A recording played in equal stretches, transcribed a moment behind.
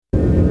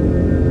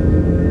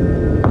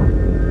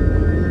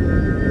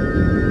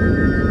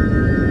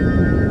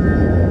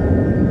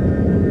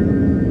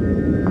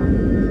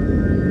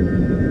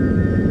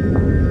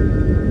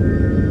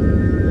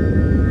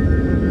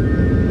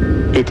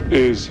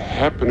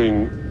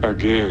happening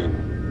again.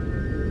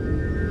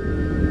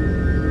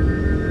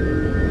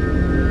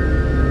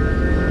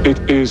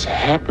 It is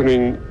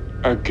happening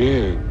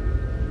again.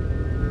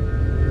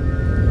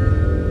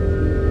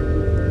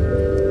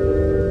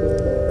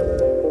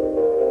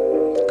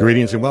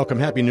 Greetings and welcome.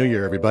 Happy New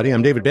Year, everybody.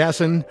 I'm David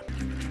Basson.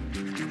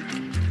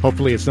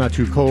 Hopefully it's not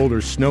too cold or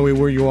snowy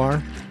where you are.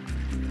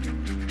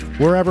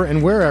 Wherever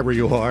and wherever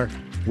you are,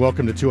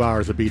 welcome to 2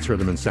 hours of Beats,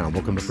 Rhythm, and Sound.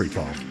 Welcome to Free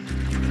Fall.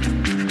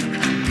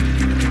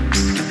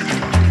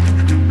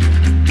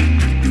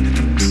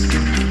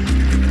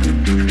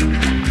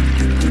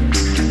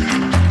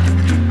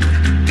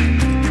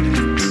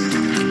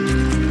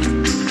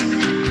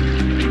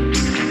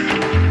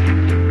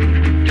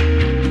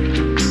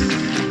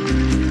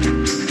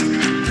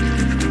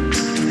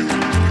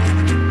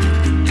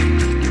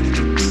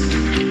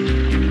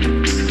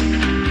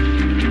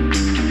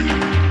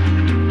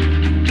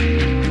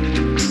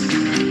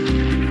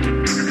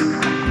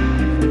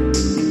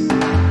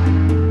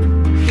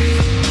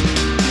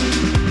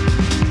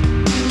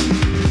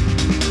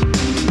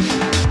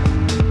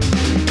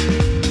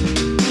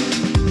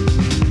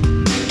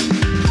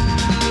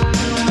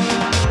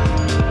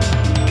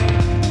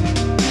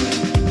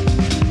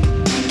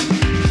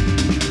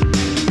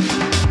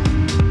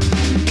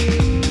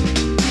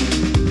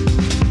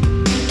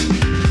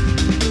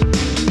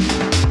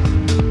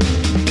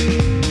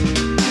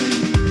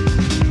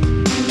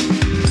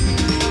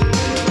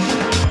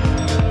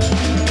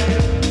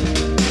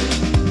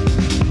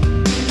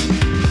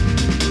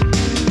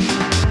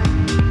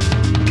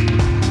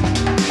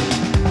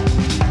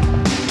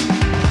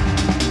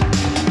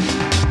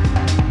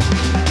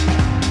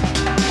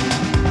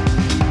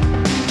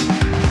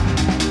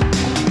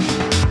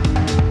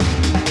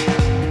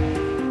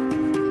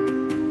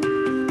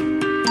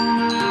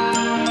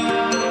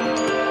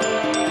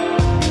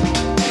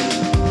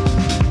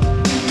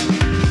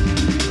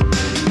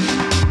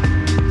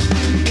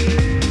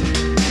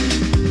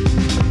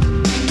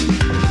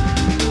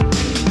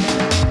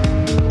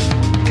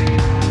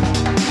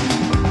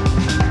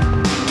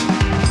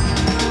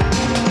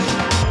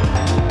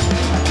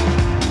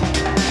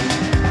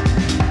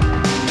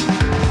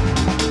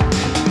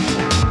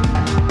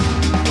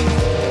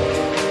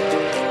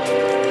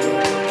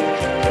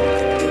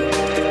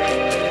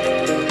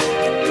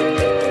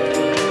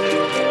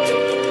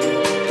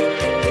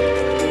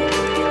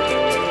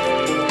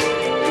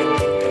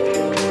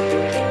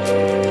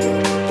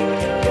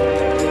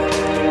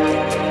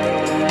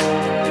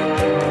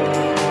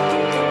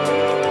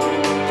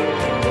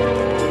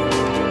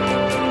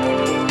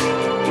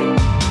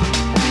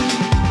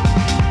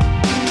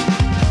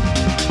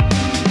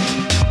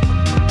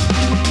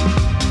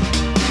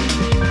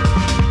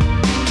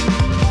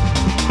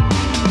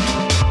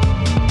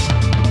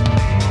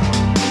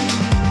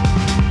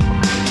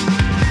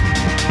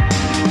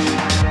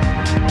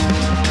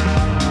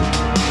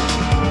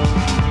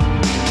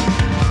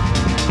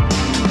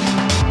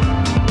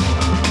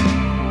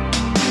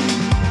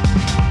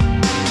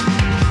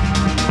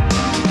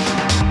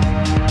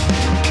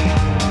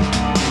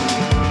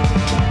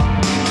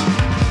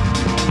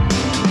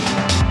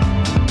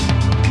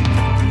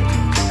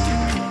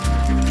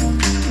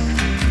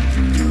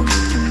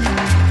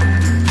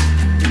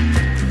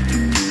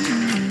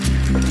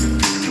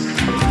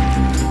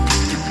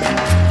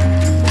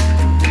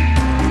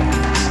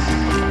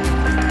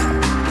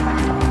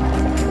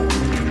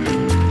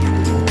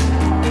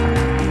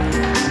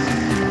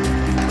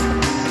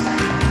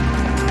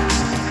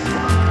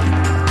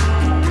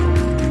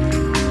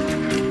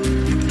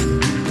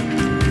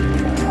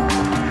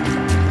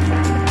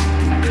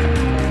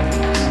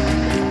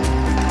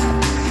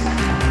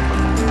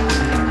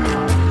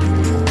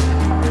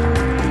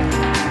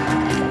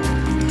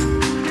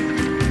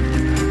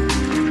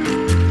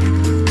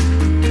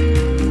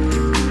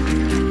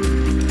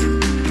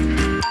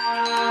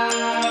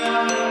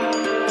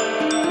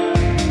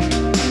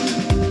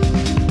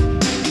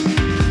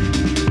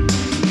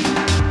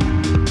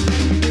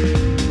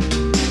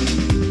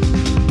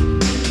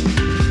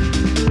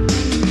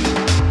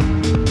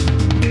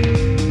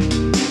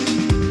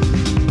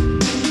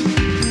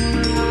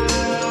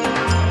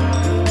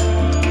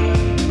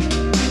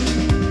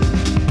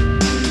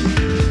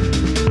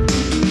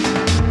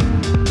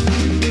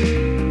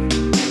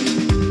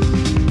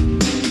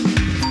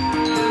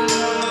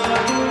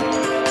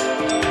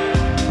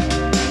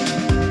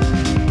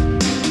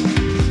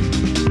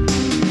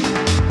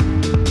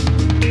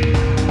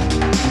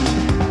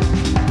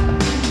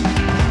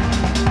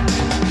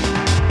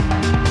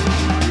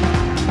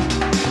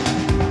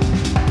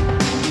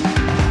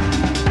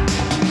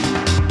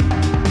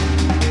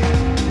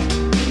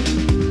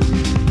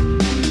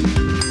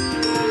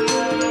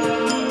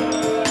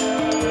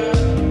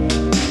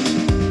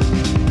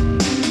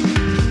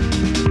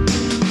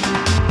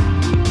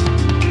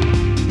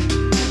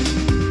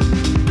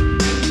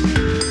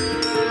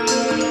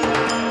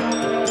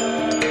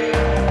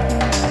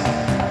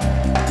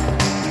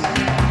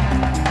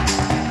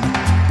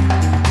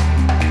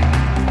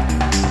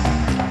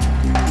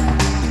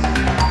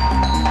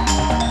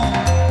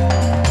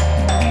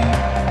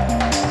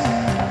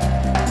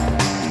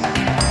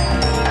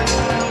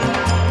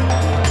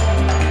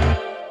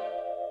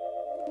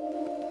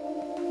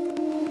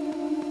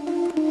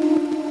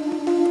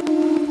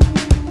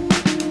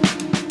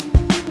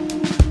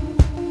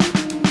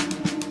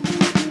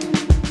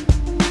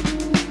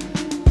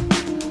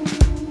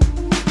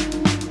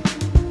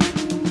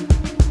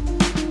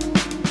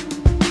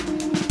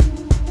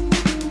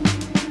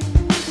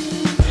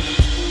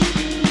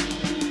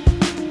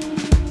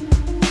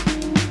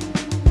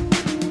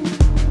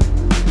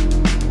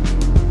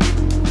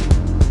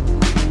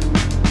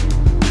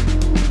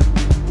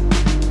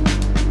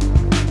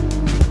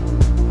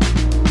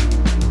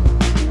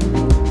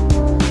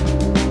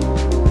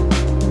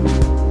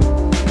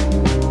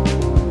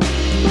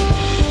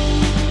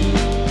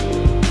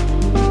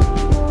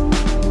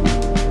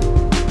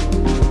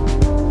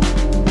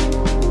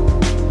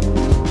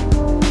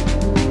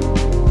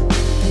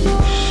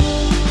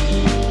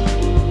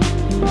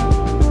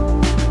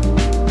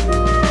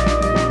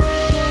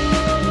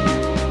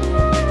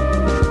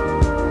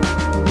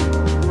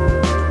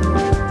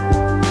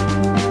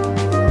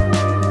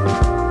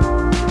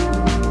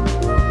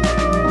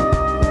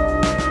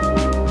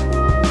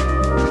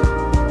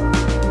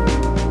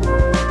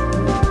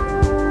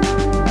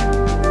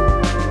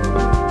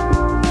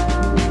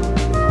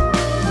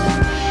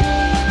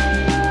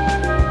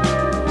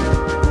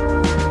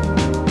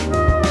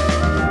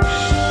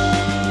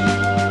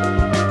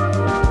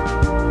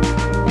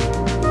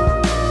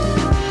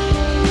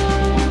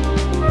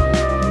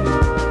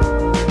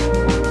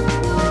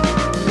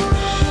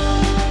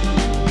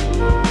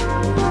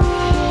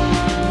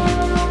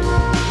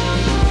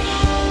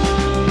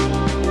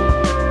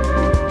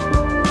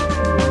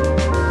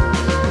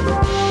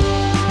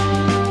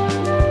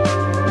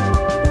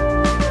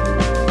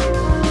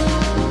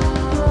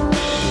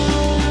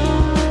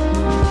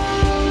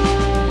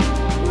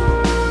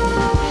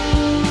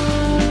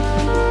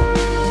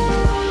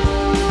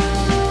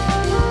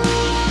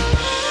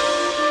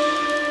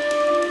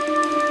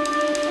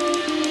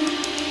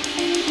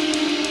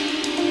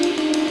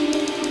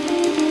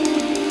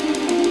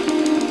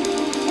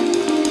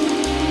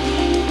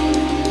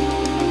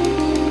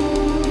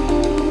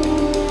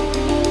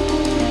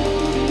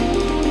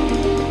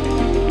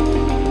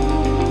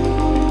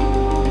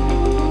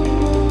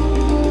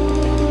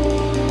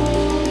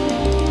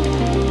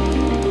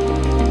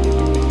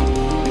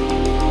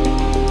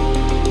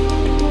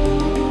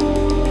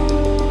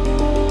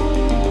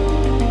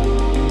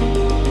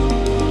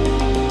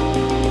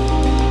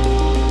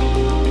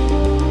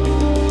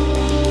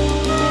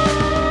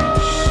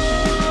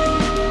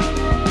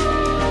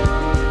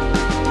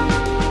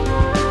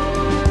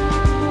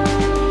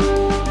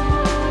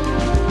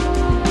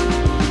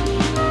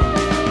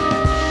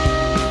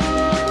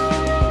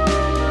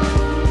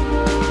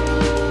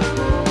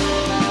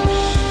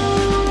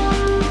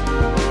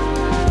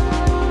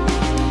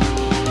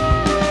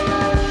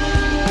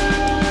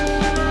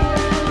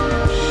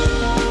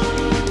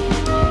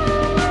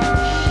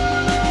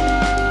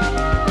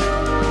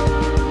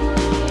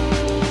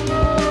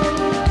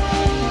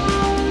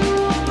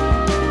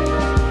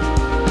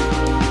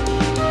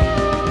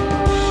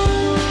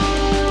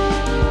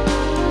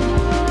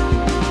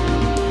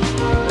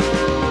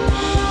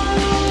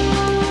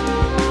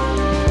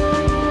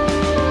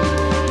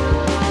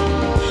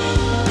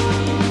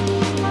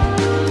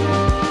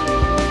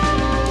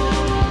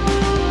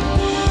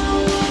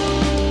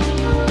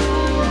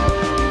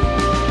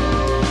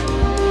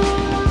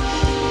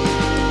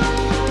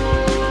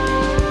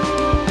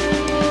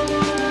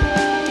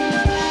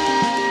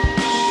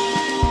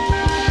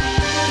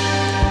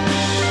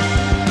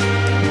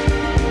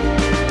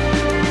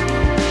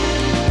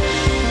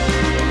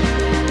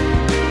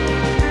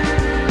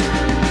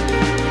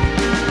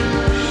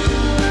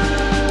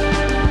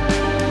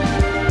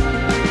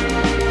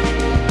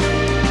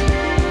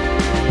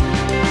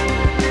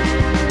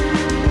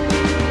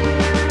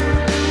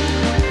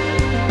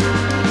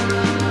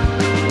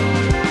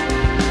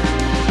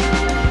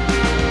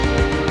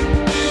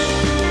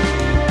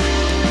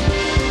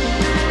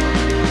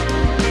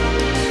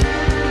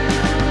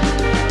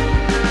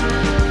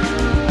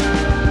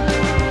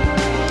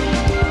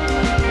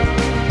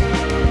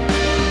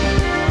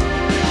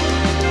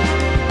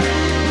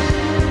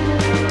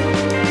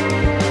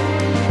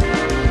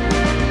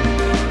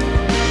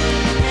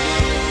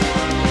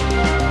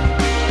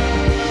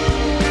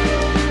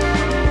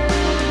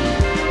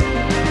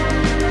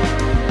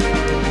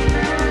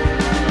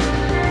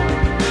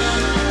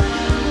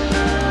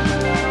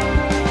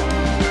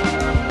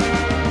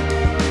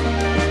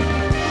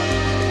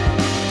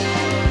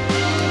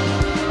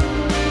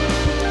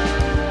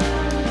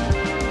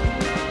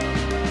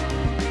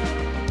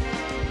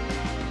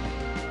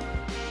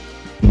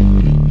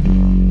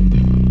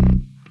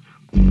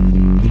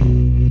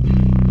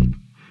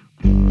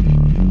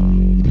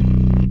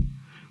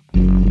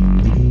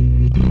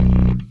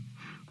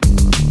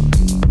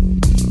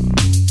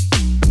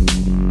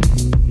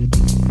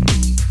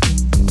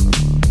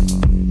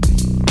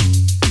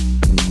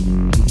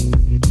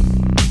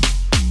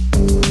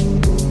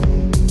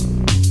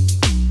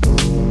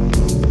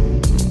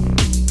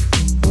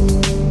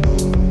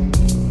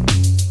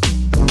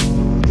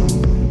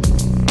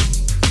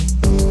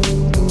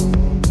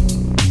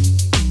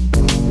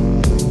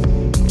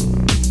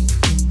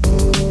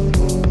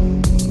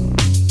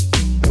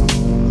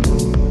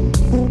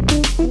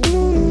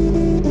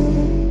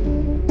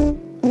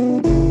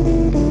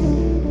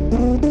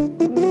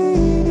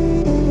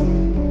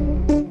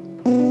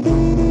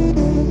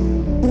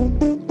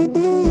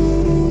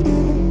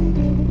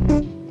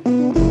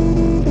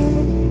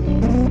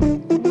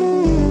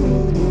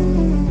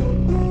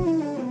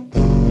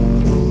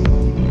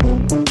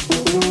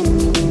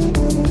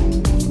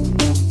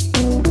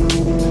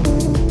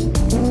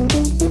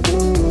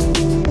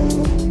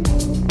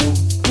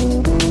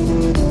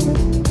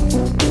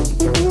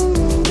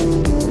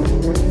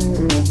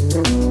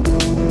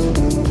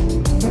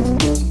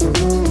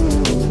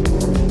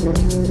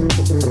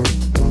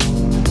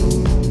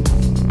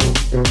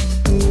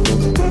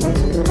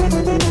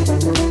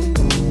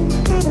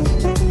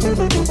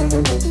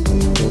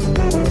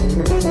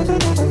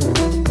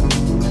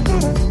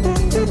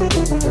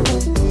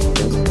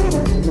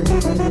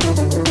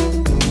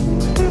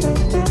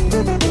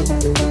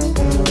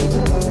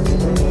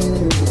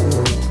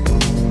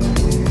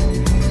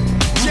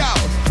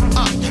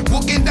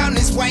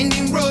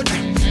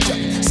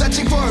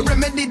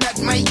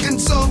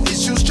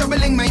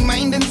 troubling my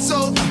mind and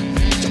soul.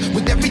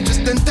 With every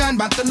twist and turn,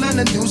 about to learn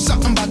and do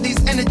something about these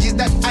energies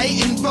that I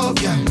involve,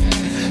 yeah.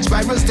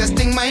 Spirals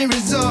testing my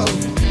resolve.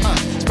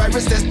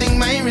 Spirals testing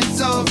my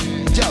resolve.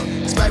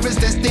 Yo, spirals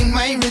testing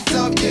my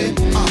resolve, yeah.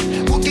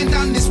 Walking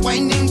down this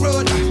winding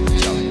road.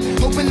 Yo,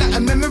 hoping that a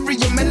memory,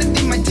 a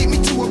melody might take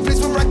me to a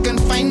place where I can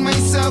find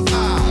myself.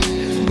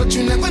 But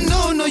you never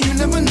know, no, you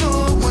never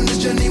know. On this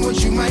journey,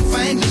 what you might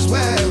find as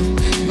well.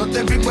 Not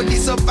everybody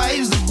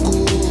survives the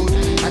cold.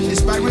 And the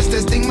spirals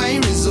testing my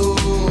resolve.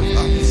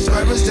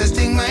 Spirals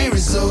testing my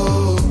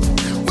resolve.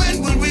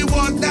 When will we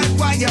walk that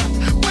wire?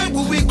 When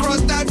will we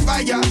cross that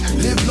fire?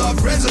 Live,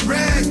 love,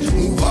 resurrect.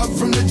 Move up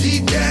from the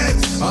deep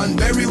depths.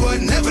 Unbury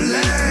what never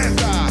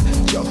left.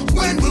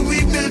 When will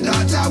we build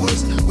our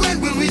towers?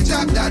 When will we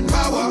tap that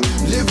power?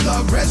 Live,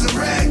 love,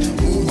 resurrect.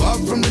 Move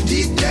up from the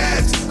deep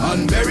depths.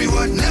 Unbury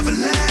what never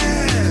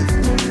left.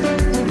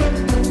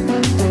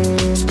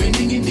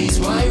 Spinning in these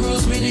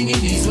spirals, spinning in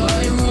these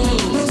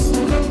spirals.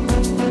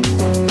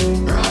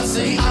 I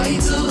say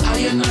idle, I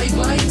and I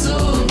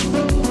vital.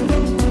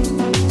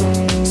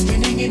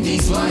 Spinning in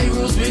these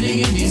spirals, spinning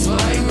in these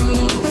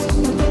spirals.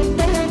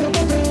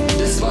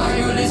 The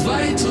spiral is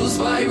vital,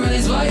 spiral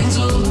is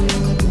vital.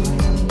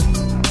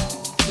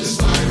 The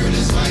spiral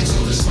is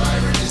vital, the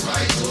spiral is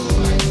vital.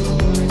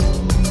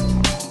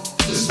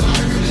 The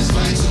spiral is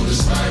vital, the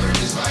spiral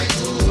is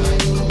vital.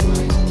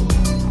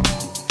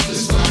 The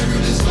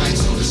spiral is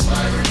vital, the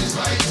spiral is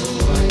vital.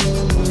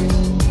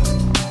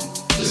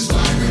 The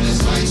spiral is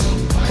vital.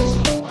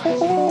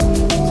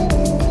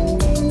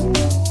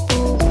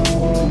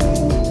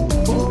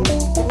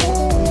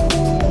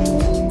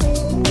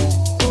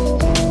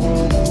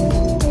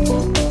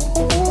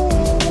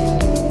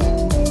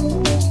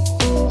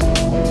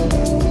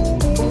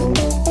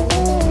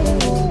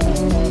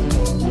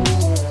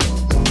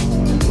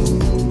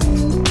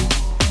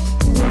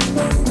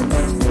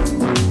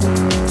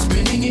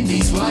 Spinning in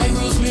these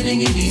spirals,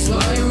 spinning in these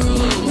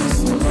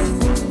spirals.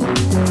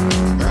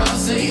 I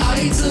say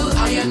idle,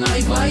 I and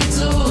I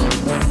vital.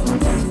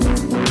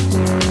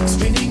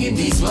 Spinning in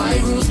these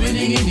spirals,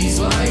 spinning in these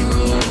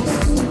spirals.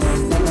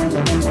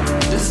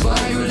 The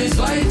spiral is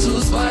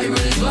vital, spiral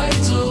is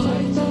vital.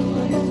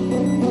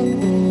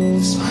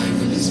 The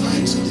spiral is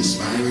vital, the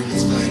spiral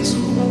is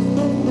vital.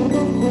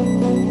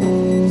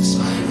 The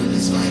spiral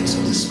is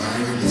vital, the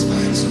spiral is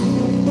vital.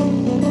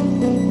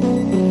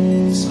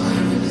 The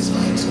spiral is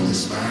vital, the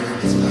spiral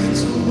is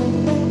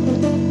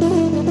vital.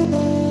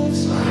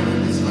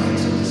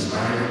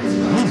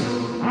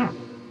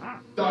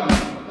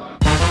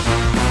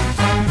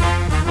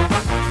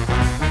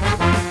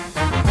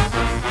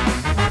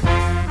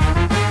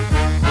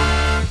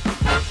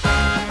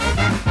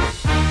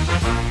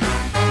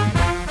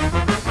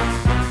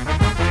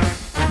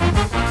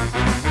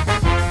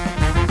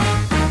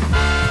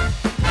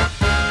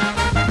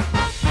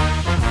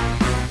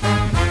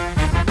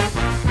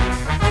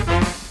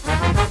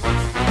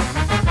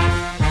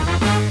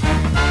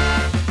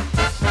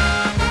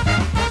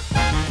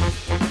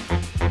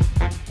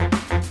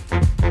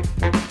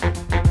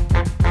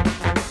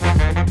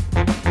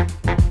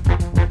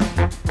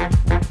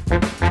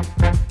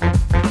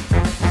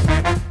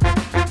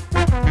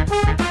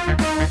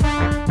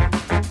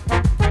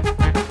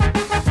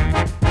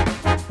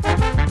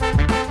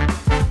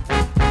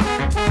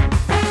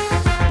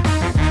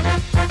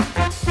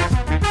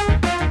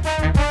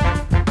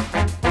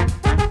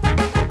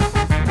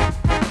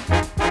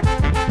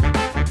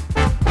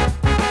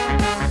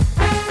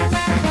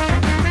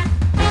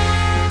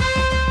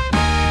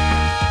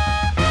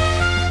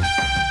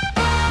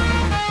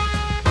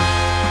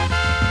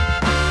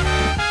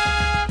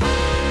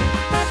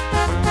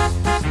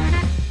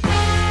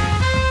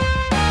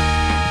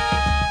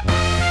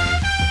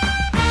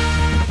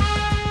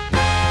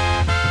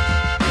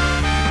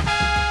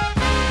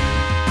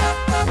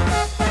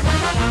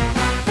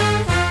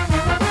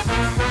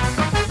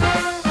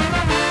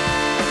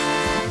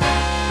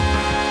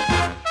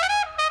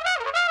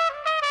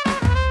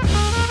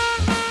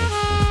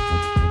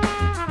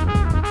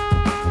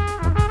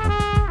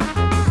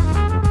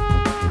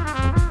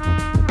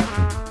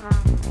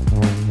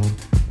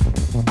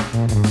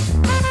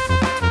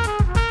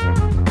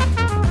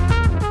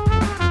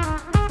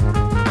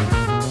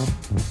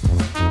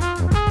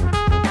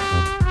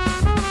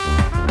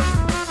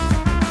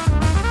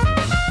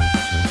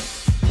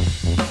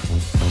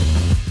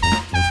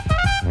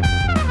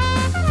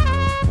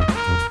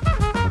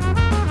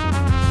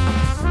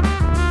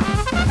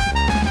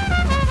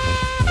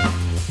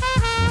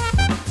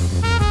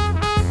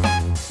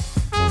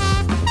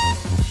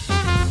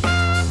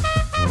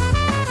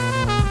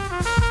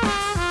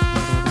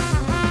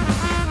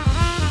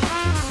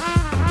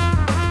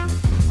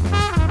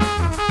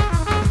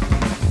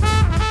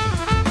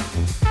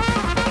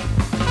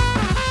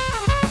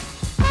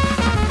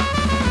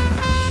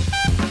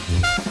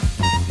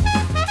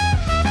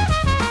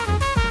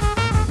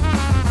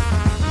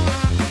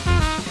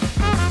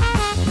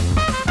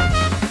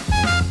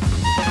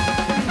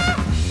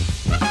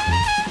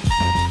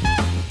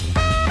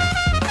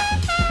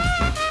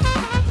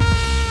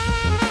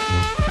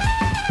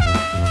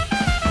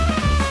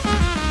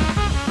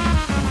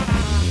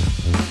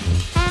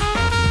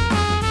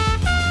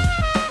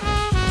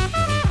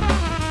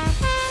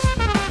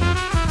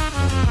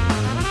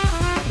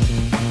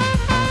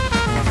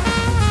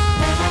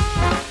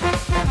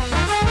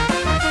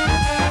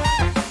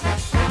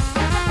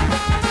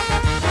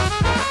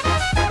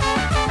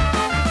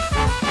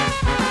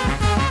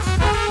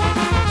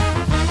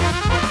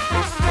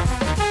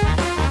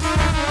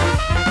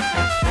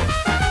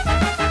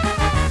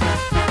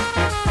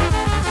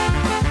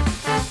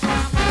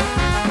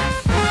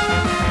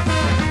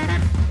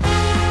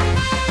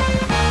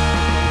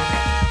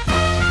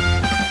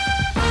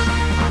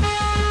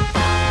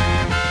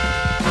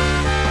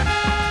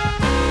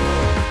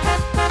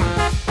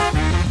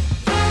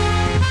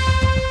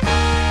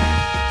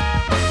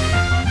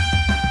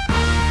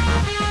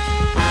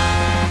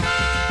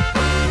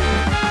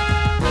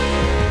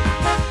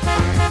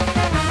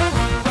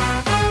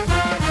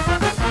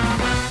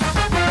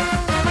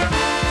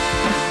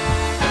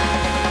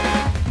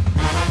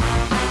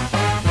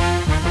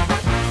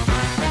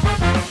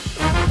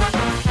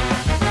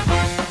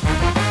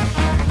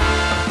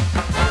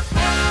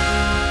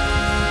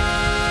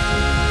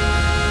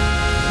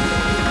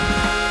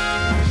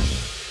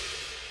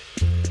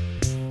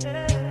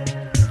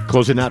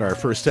 Closing out our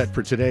first set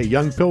for today,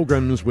 Young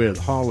Pilgrims with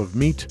Hall of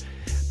Meat.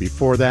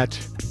 Before that,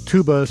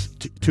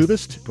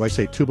 tubist? Do I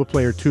say tuba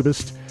player,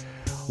 tubist?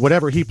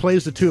 Whatever, he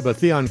plays the tuba.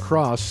 Theon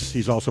Cross,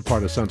 he's also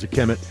part of Sons of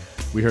Kemet.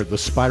 We heard The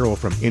Spiral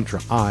from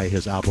Intra I,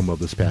 his album of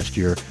this past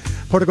year.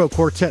 Portico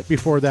Quartet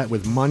before that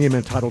with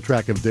Monument, title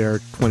track of their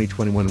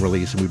 2021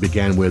 release. And we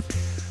began with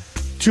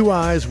Two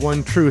Eyes,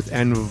 One Truth,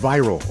 and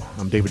Viral.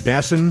 I'm David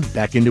Basson,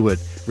 back into it,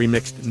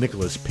 remixed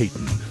Nicholas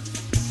Payton.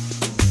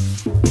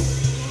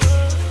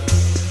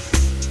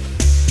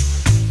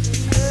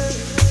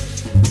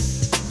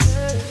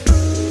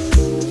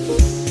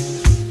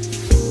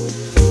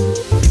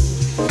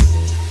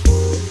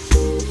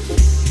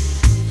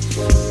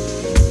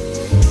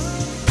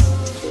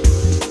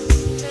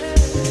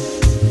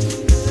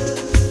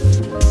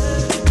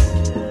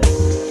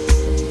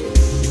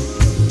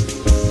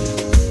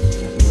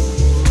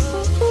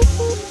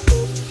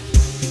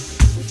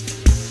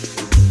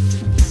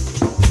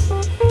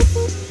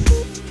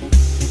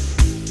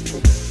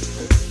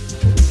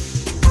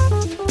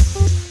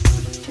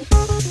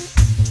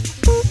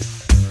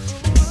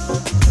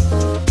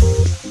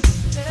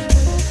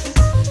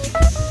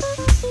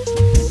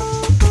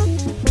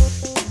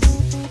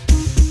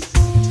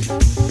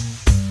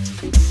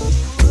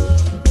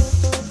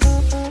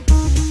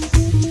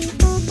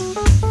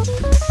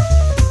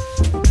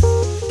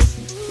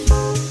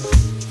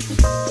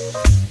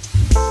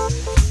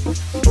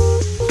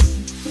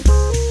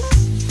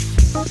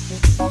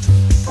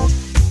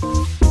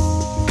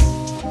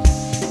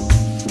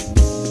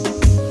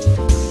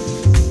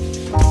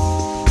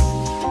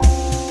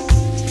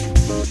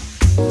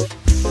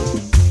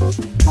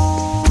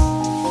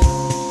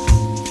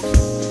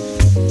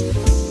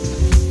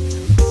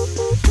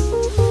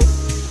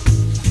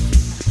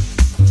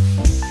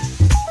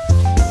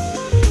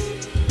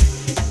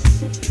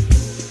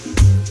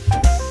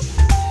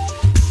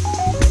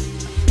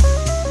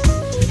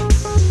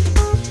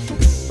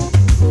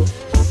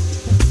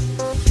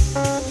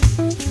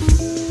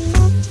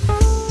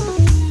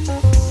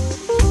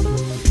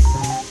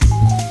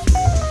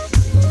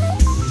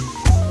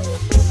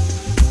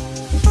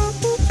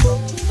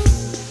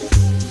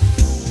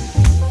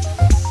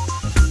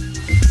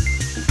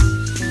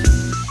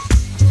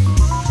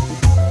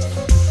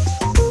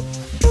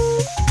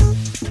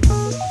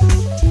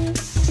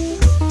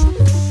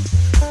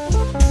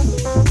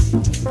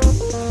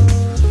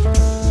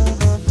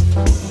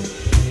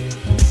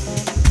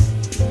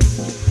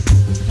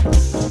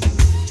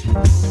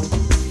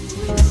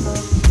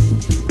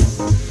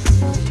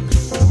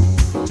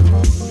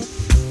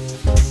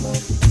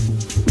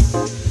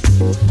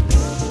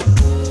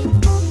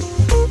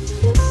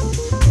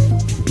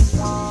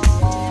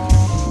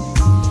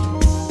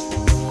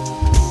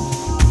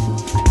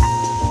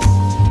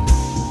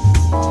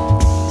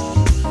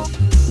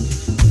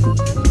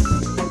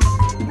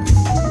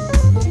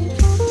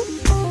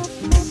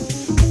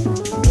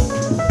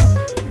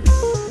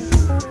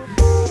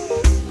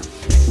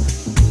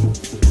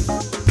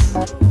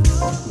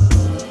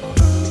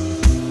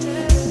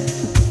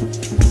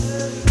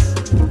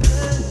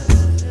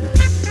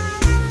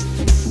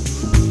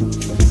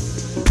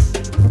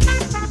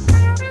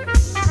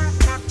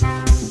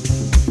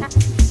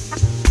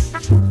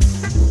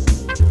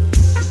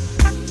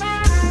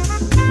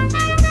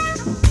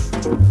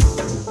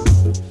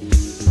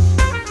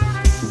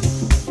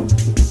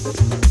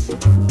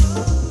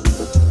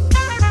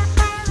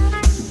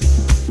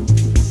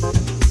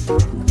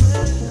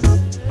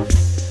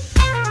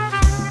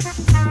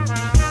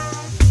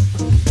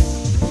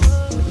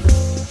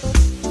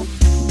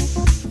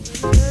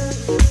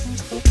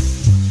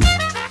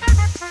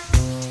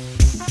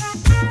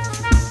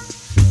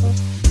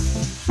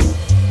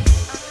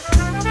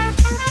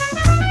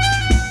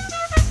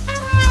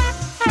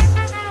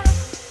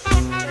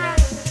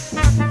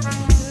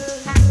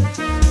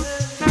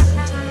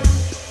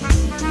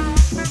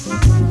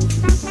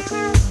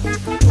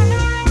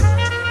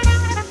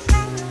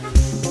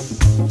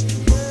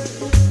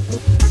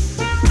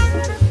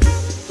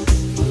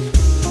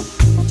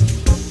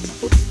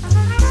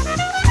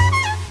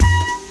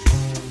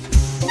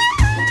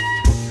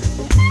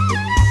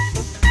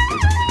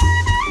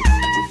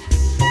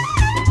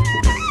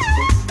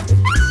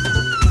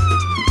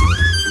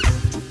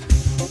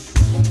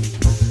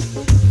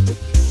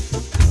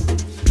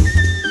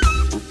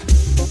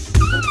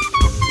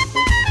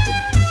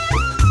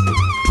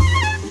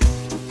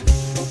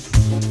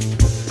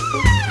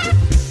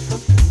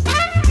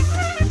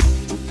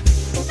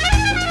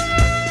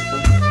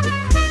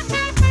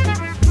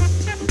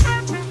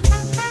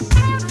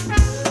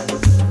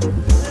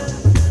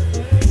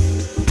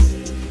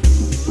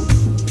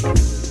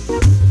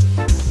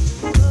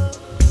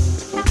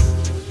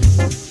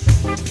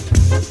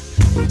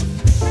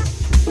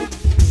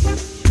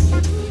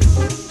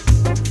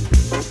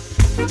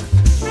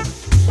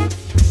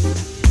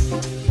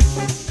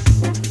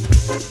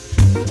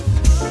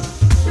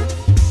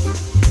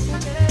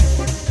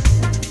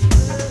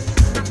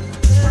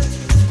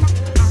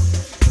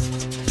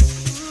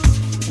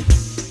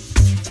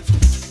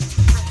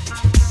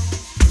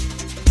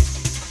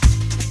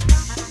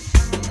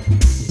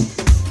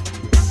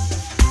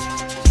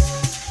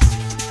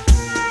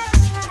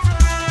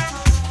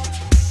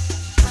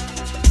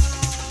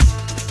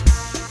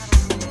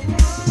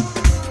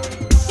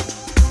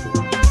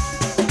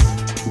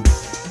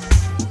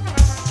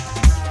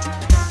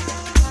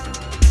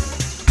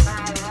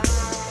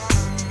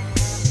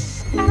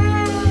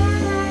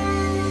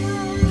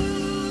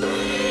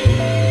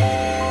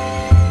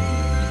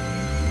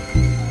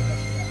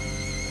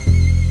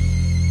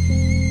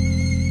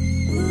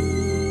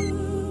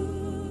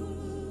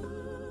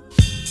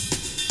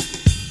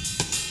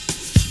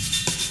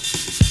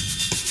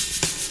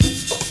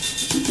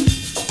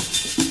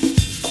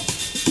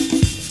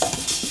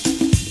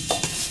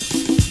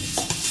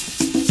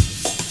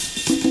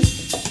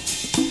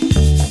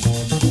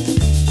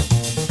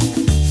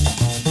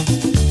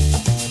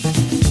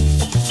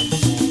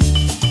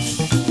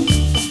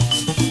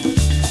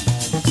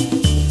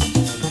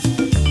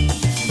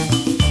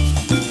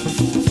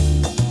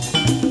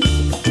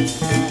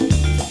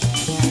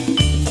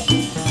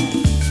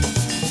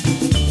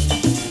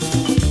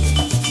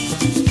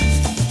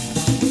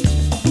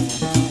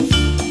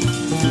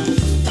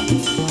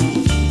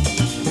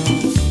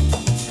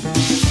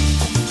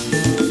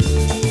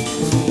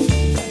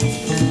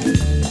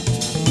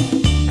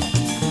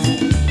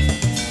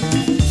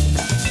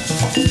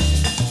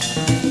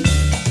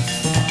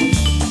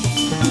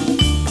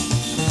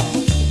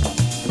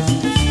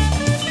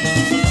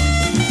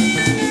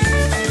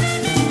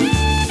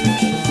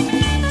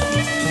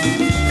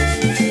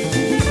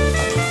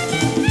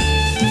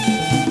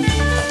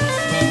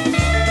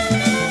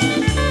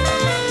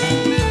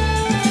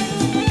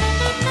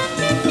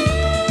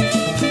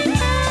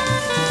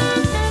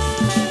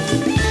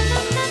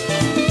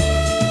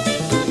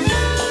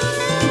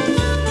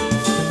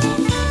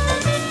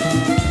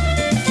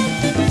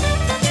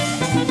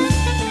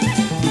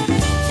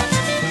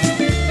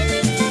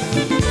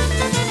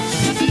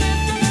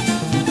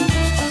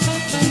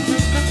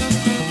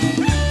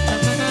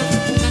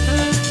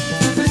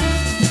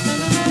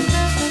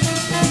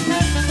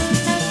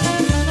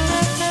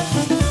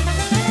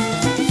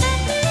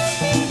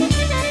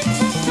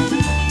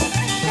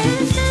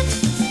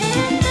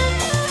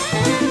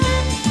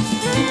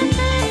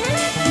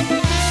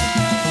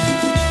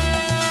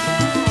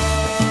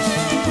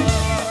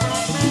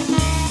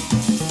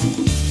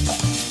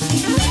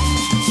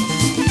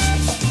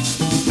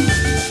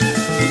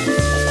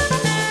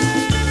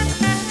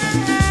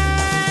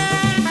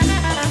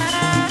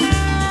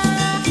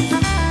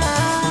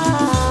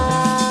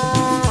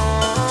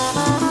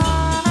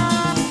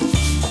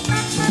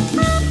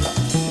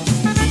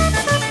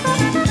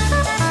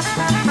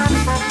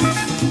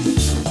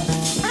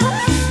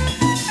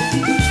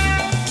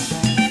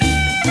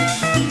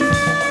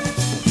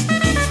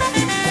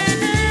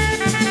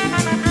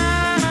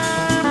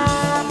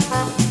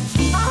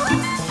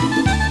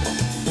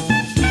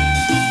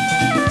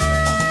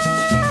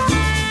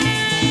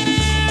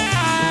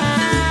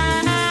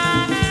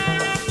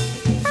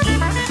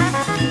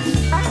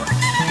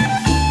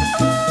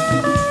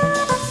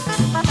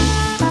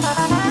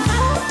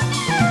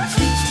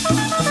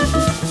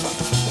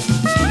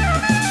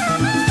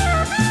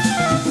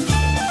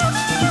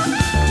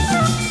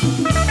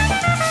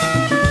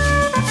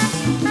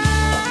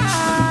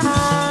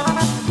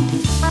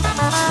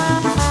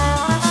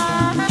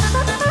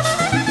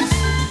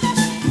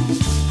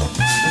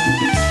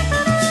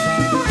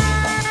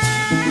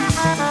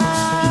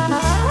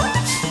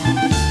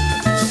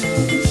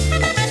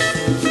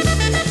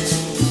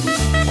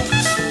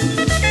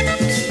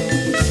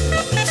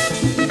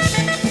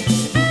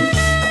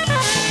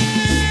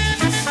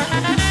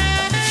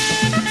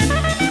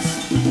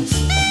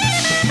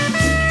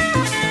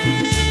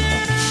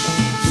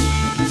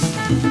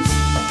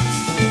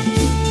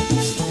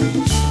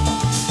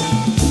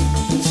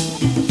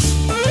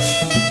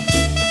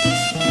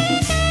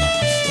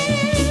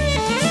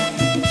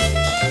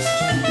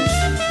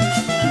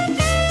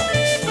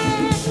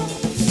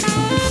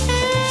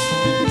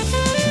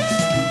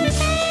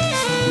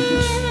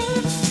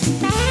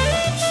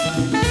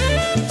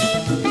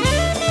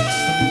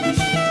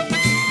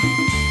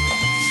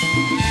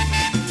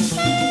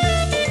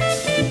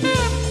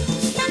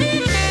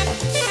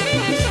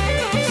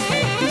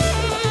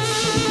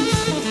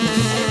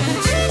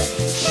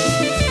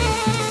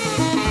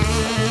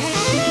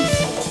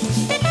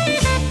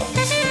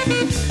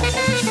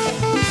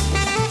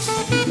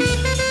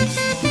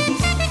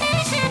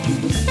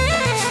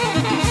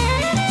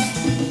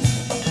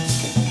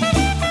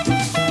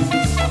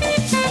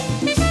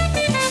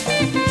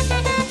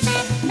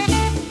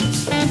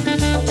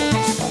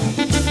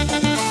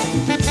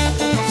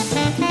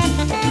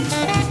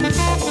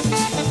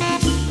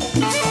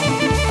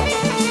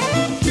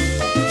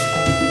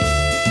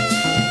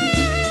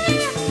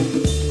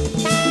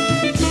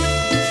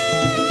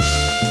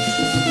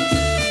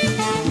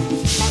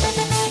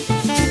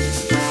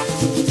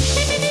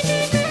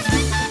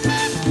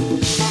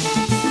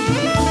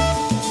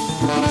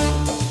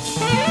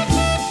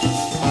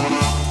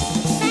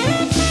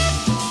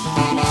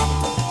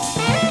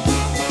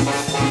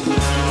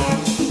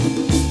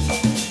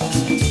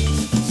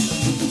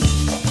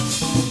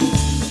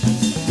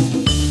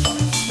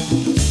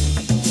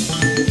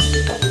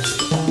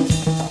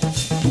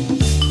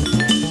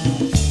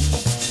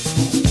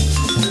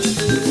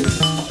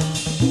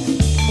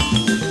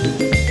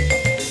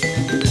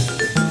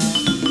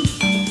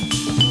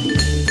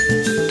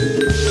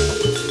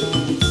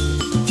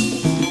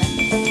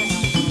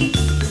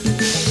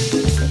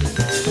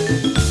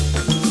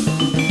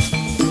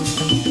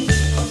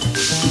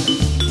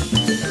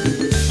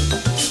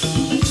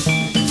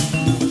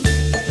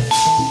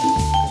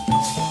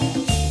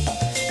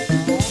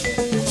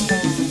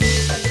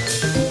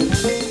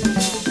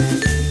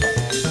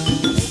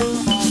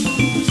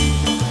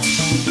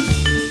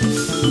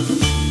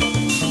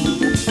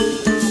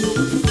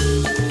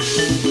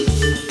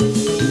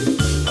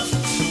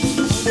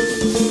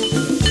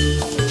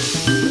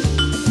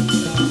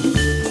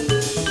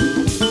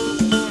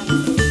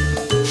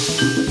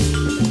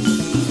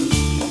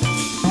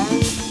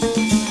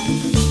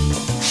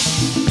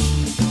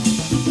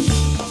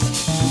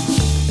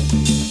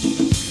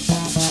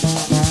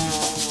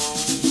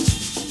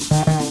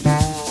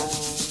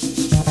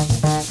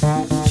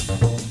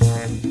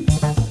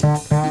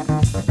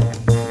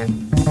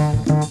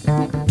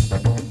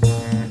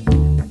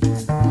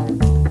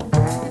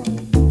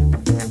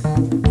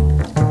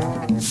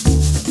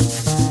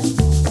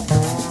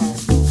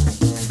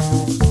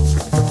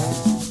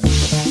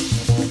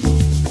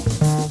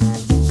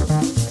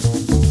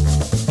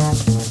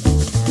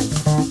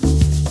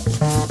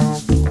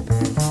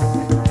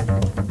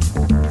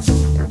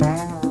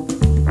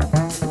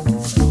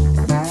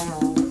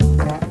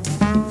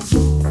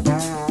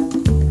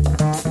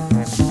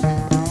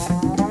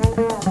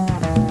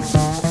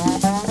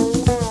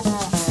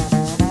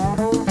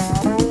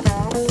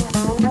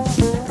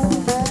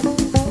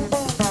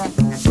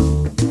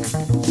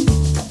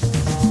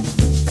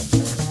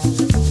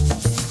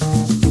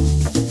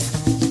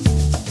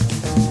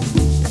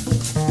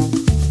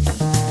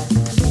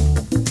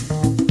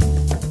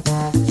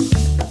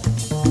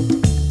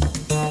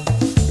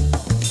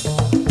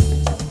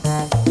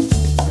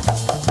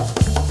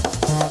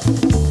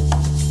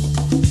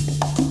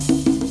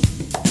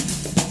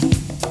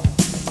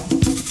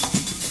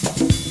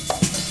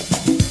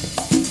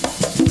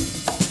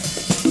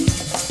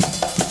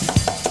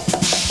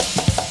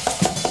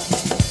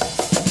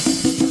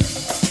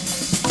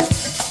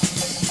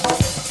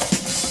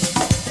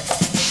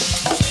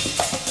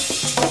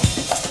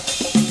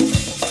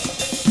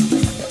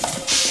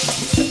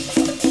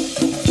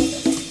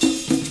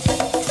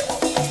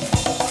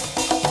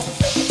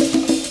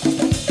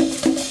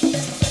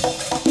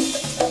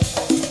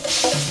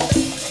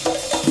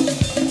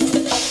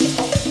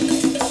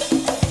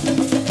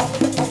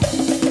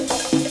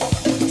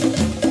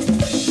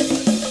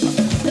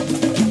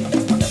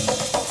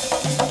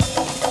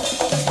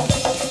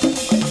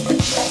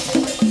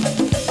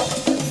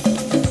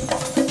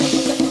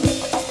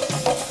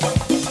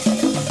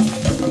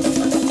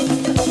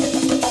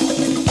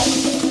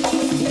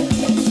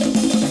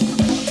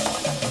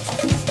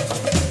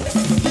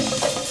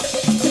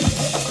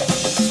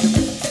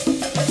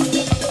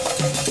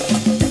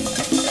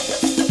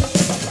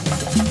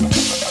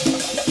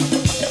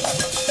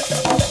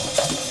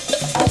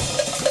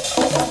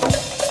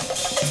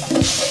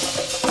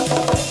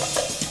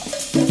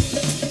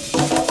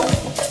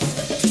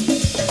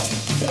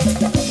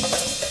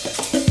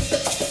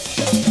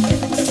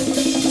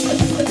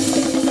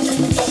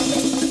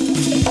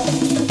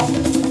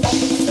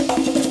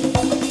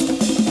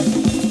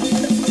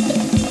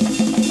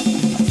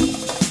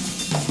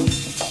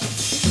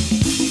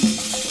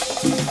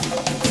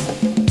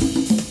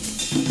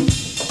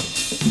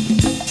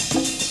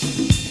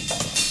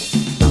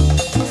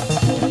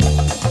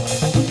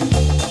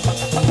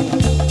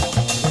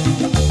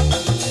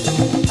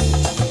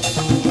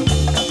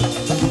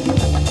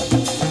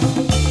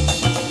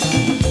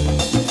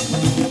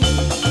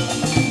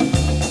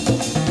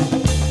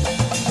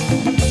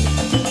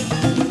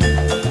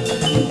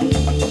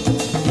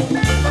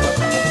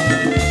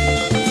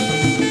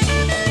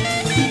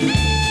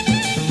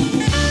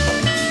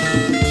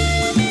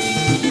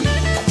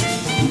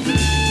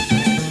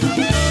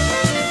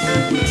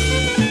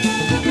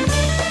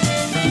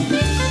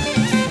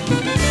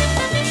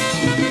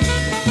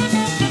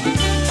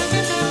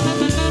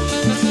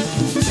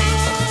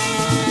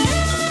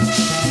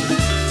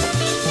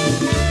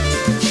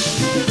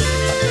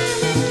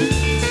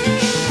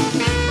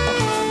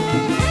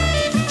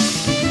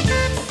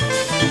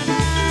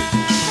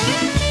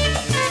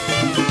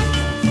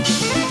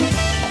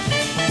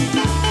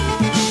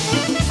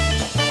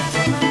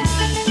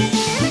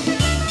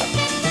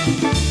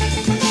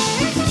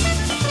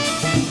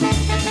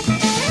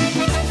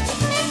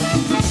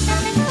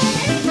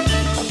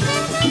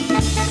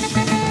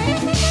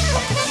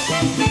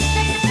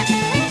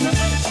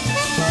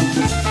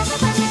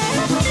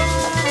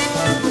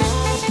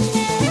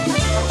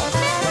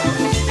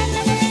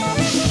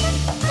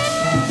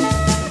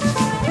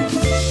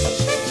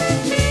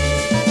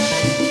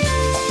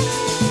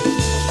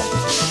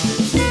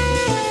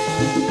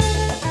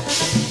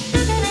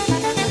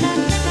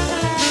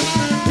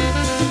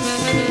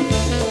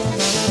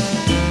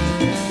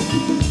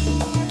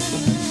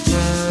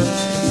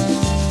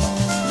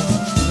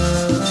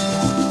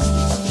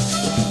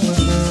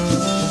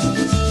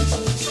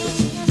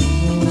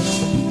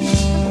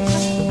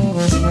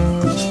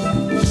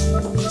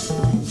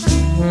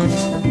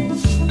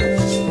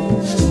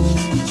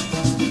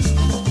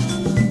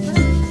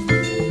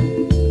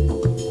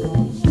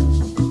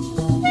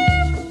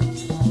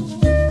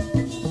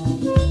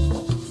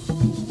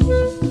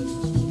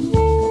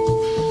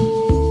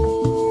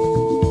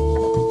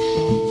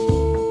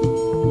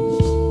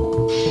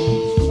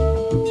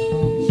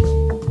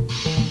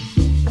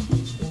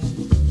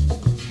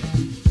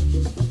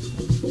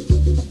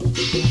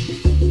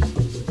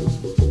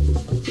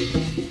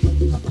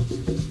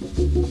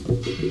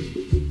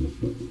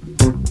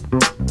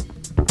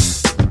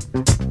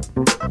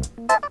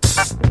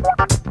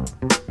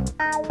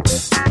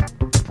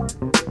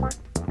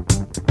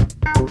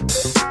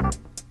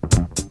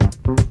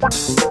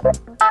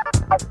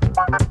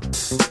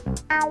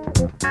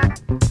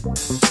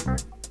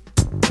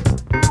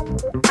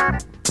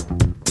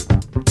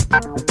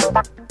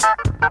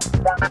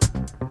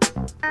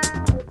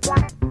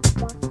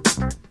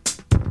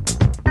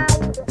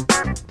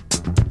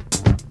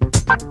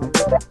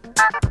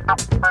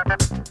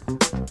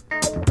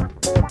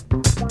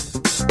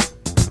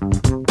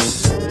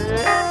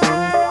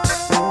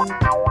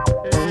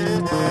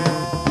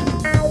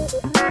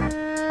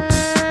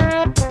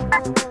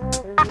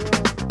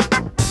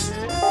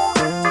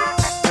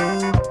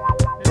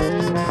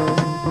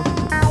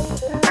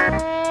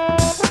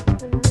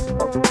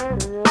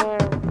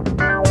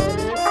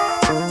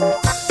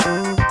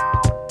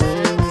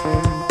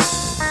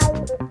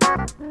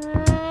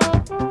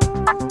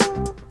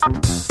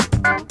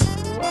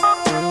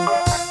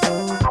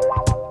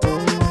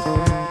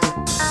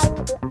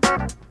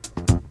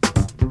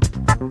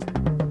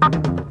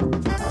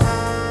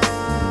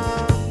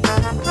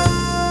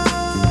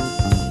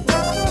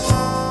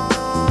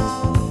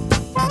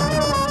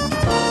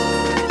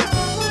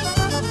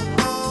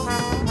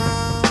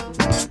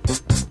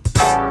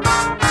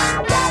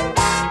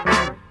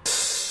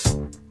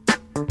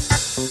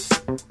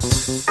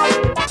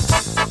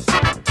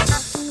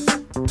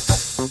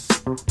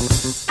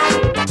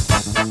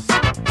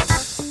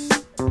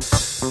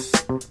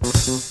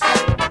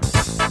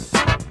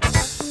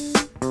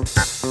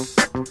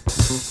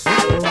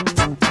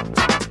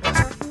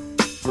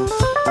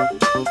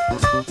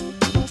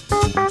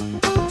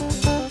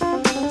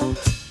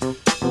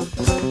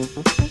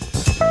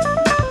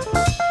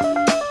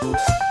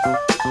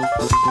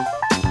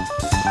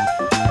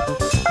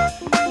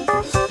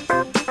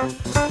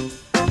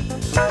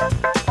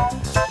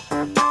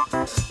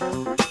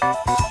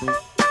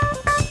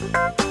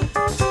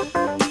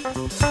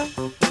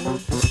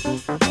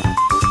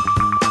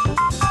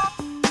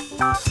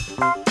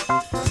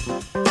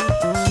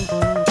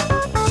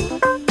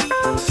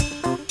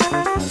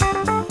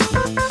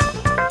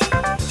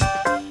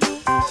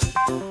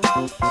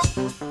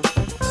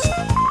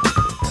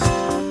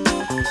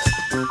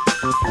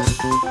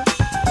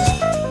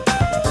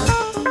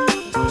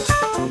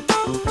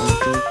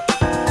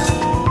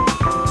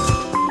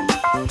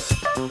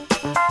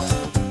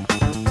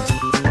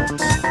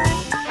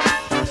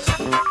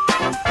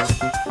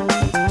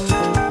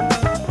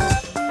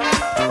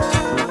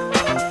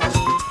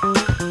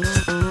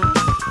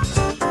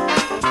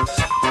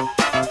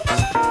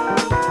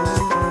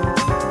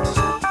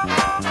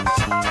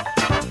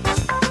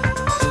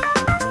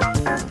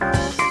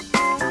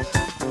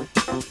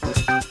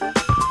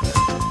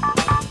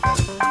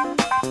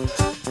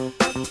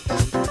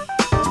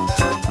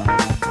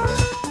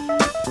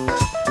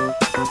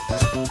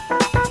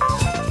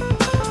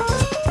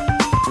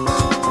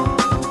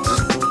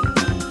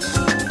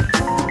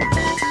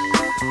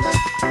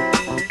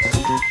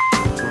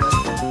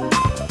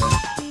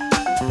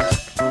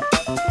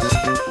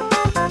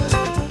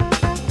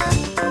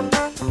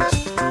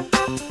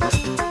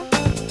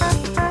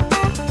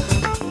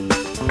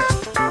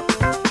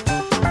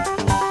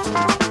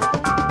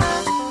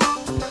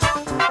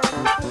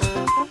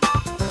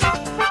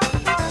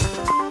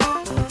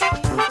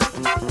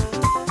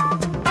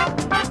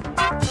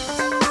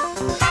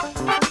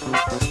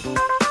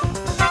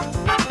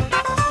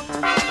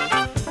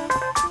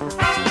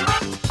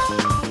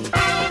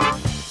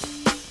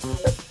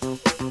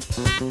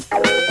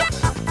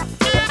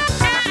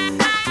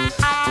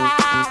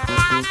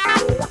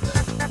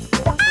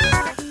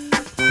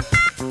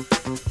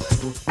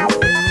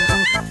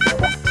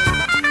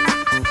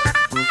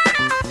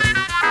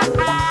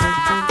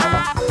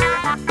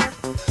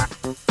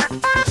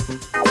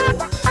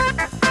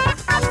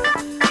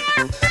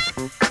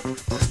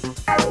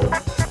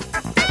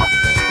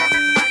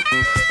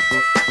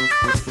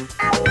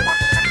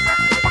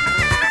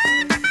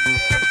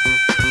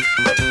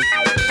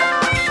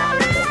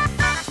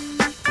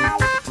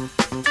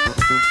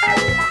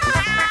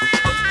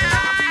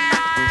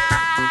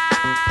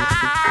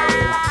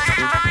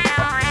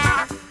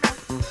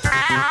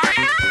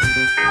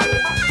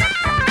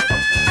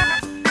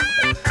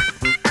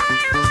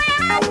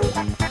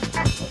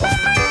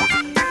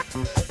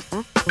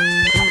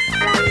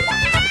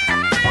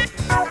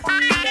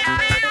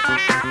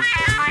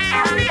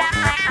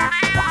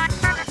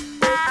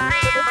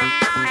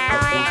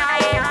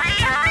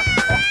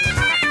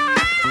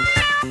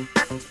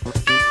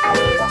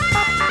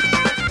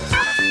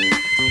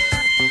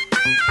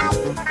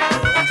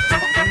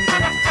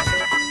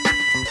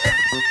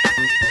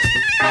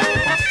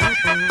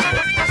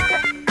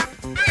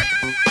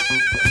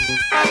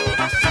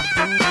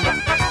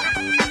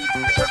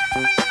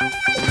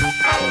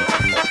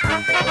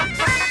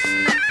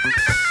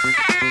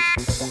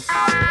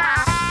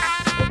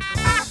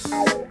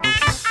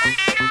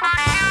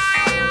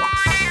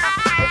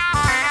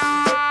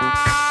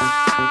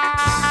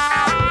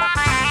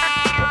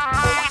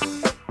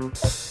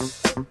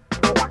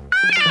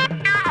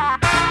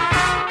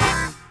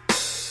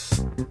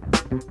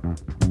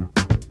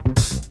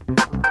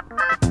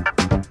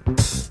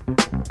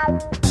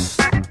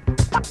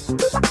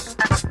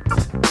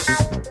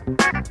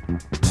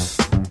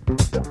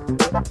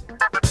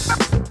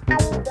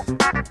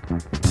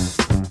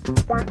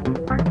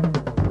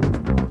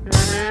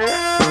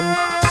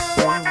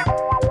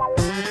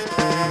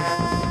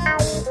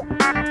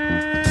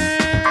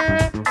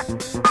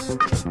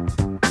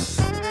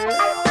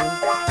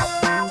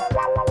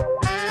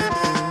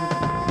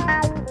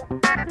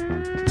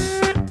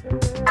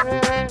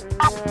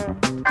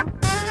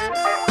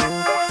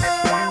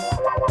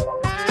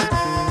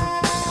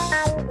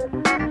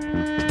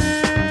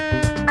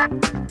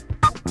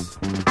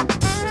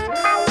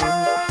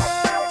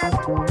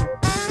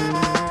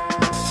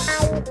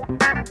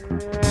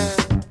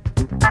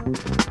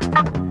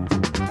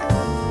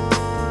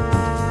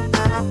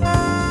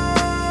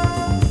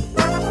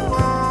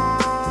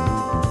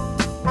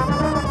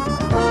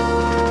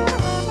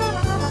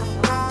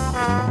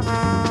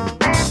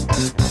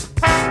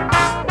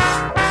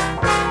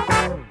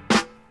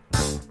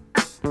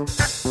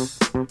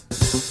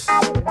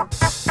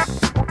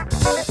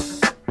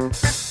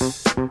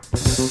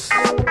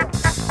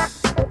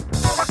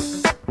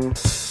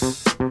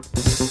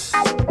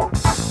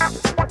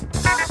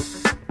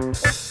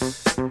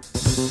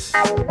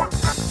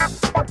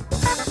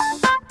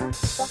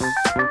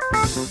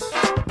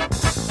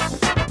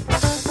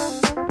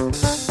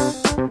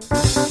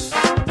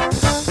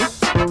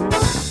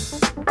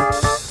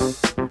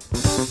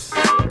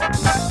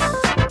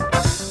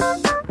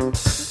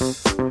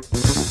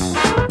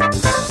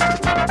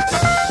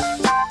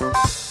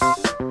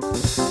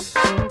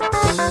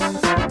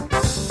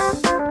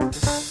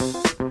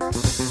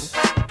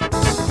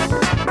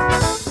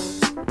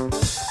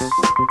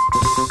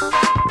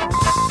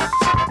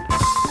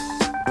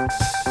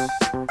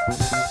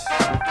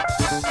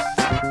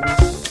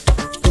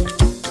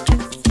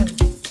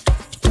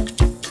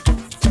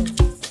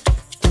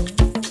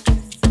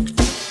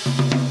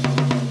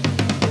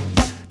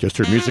 Just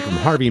heard music from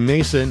Harvey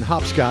Mason,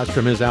 Hopscotch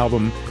from his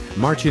album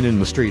Marching in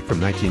the Street from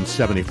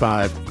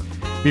 1975.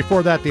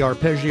 Before that, the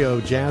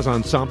Arpeggio Jazz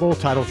Ensemble,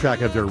 title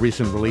track of their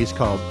recent release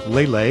called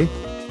Lele.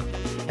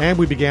 And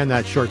we began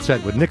that short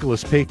set with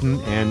Nicholas Payton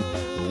and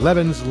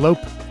Levin's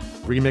Lope,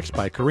 remixed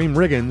by Kareem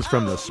Riggins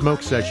from the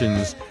Smoke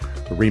Sessions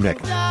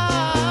remix.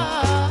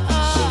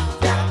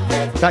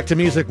 Back to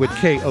music with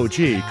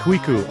KOG,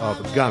 Kwiku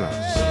of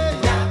Ghana.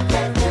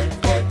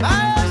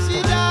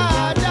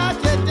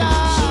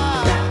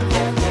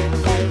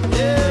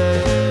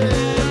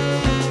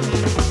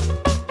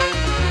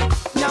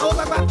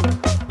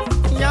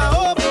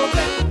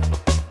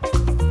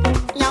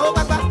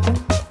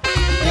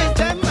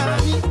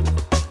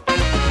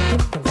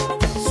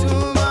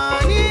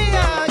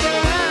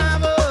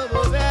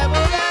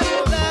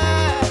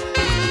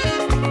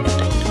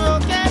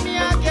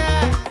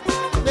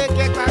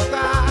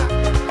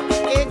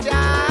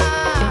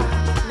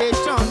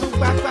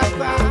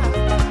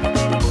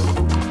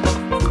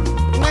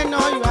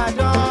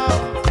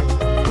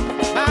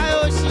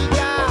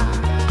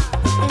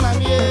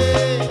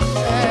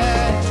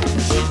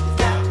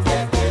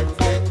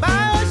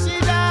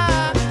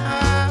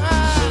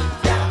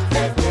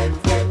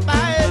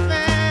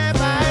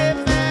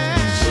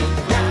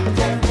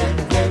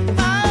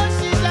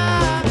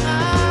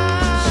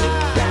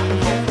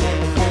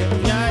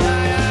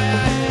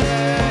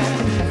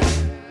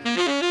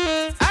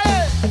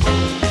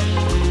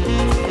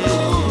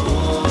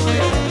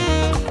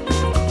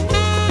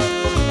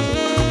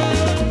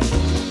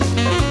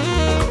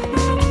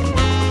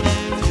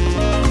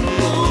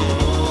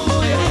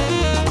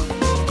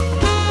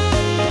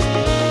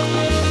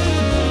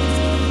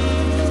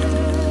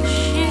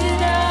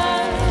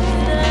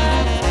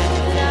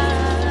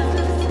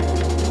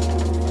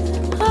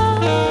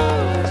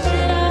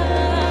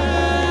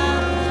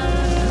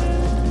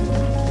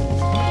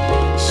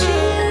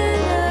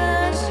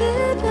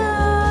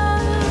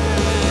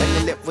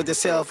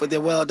 With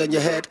your world on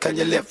your head, can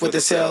you live with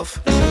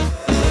yourself?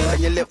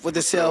 Can you live with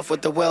yourself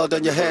with the world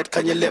on your head?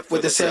 Can you live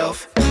with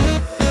yourself?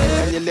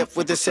 Can you live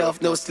with yourself?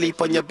 No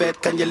sleep on your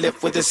bed, can you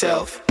live with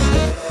yourself?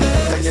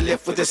 Can you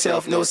live with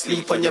yourself? No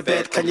sleep on your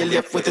bed, can you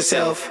live with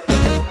yourself?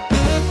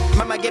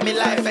 Mama give me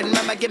life and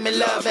mama give me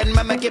love and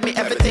mama give me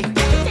everything.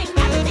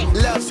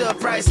 Love so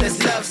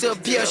priceless, love so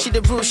pure, she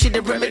the rule, she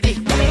the remedy.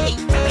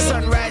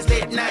 Sunrise,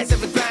 late nights,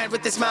 every grind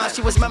with a smile.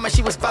 She was mama,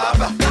 she was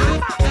papa.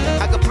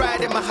 I got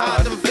pride in my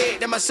heart and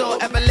faith in my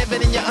soul, ever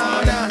living in your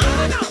honor.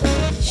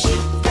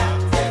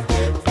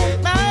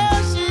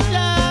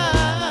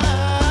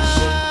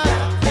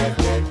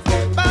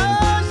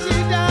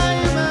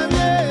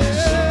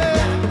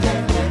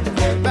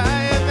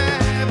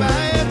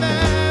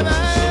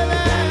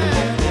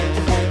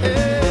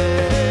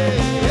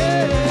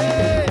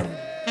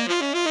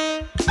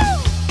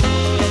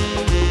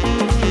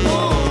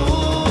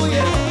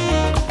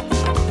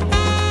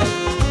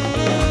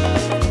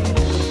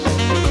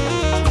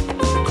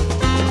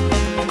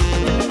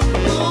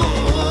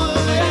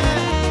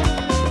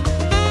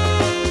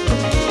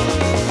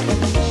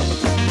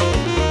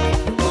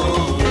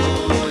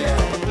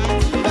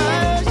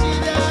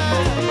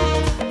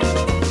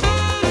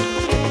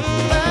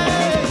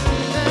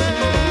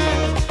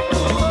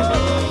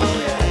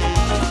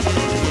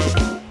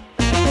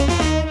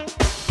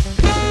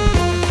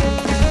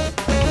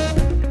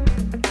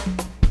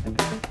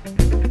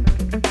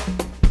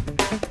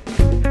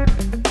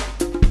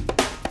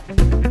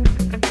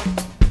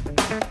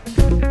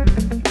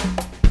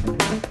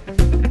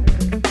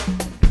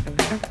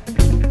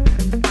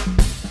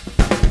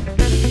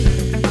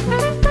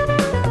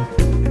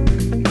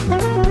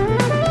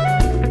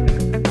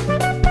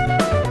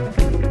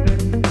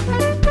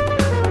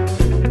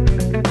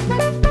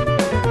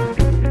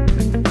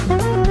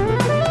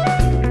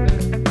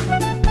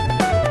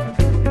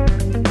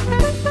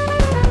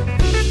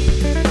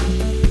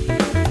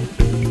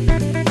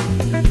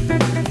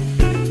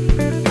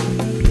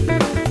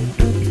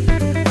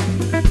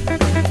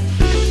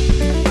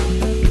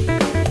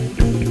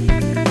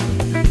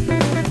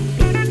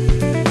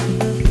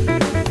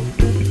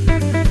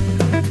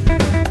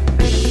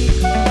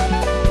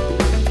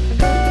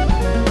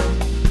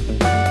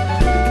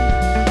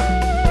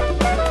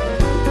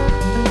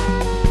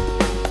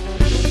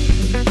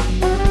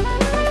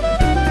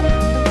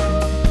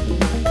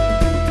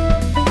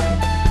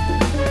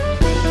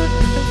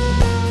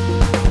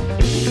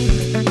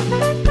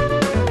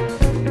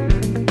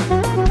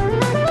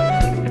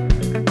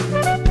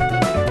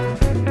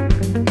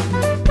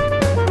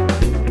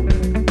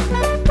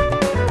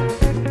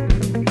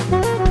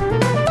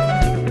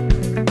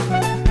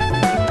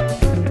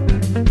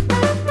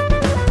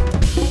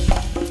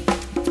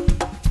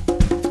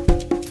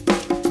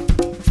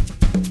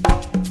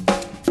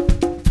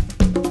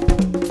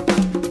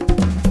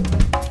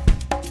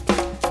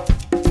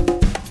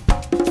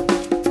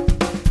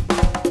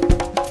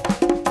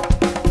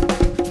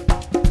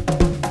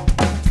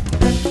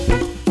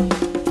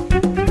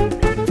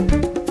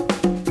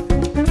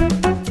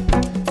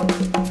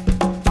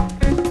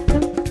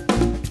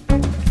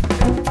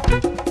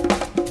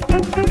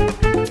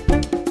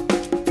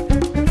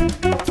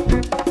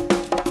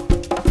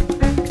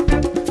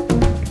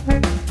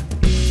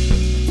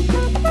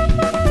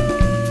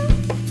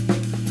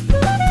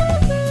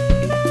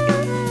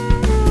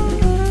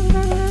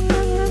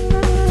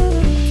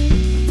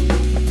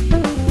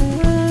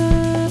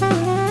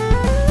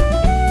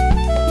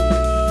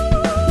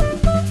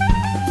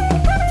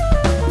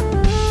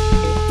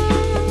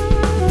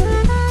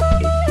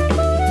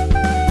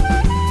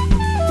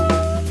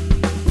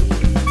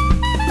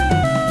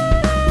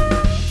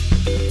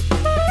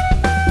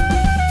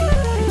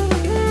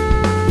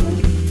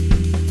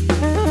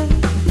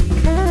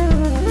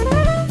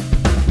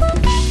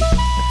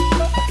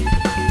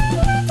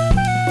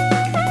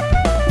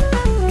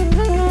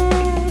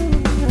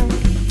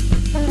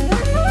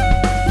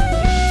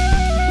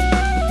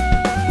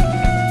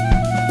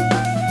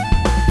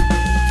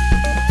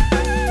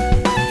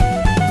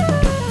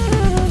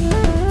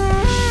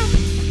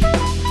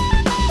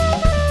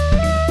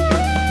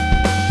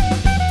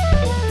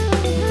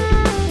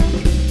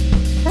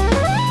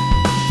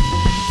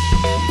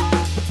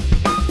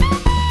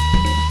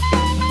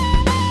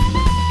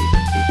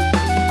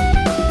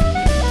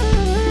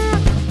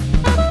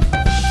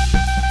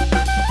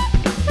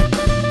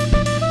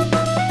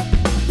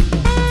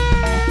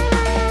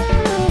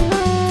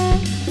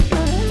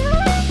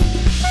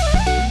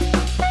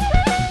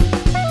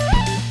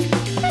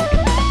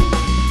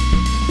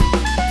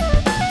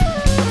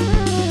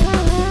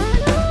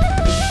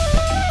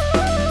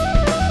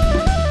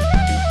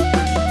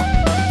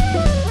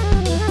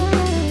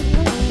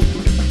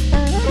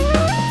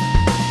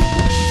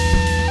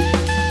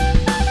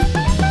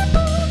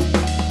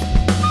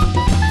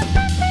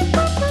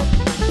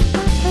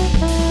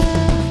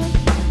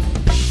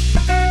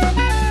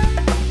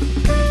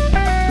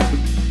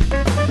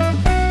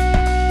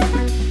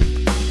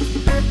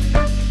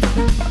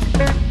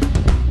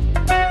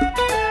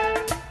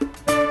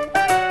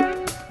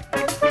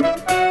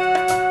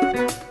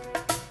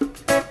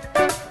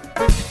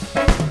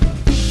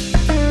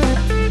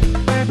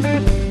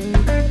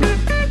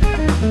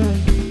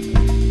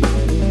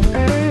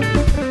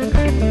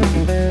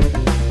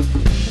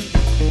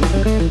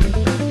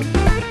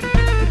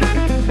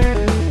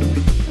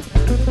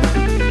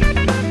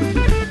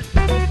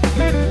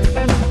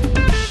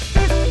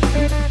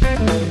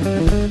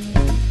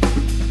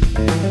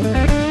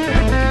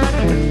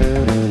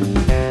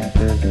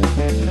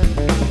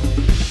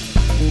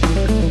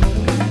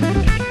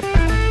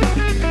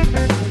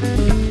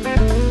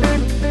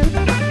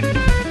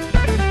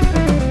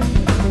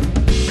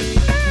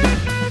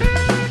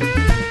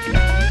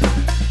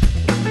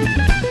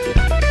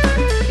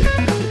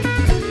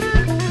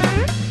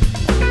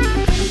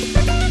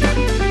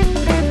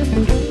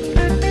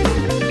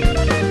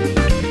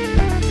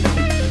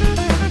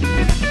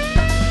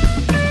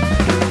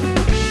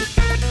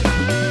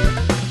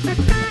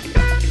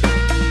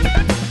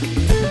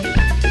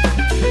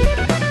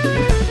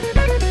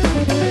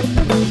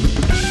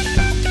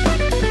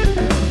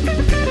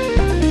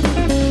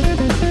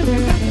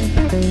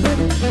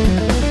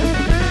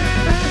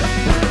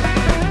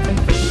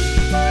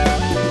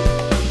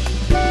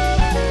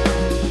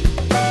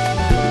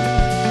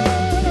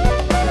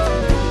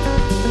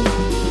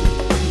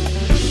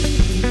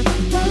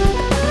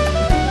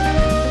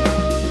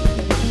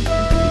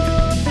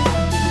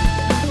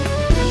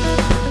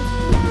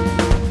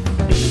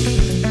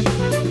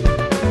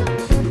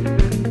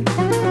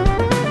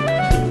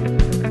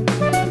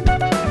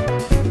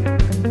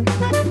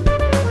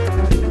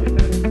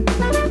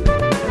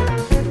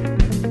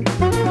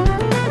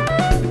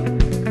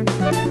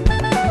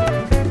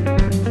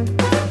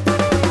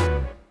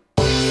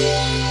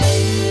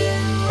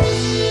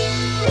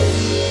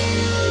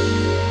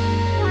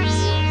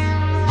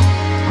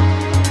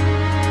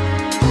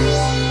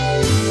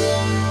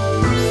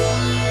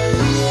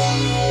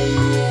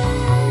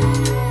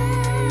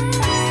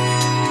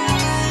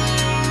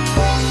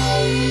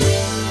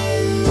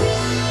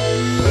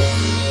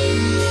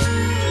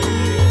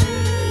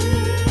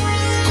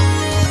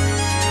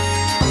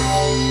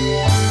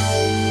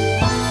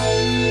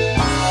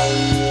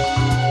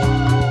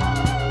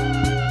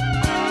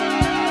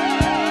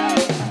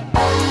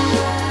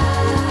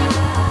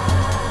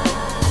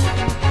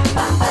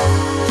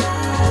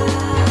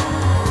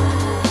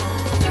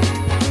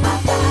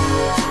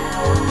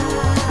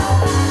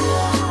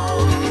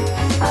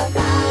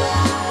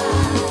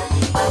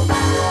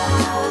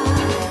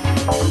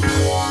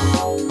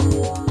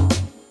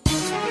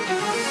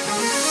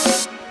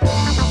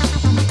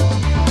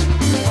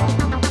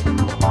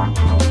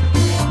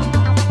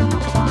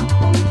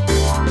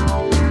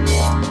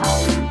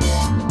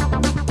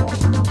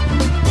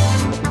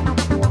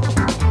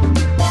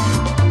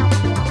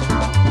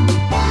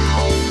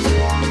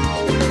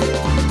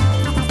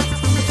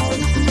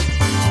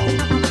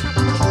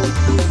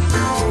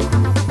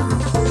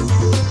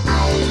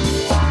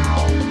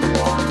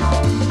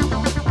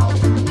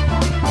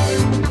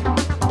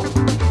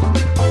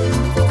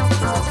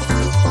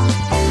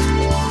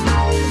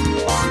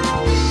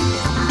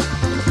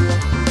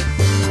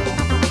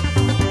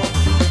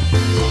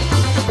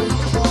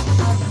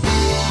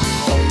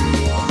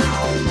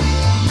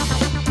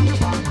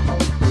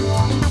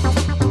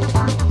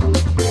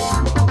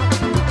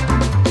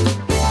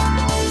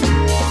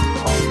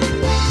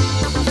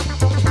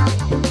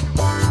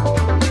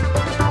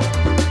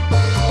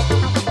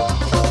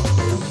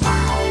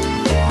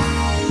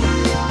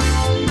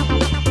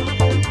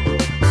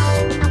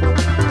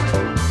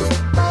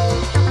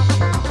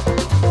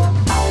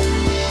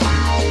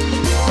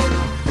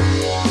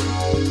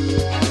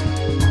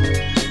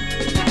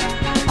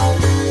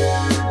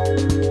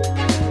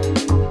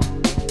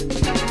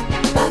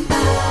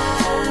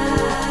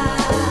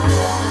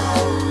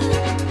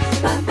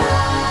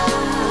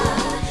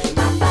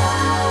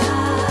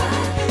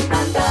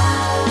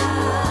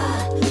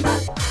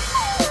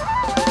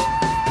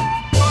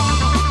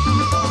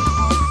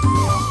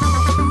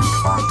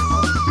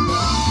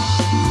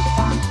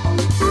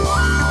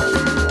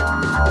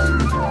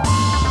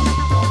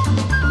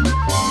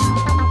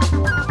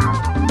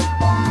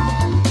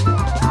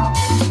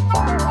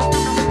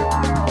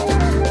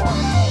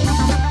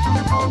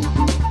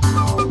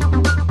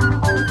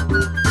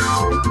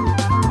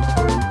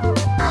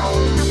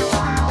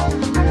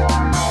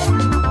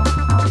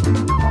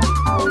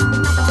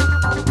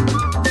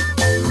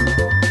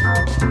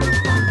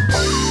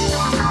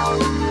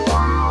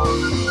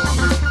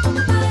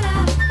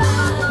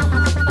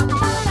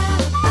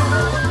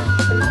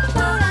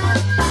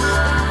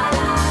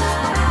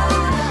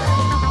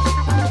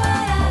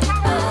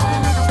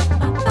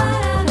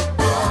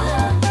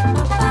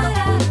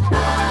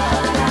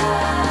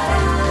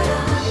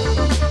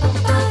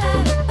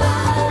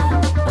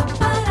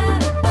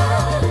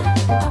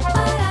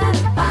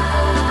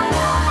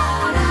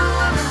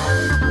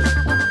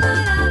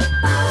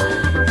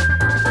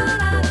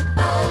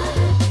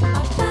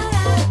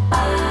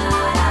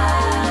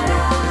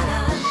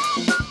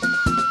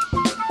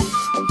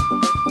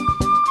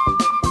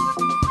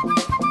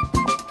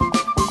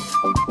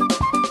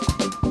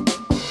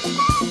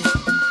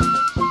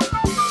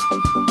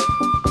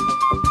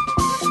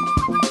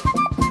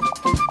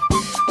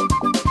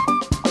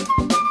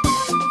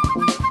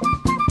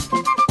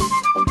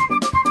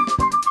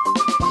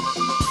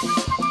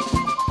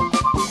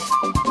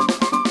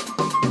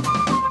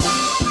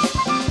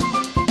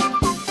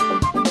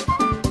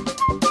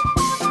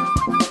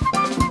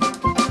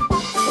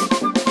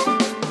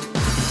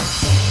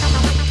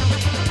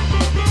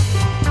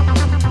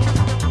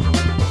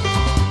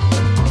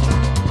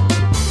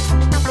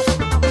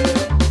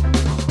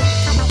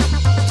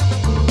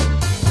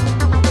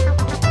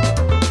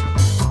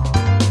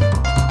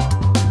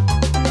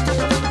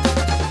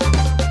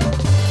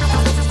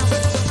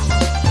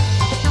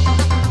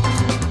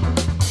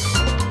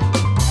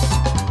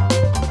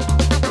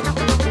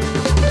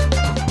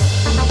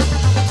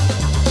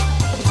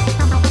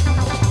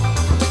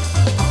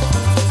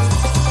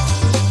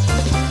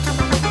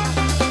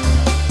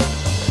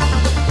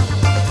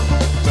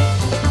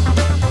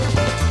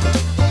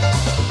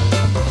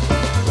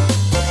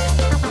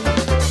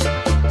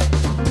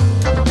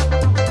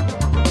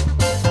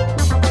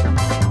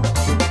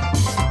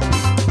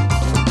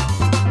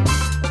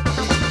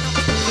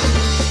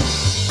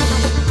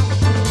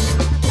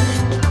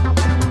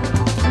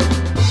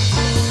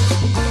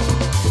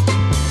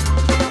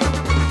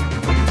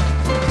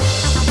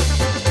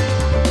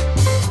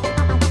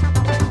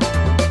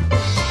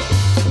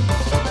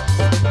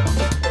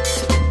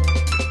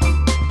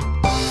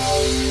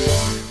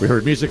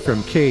 heard music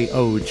from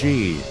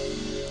KOG,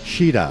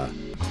 Shida.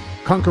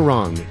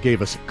 Conquerong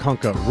gave us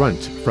Conka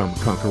Runt from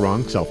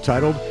Conquerong,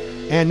 self-titled.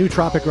 And New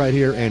Tropic right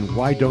here, and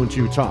Why Don't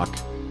You Talk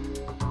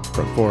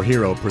from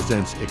 4Hero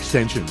presents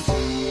Extensions.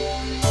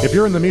 If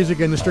you're in the music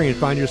industry and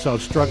find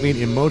yourself struggling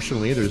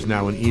emotionally, there's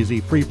now an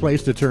easy, free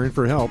place to turn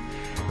for help.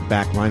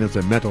 Backline is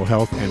a mental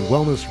health and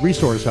wellness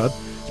resource hub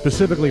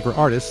specifically for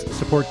artists,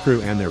 support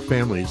crew, and their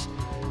families.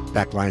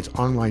 Backline's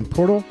online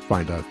portal,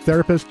 find a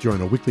therapist, join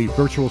a weekly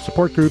virtual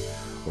support group,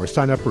 or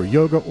sign up for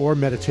yoga or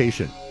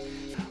meditation.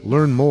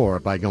 Learn more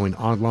by going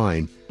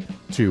online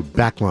to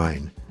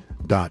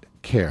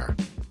backline.care.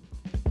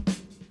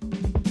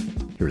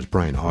 Here's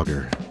Brian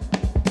Auger.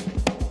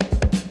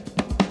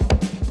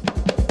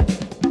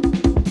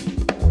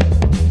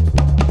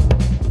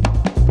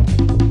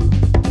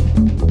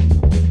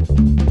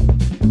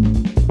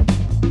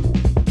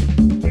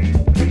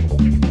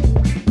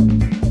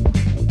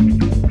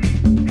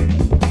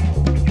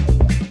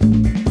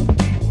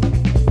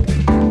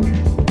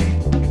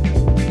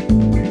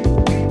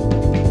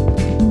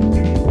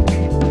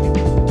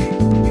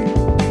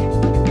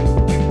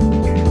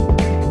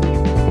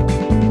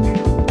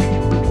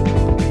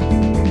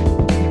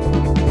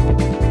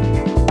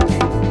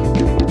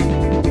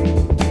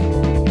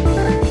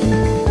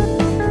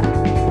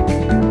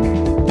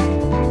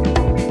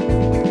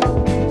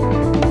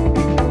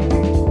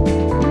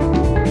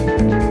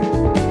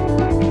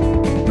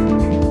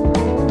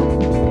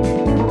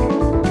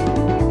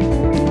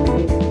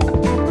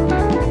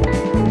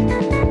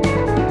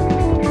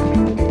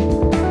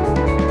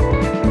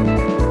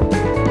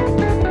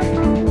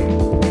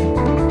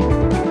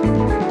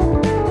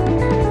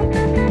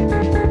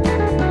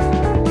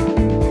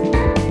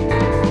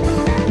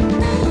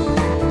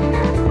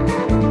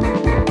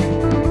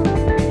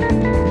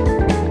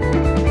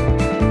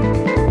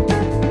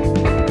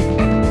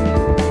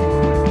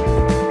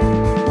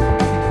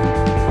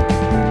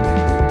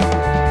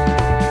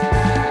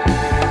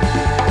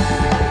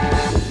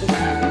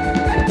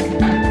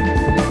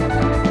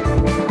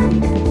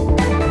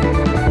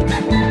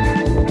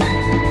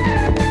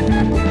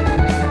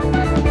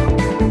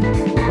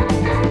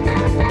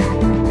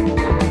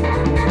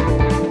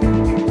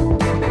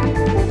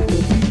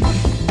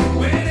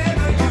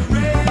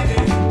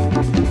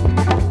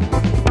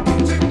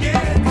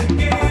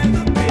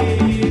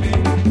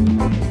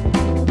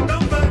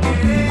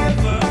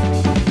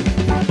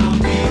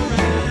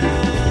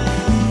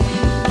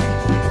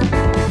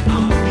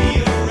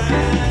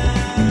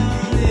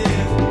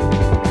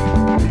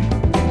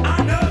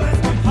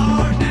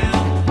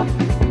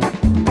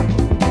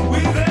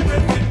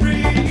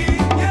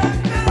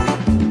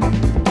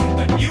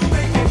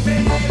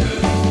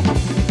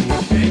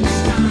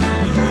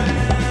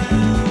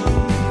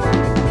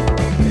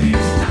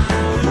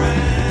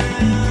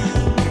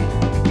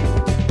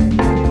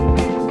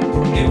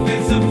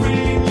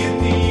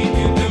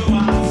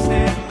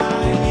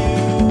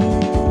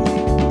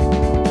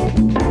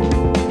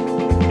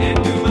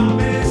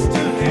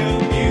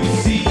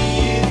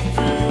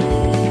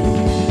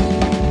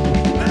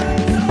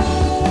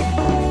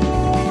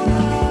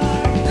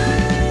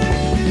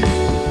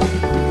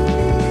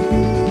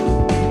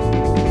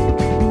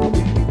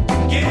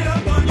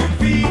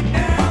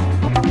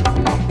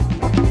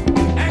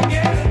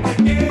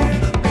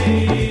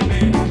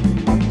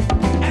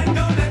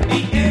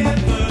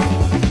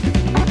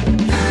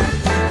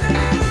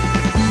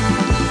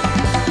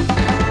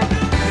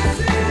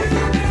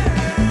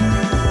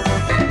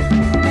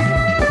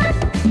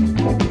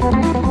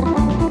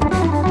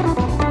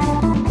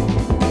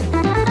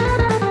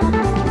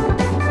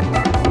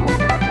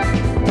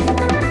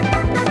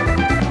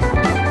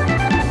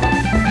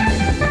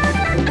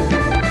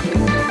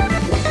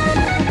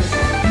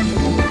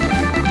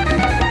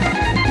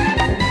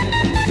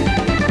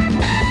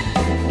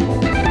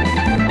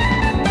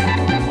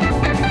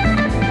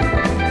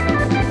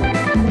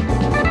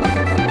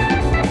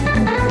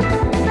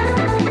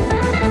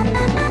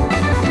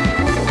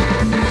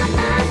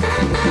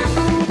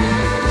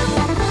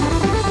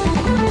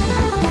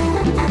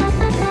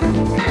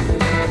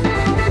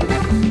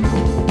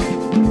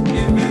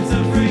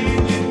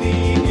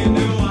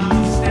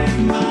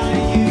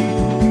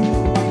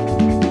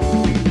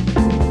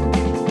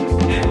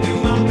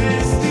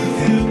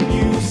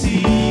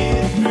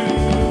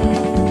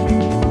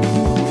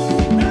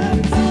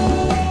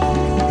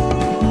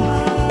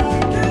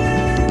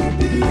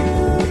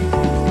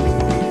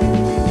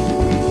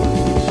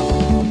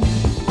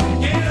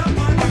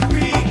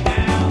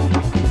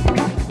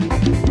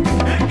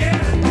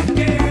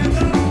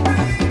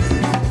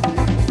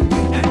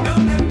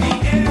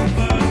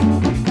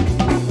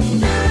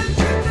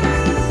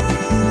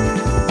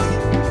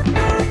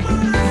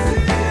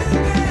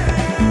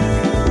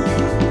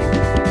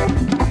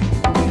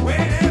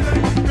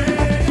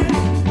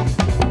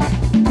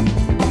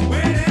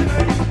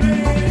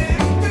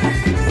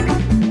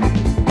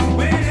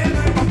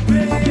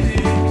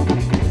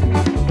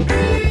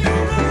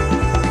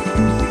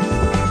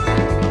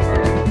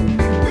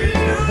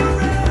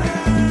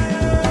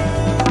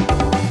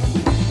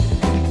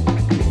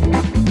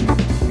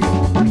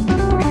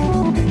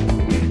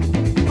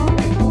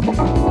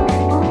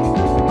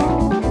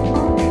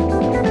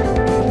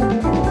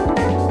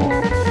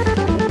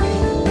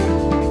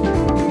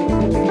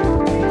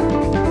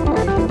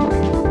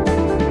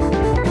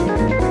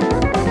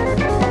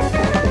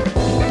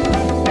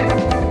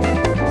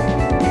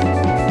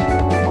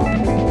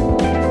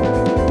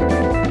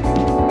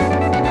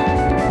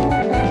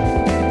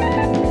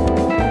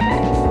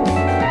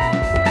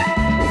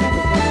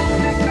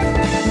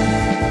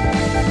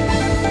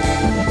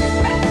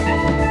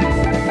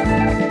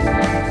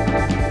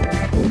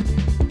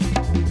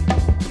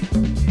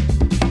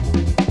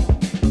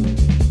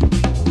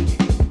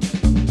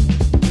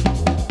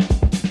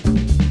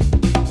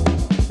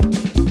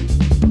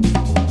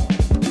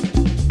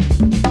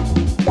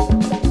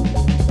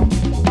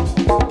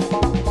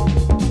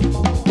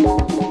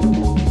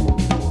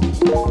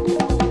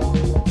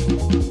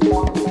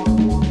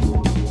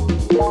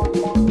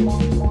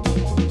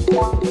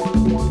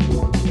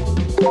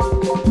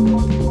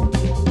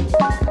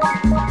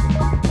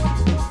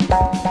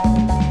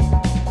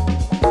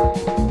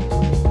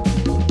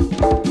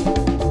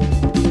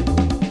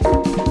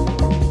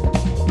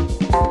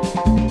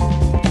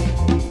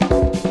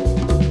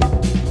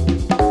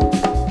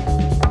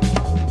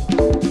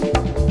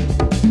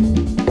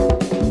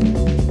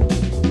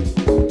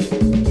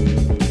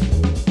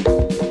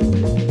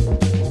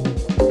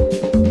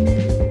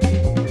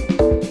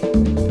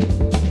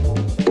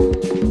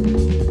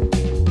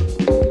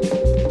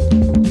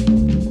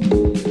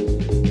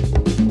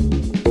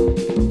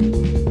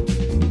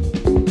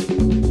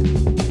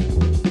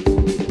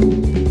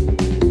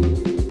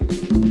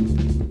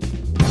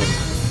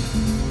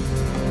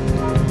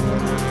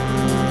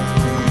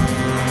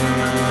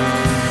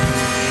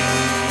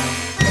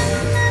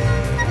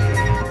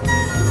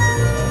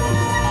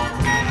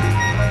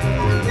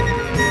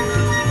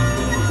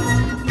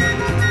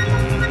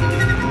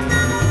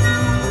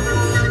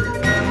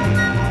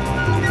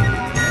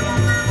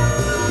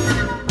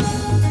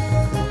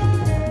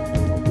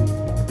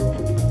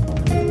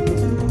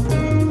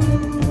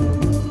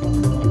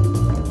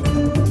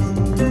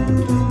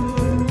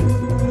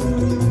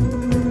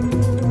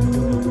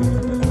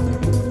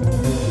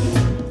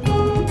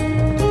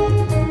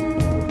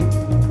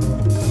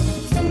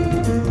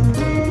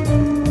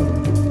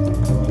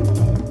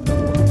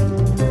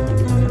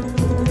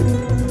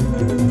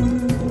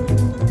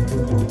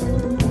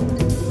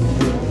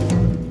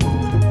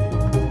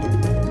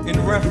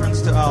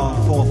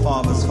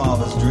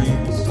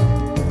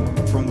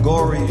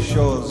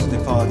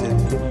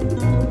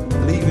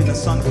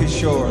 Turkish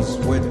shores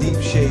where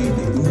deep shade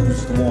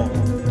oozed warm.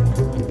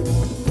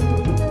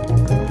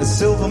 The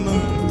silver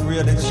moon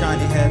reared its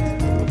shiny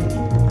head.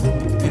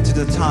 Into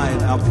the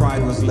tide our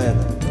pride was led.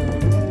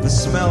 The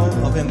smell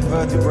of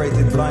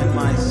invertebrated blind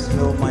mice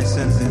filled my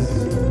senses.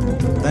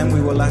 Then we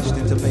were lashed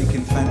into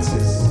vacant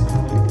fences.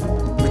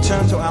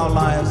 Return to our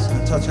lives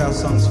and touch our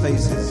sons'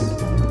 faces.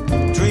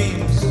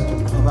 Dreams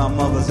of our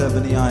mother's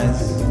ebony eyes.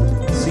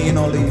 Seeing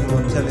all evil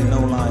and telling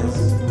no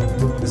lies.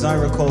 As I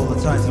recall the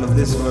title of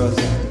this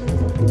verse,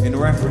 in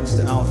reference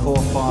to our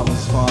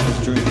forefathers'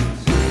 fathers'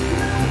 dreams.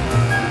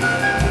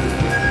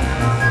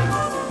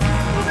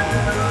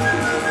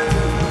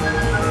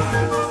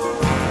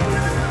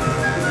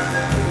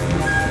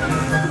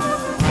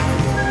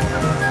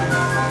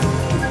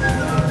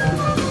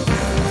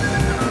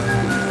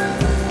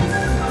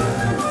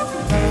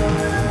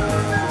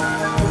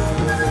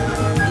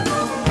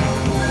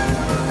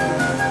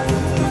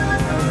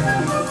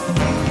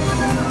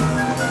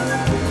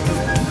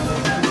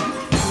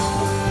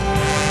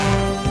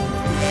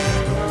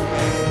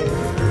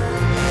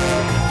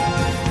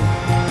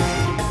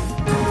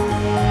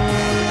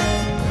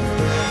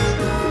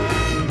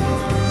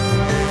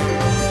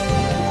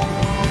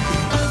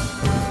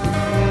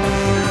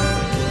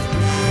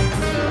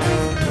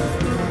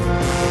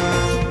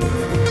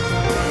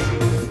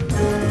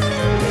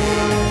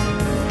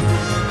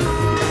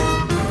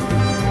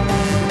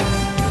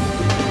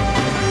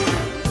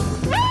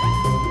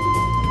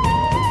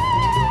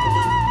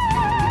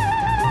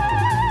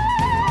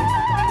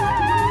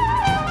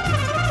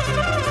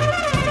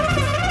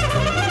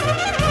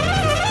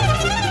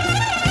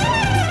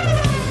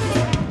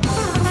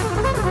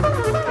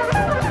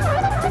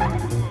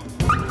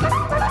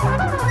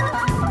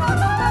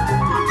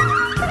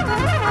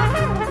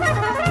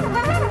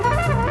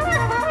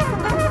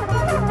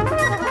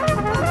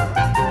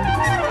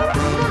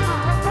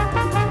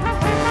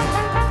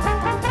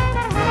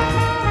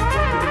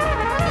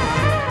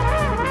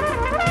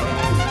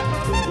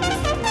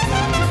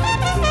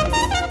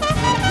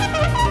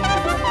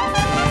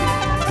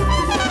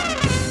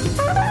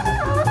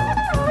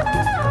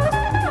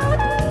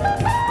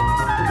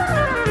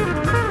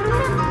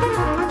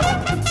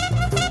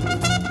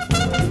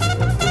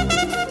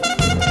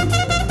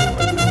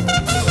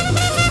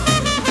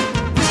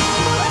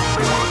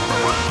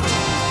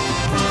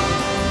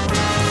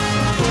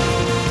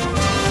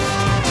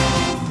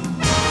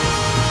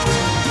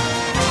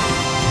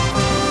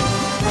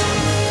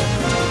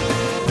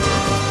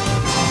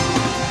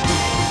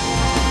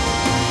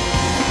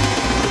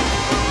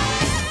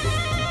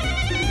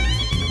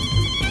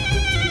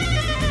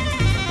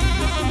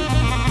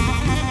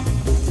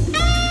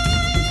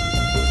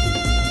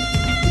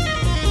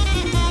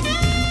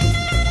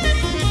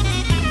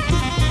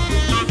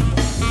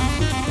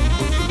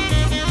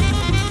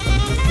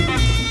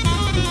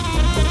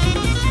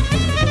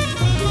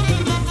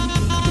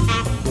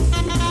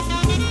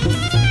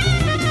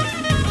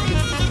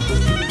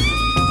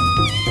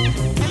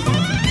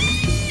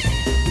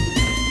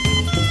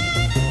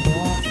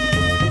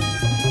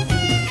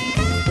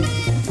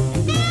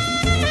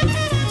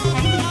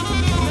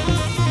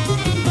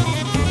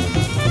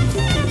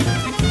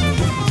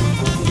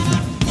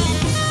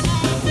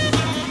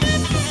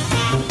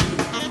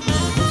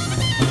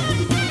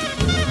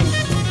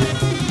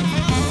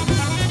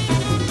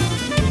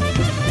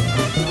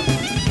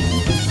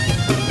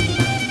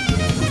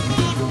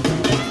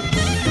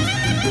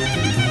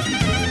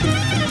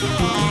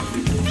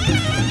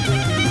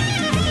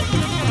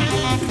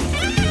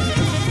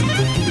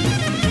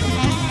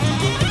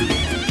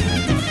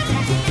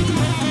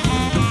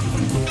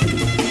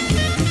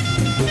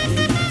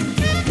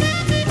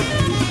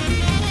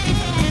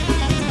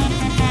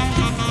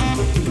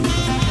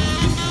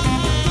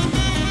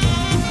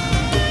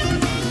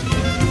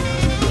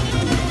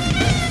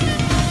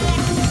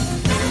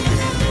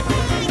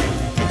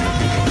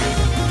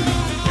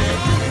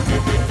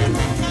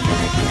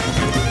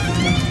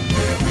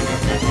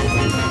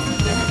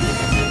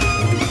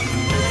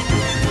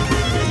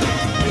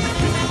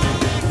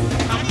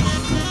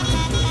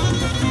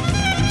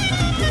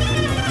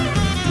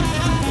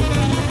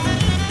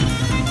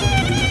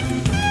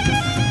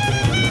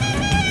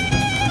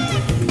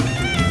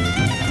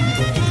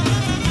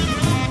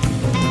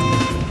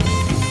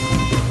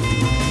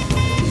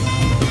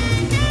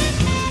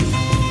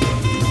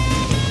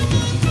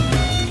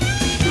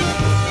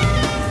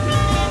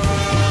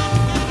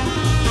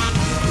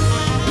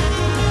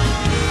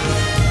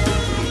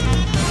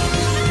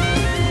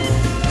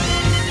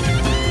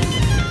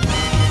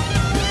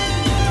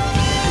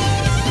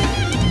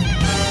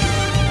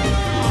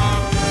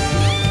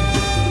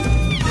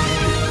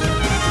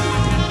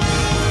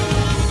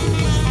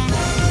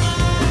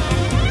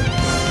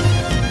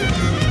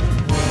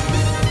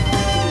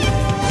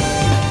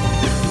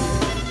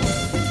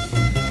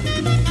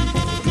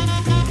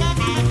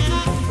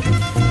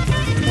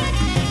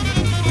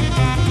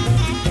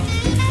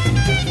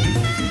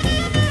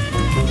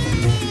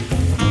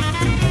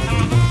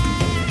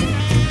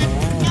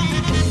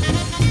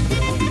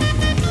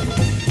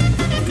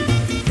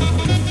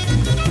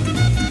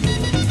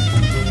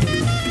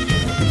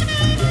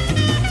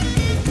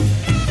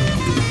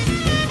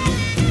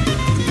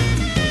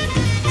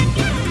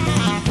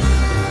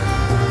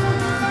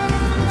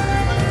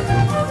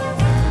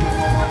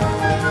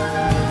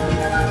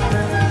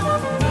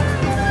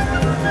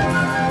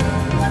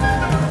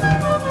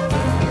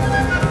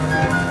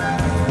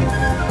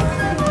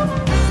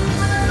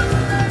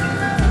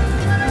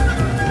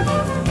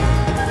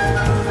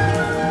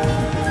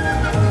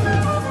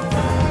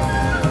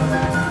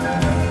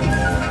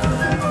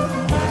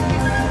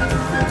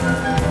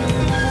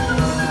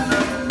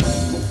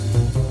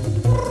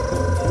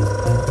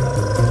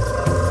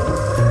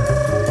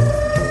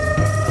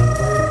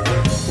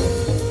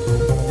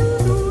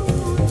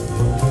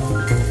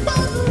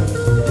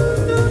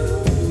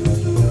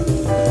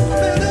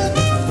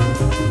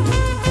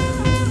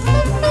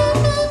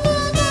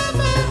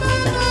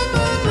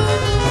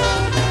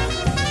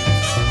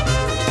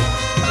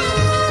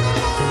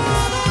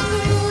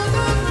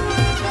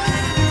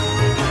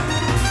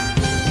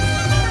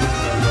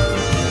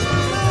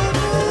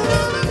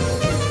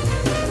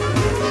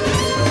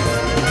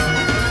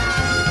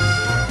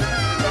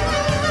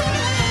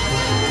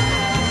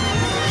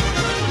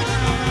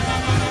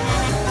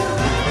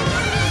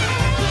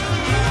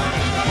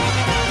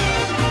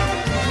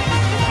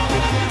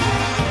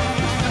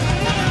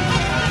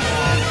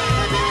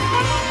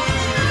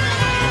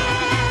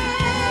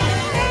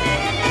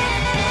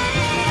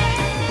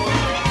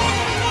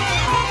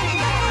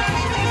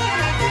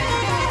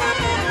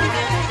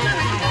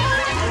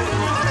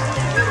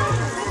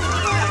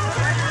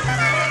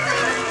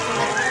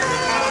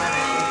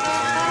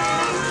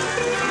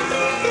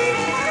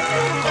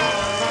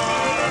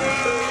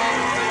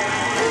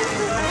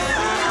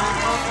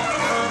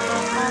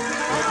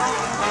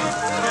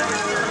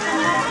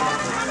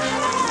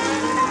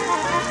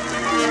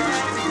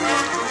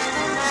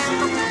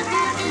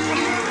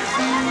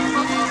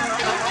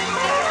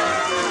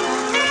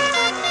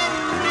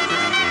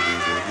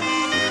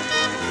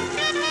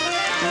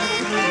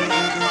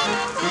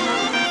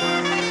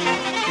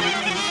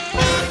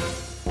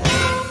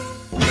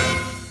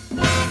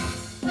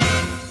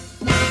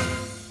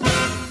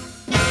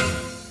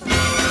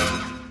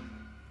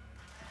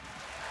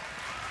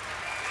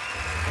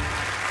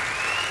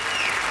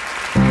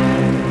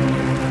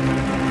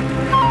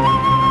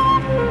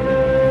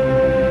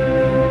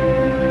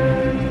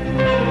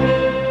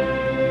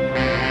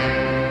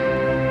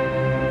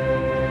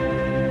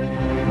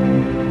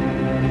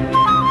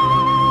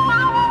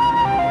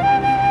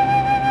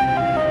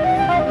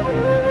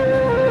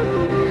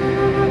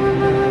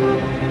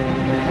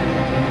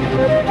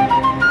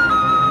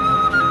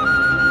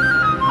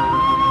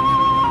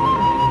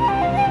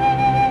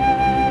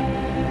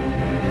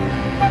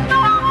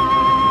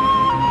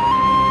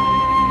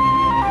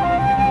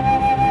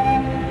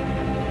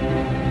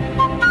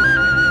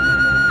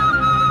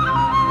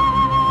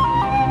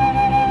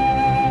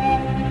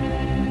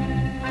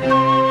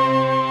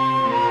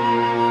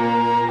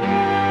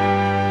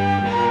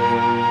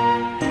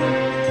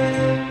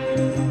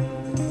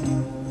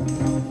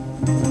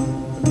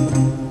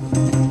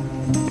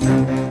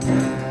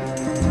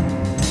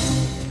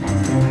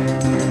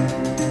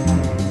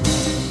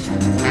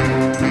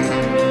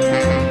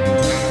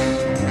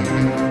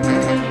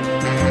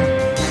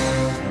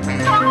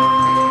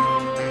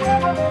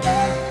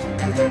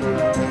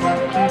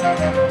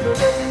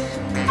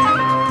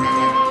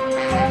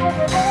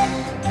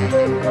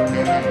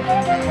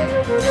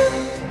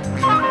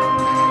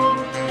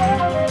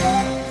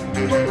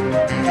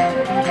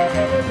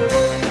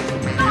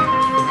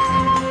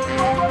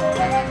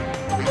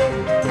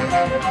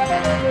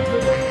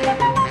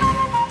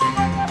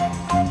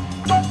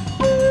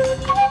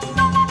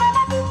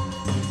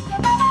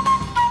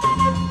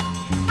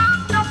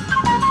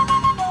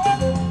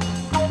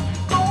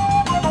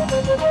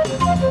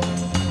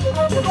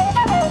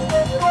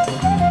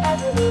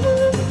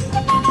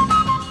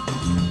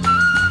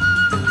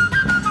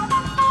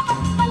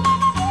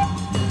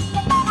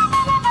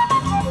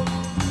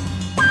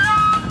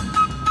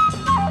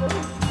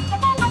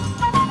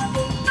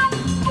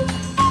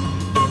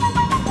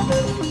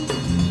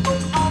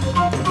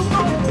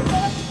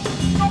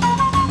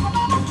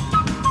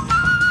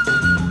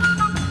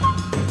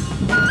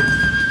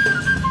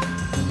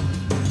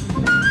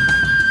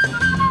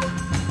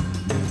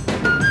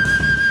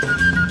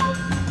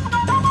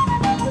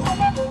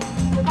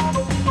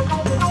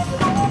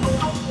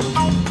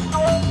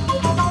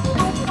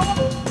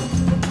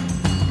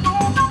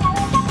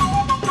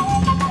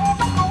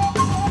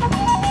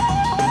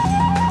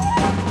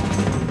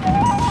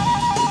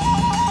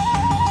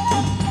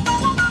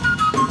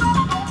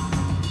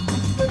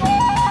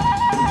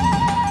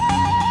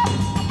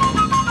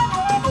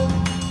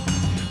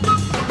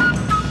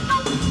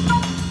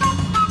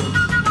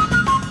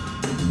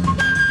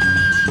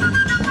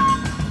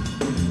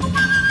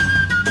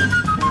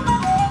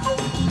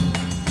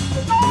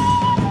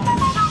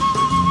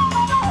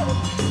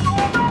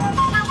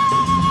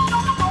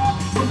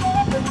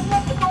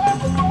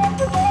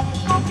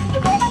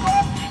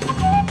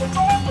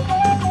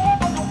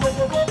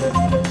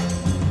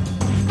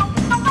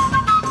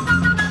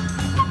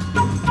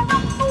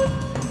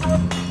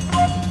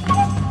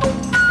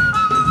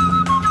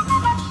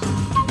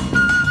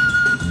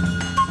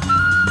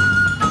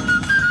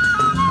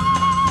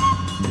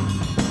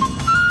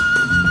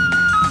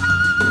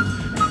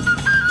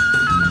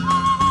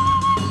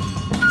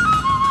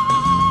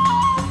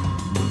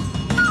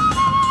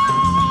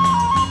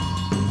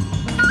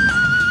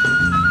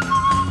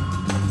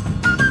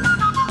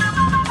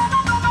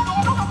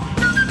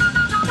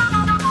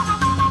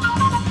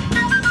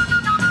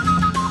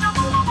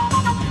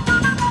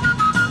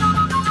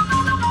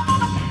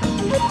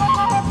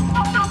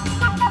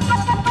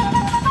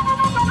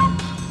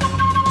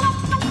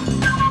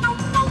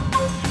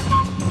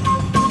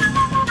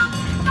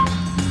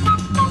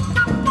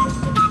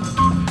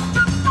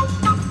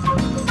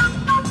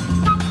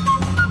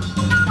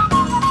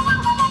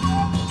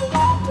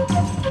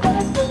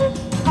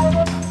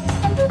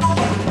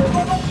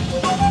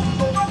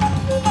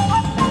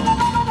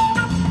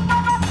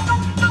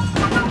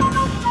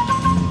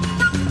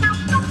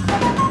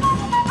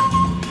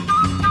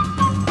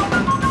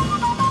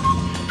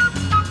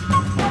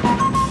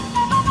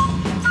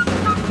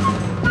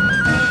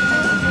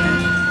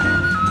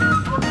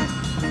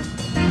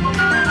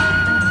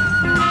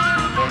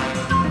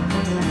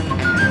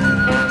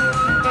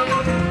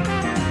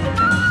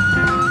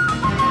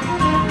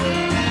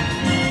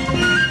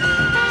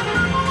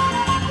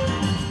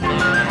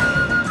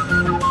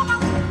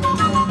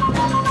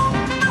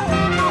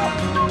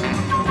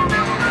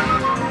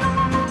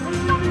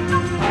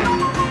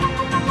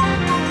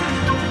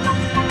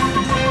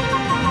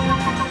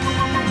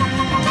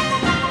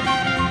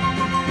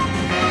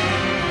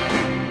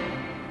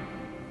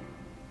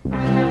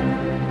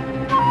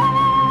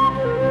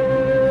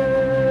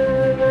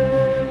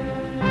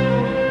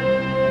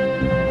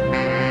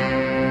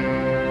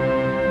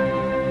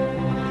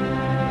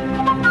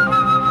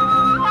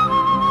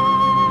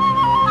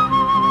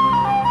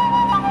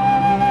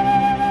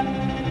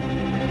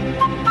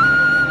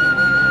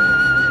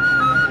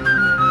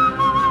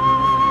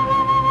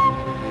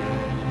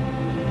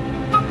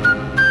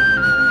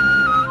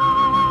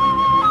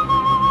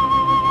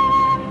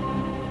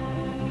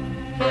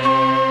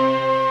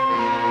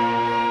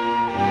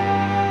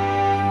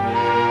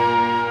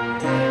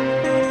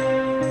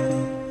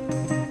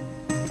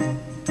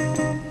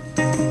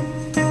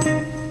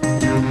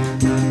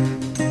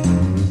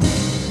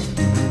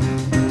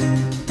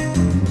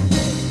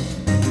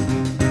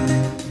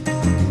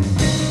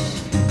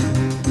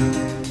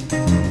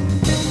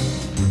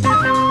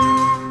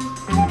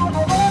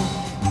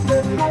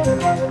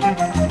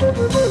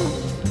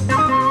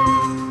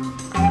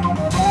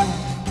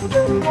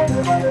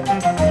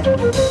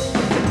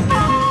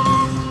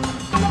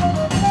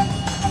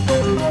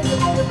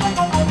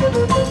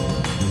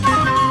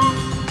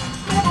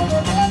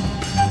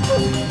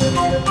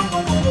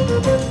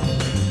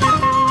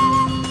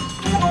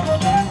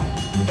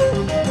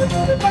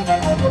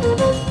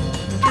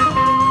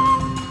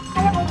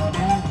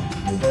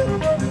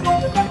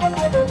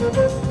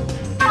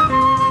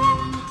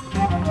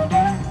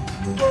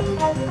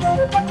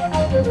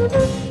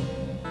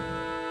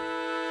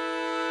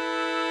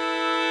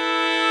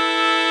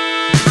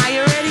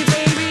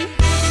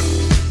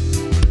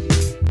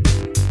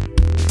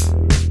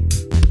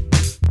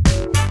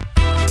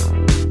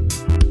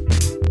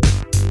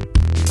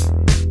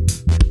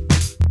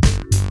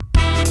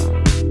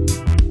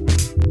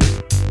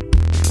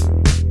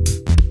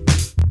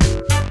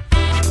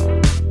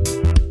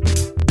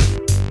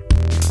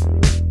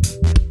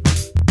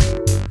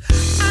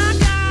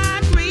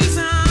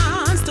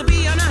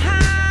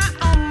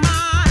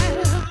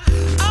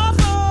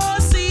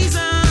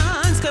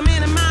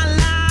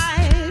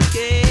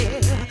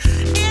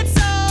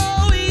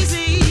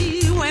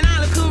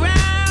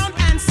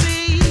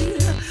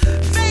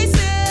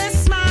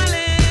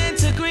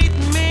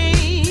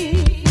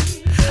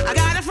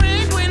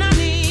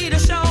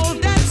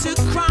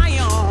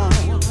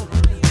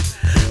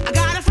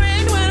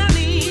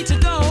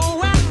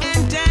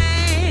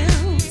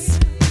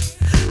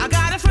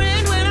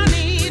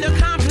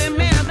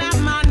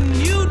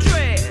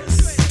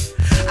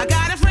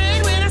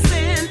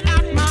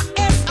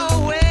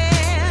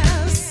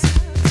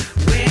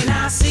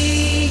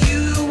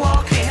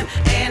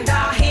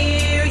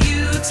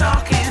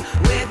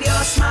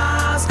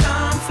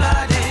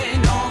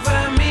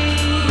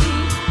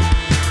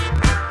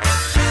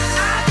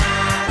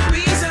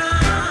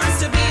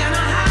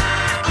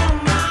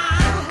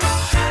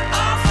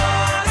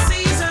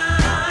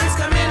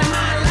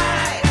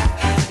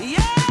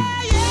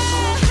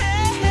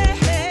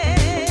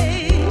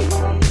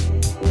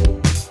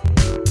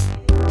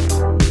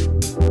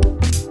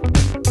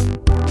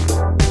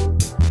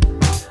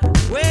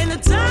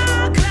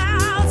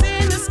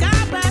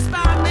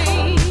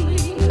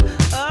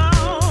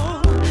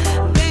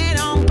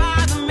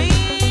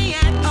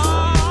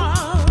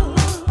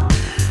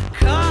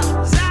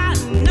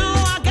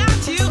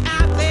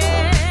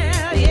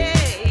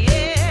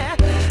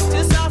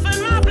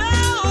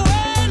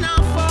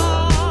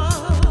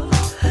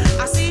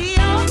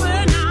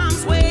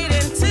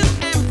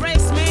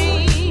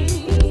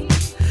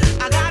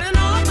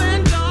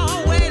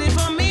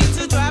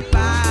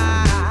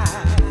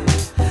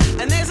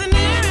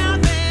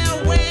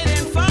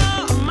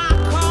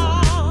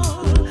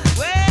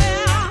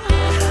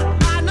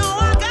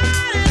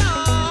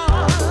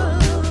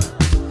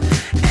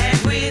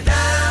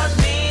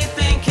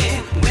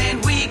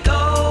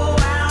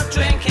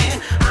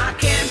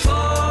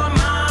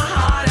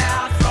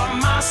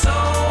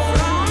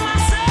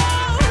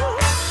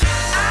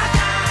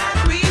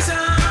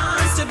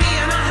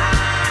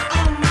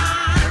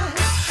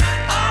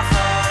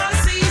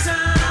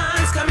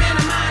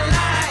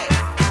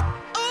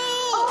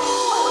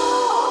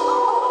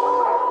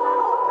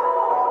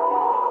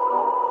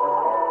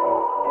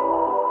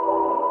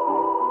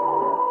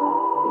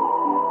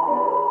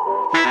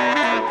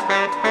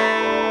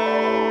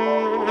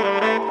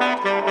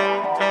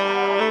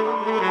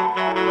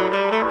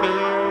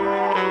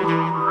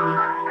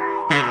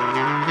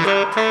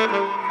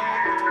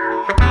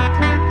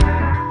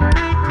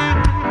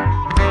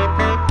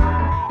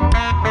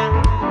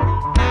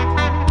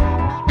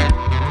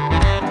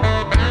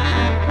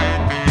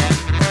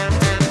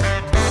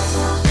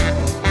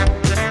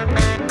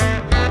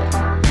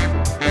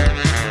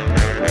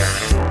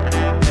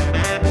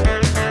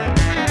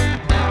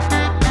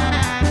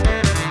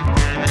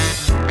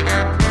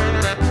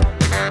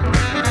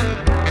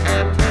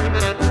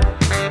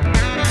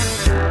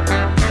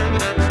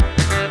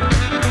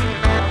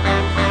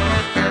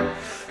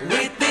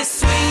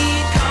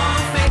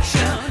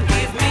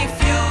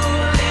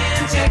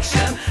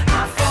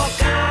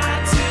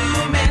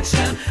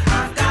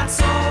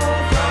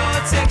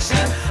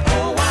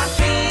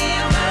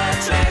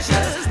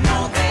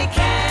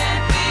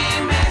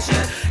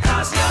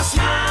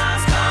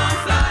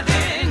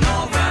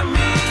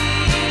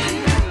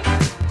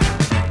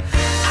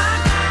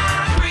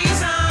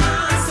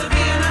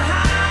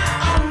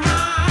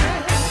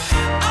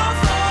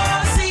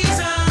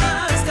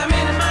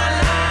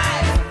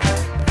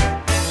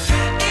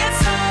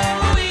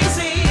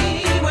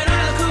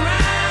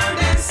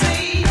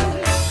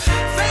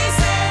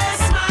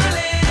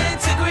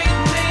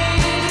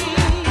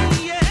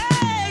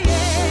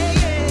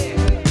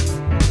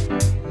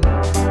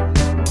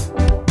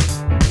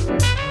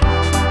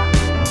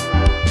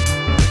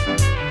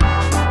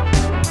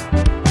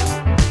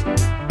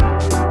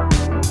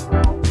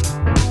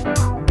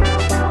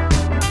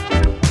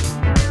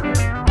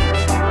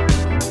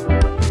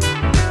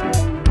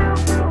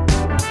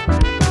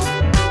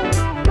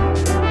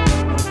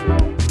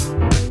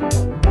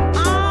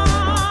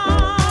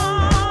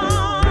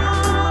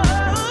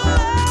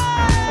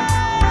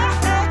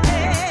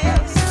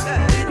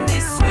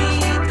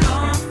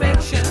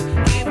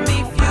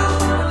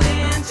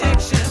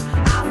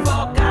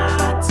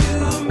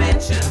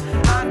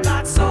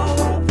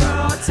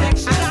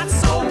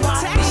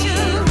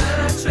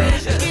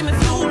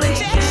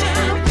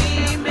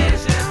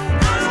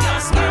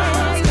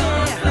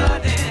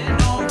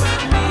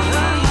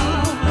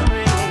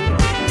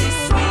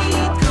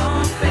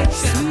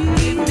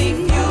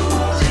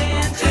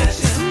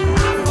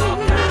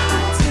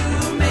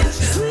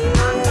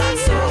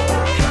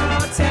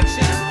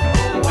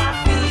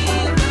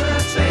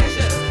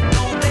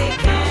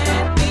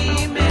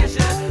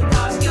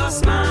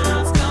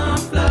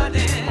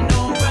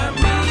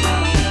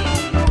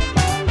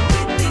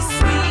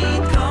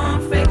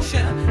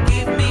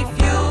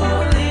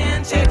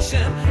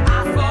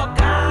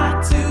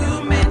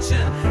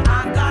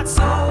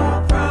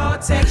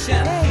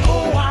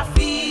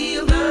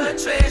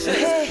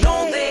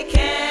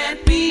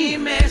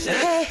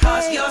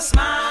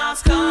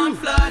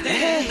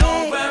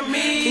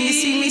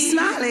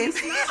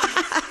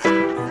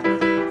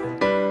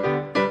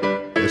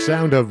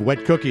 Sound of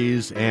Wet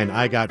Cookies and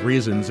I Got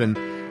Reasons. And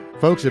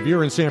folks, if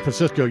you're in San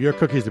Francisco, your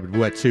cookies have been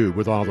wet too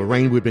with all the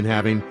rain we've been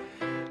having.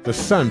 The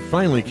sun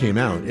finally came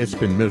out. It's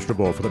been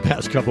miserable for the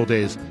past couple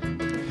days.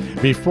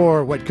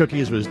 Before Wet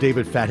Cookies was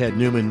David Fathead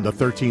Newman, The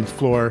 13th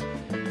Floor,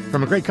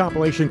 from a great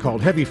compilation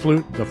called Heavy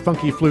Flute, the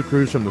funky flute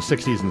grooves from the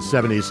 60s and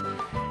 70s.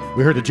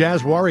 We heard the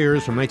Jazz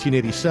Warriors from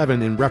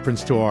 1987 in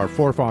reference to our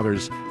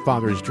forefathers'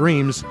 father's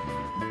dreams.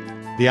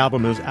 The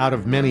album is Out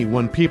of Many,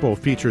 One People,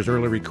 features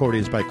early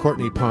recordings by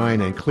Courtney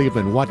Pine and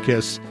Cleveland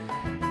Watkiss.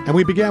 And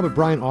we began with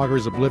Brian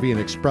Auger's Oblivion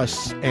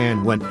Express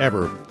and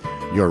Whenever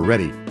You're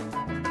Ready.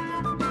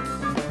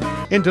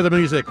 Into the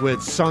music with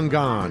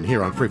Songan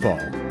here on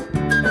Freefall.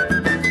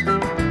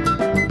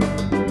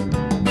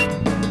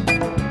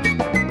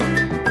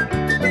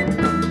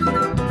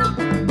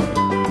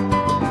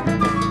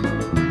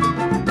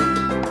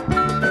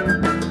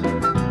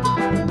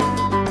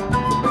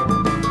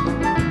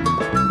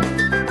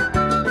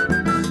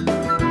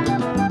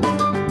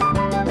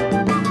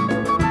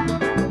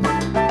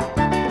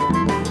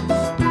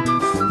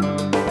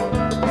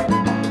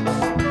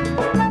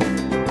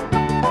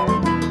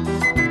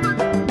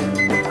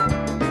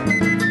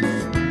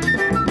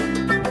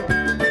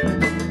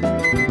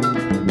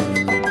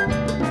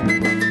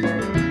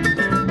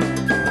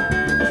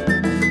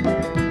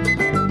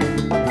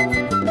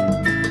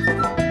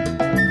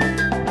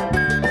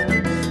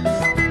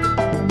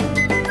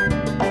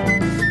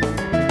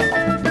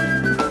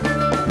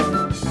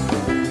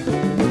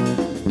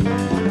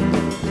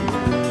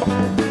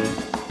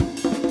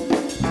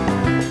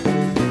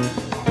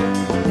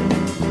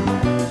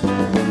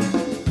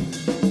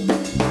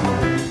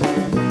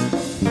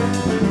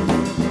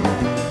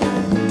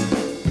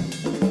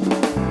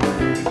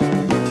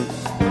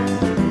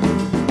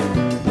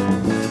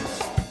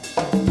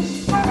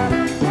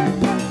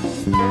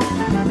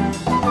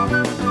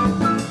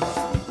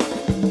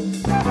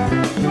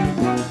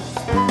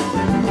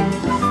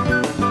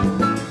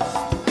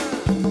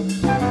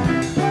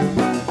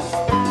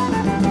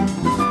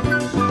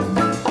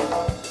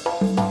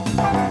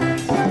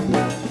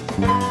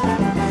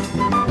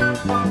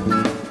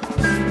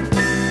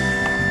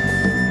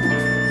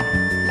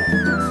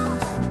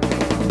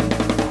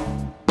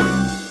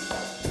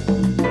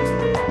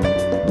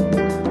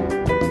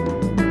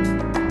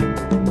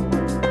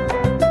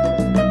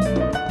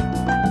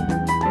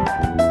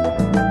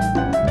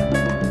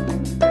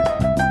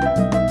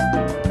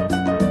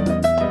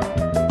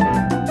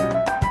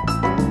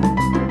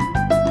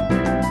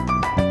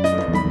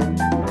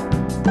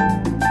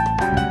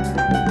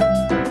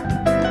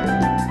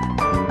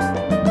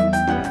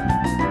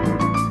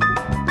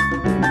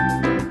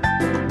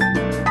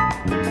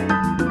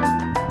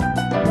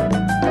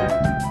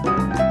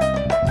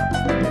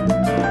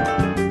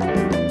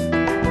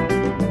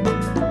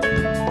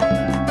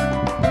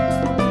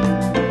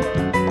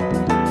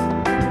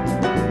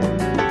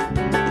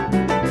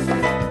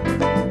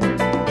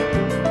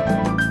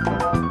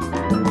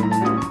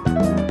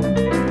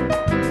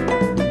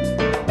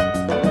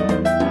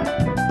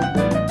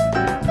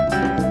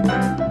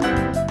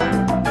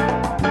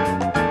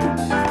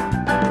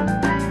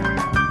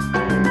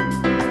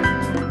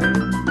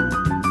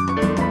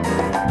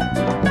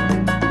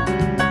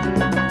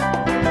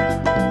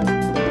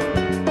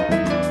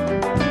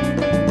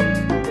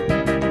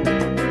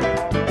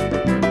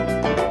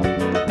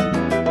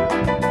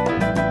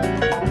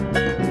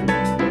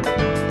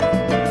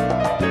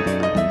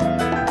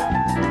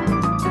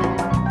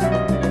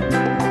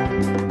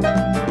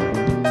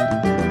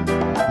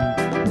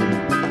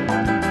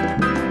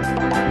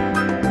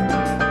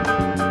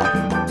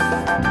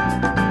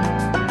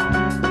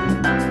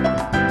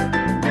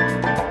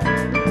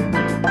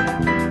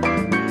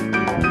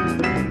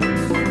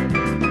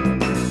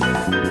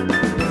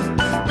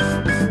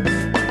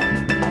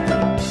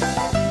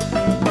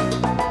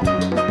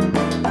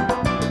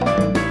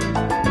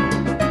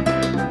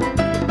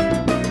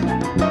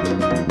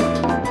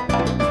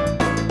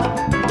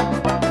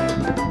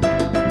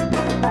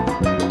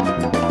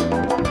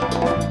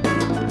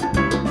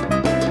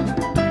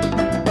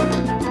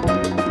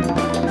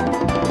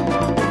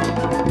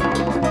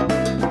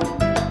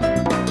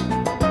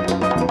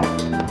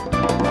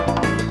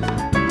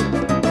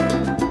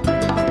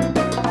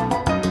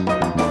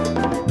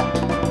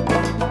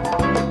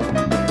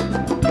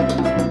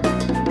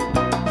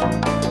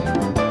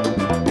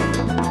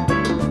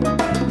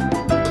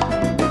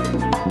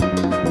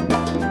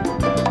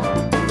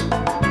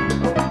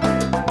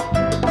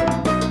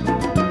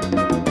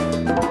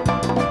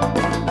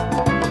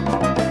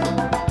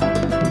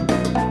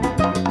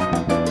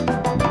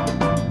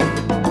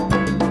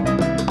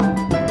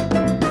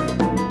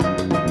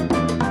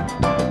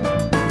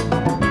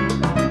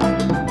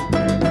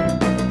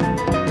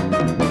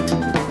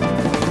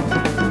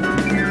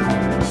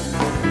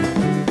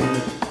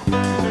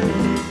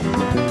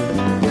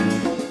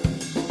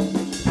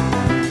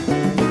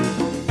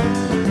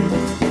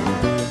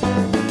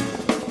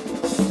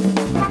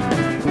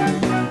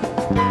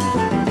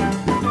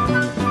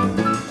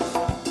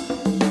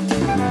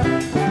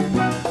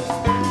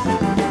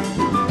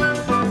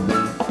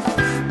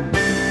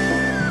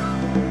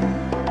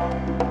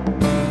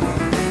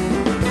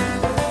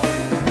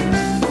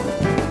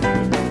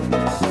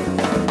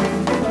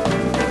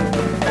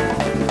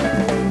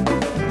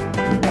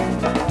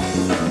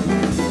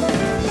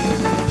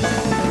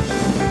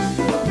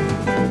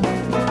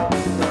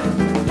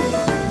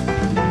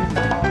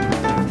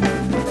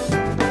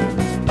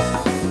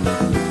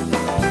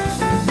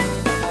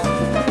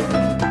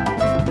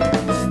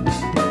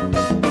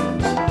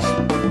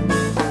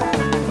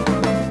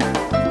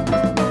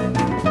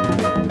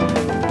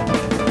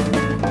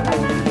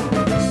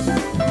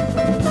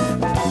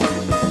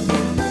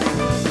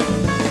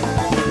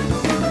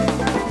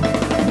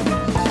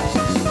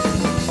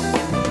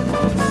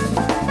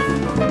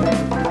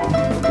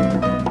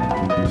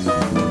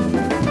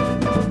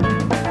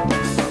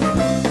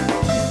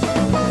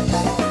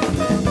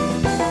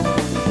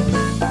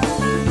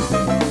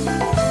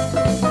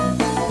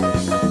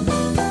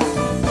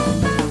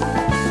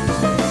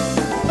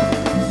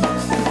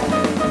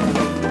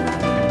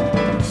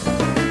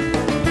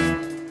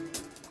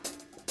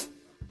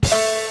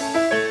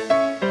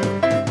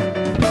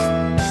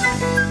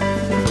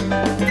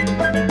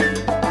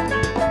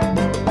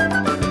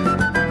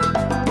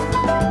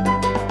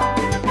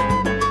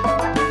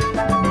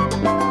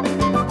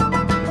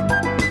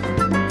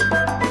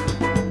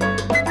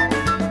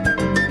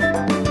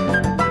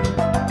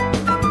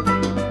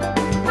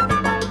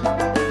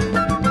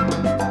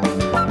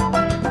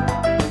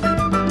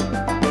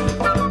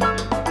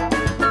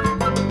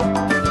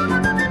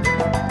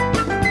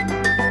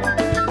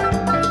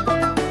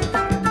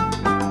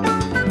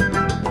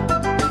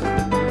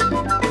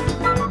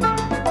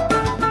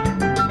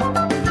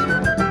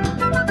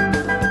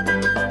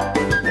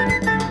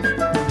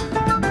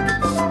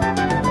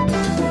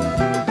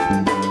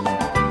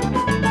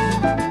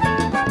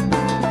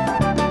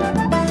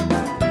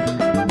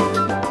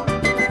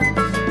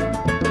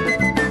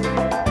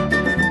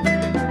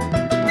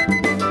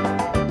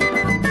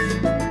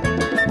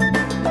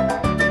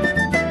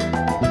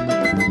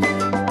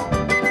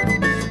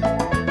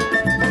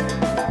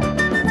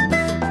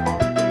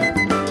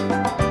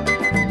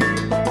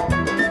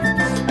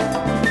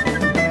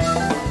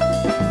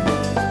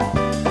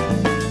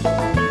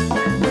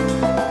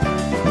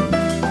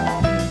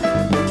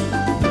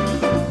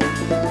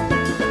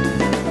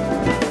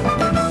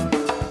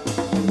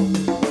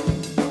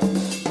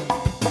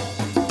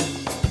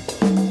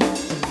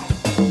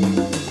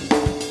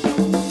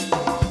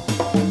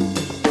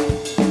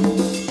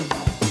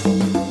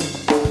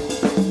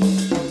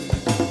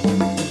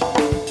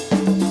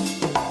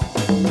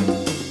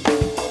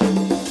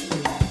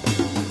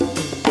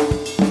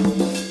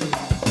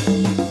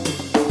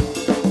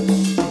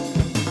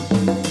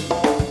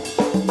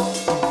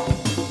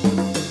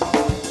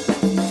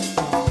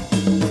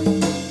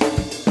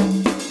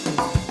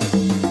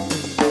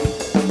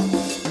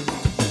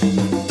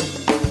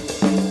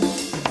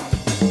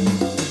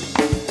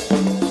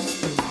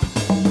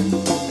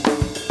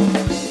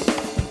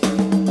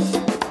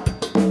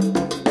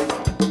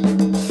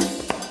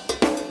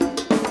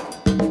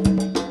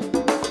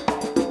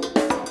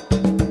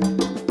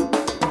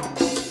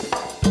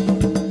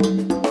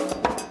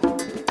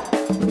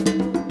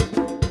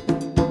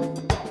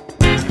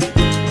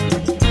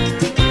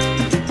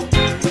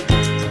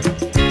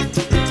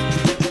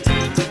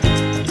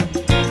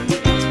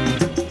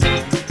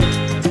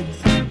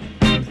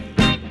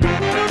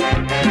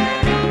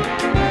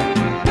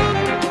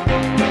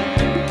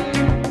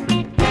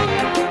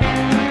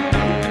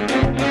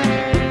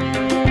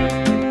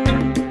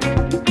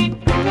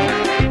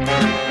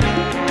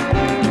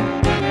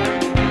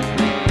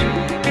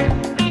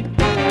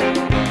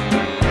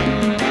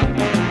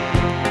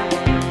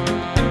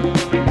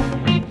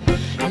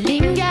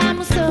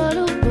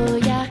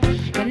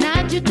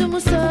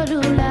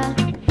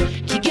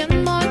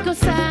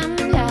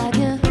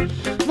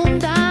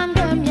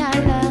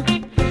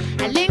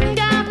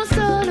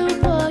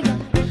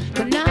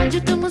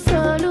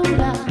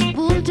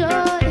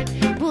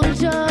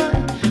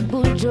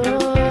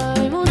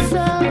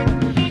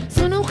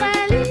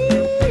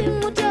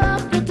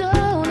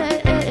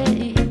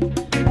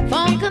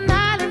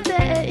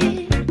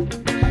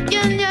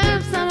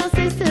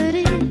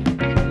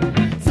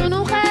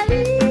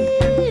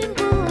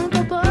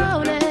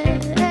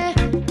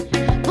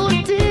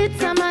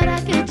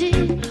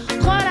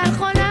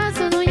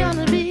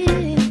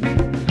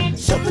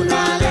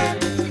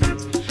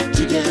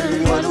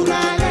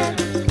 walunale,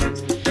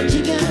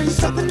 jigen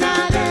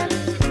sopanale,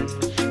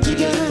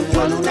 jigen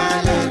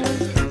walunale,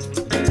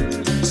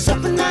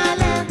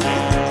 sopanale,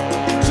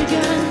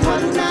 jigen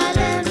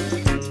walunale,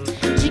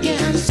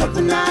 jigen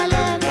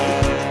sopanale,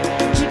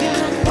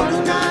 jigen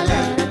walunale.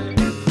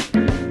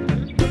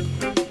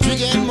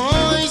 Jigen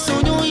moy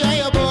sunyu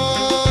ya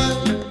boy,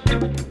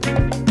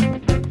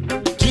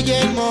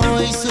 jigen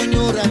moy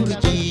sunyu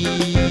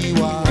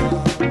rakjiwa.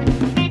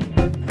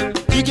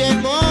 Jigen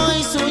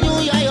moy sunyu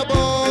ya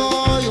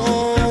boy,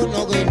 oh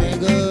no go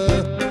mega.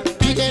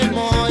 Jigen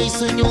moy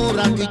sunyu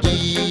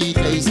rakji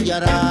tay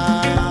siara.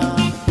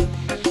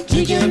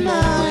 Jigen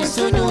moy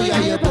sunyu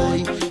ya boy,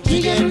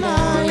 jigen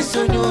moy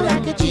sunyu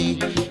rakji.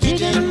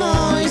 Jigen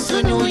moy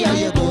sunyu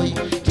ya boy,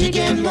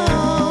 jigen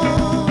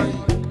moy.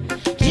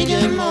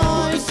 Jigen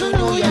moy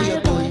sunyu ya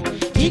boy,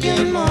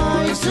 jigen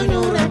moy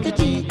sunyu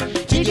rakji.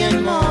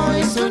 Jigen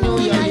moy sunyu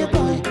ya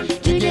boy,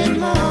 jigen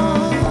moy.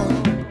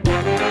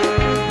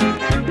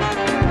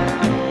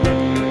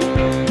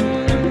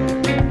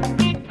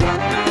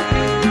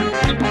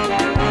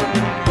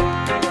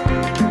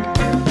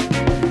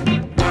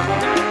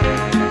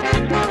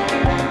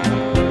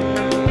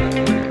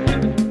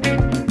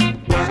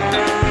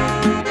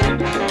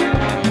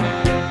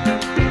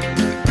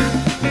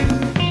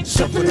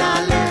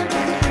 Sopanale,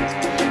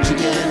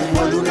 jigen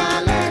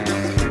walunale,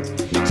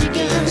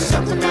 jigen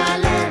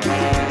sopanale,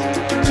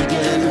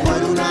 jigen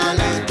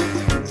walunale,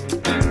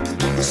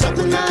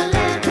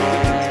 sopanale,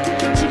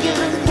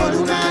 jigen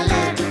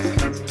walunale,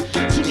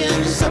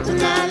 jigen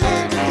sopanale,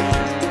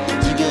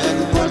 jigen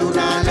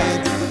walunale.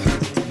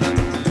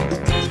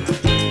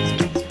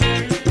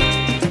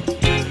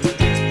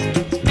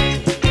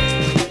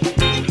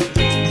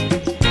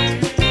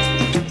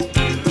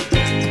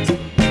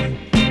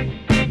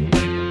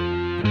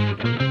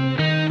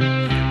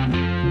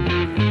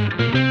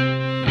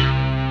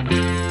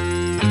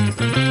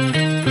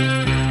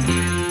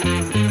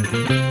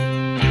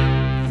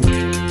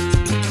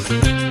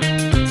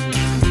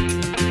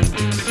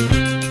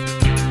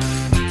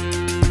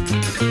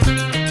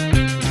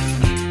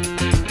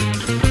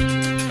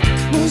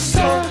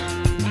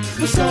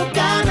 Muso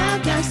gana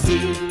kasi,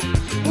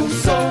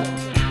 muso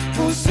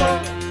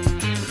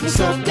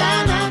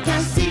gana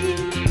kasi,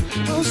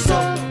 muso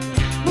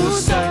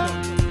gana kasi,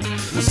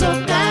 muso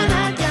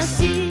gana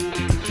kasi,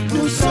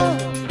 muso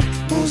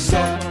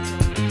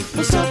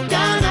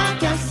gana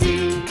kasi,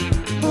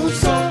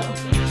 muso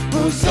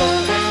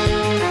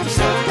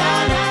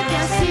gana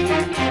kasi,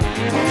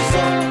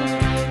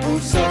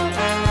 muso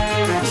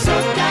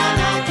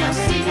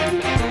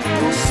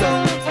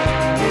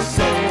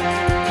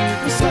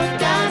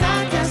gana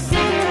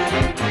kasi,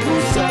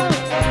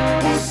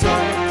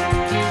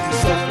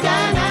 muso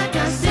gana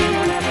kasi,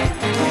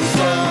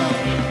 muso.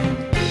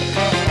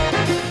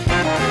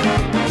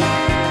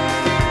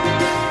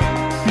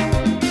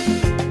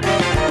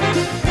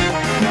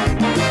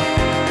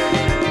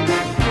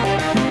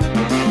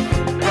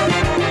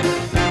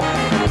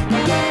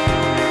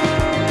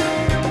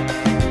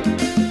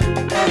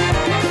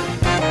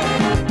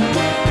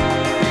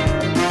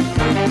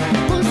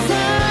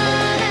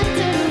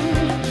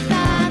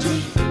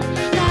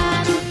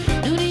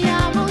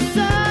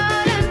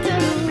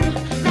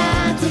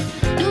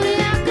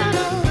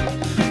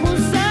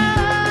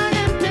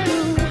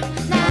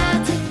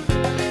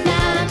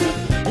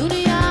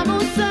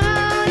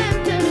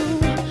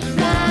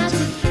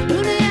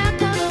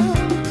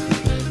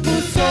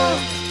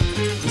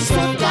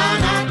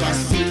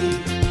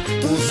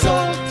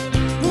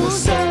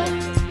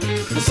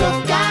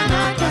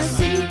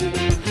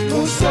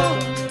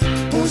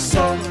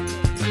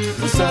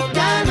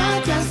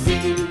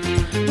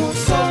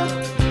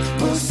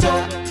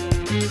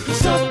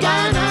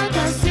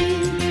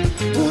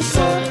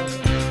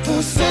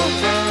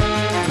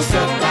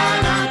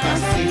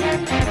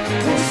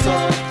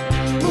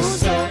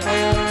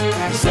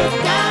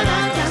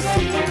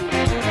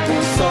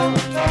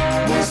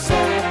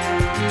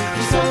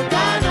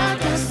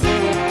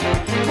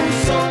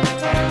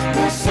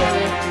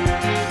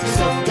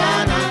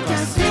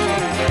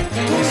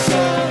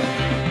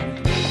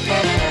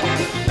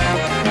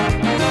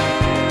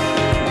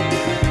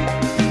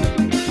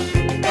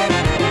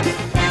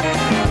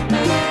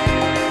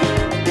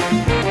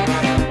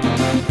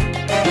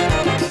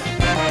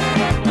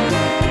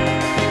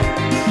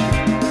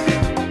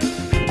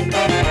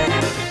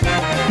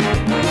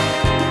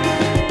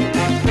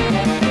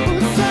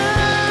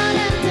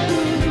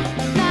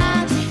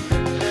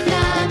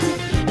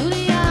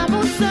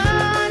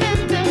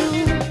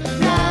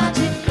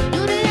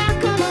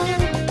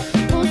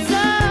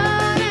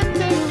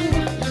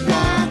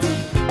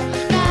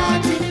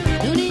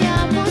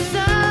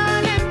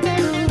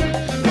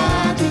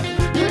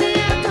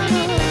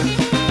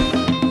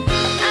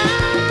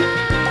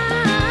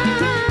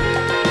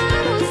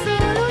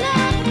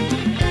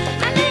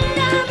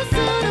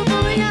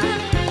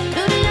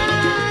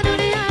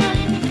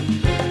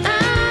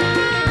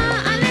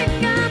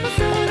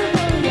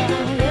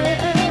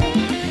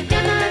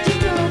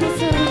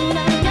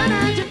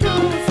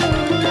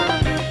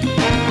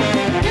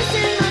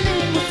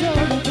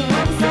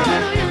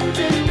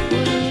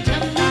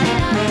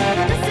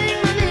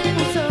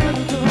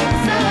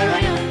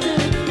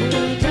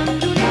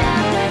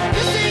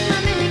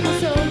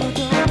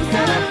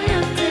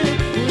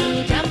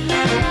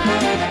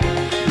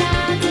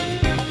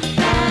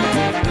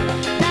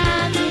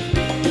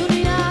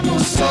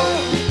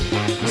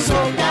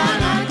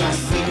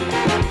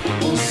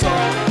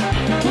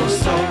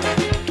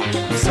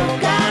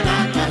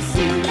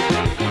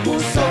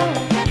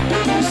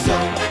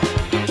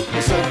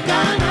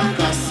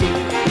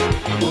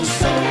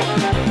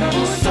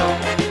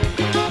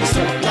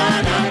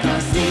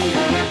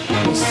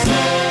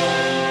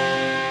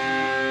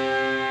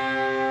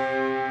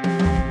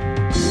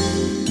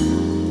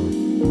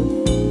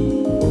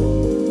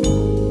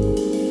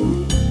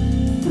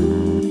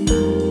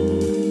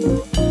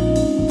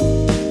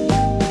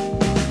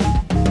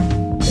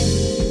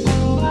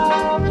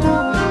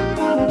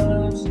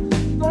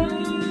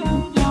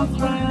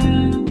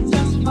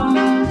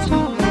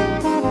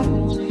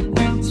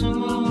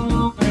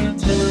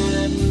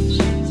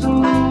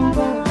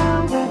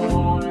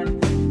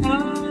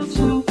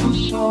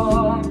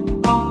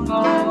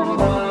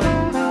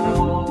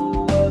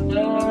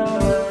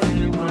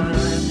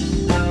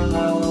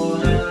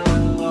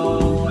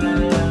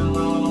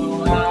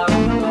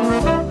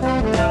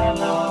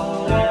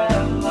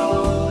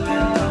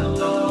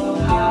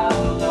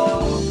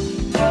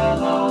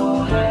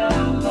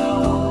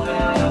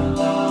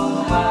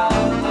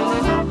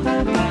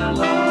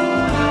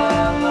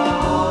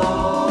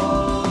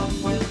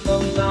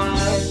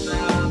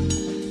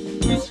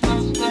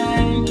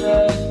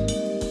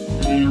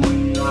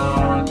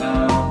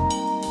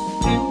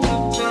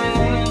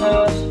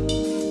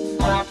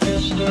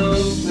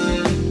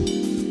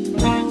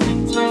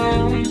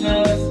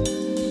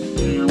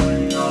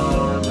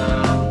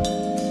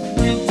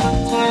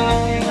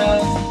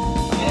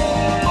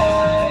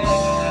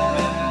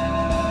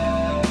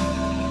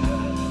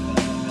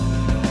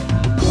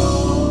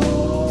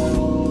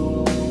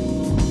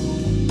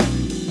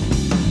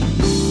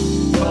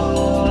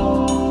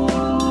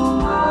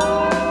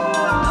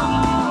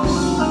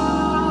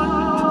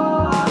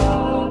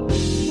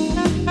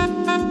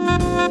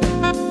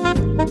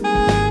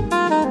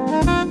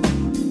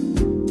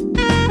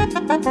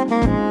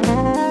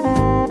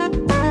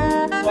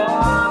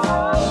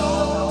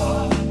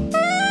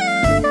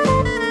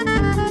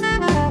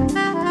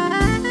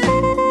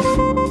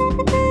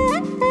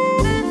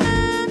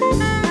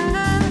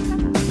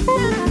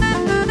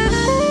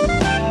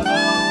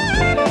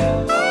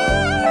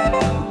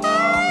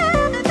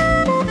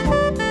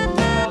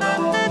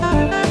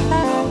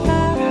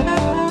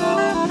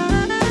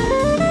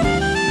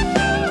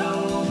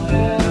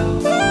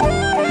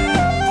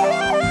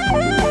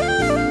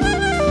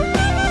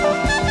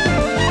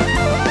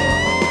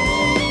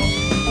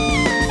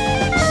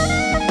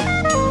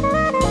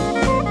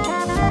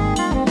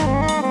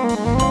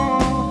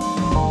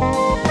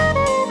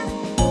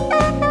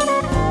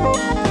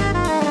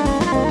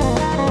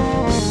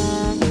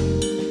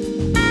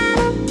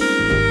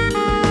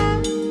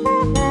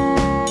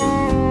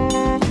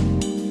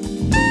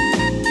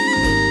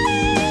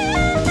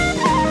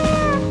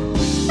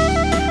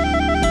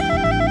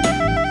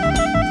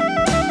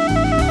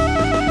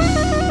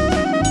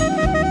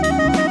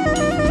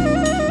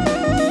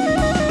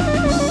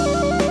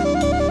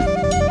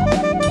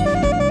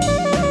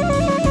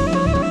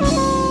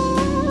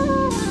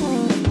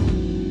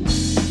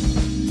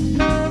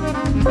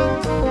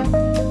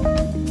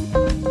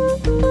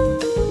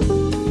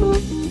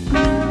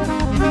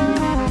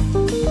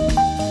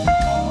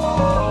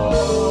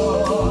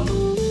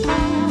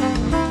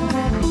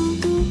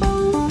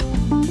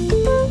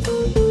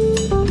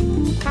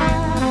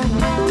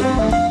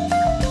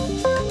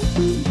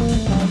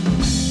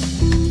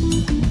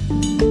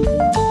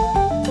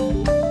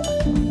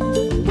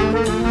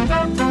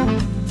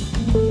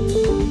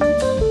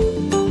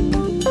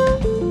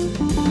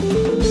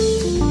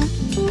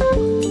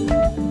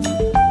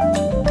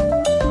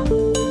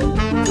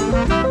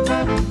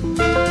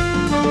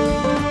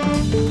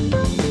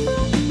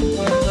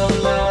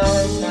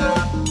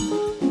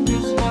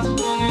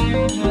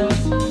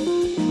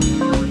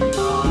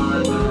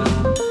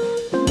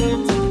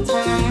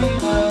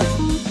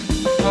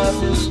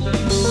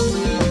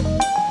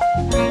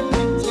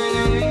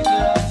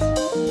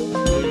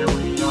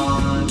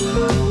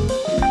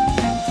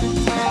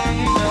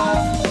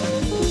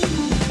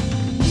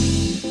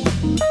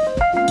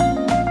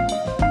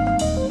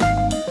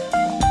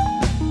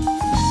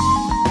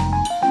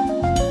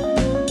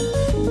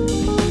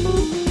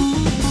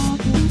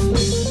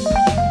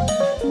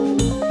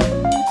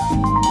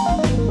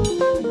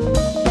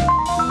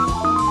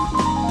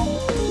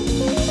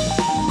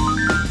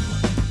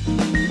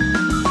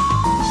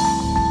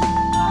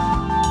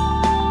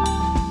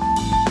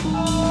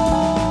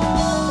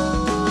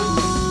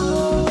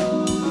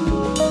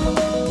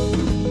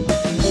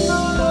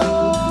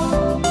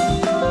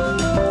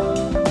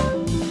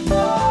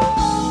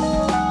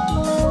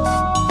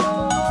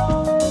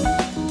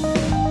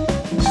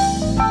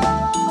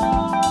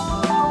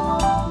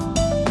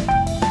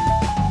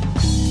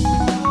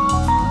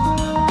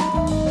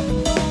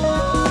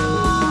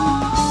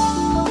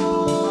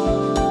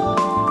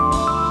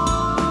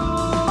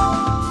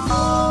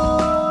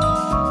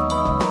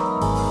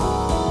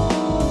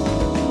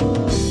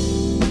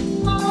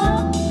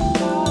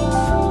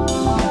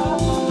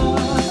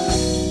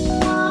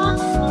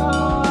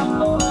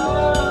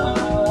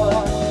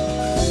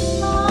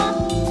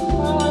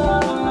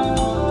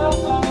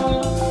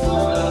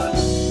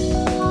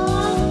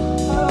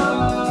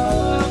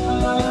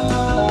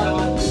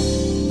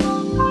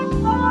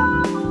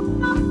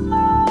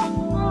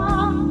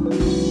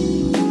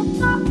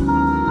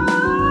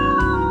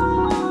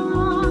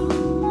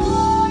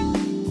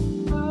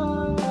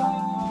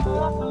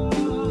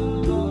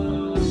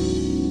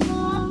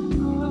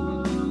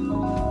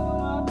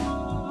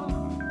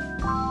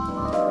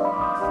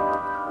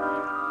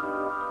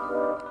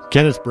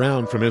 Kenneth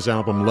Brown from his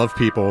album Love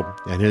People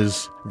and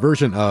his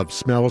version of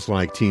Smells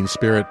Like Teen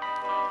Spirit.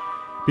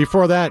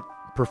 Before that,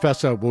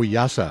 Professor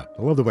Buyasa.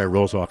 I love the way it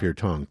rolls off your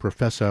tongue.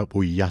 Professor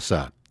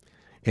Buyasa.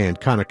 And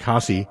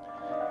Kanakasi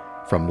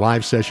from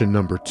live session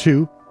number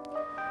 2.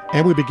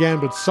 And we began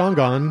with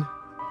Songon,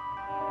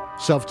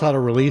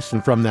 self-titled release,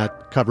 and from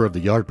that cover of the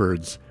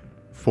Yardbirds,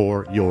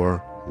 For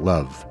Your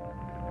Love.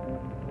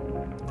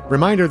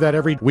 Reminder that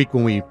every week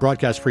when we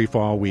broadcast Free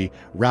Fall, we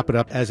wrap it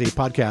up as a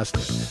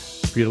podcast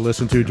for you to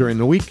listen to during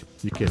the week.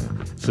 You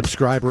can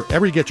subscribe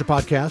wherever you get your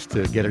podcast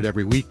to get it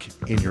every week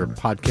in your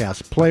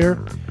podcast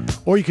player.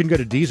 Or you can go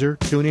to Deezer,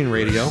 TuneIn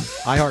Radio,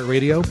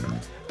 iHeartRadio,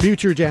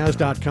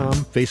 FutureJazz.com,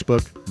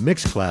 Facebook,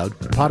 Mixcloud,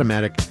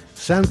 Podomatic,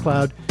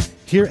 SoundCloud,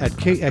 here at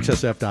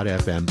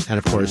KXSF.FM. And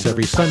of course,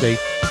 every Sunday,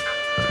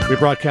 we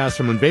broadcast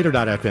from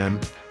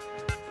Invader.FM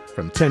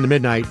from 10 to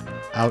midnight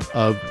out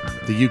of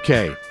the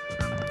UK.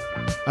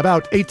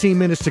 About 18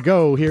 minutes to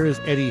go. Here is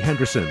Eddie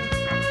Henderson.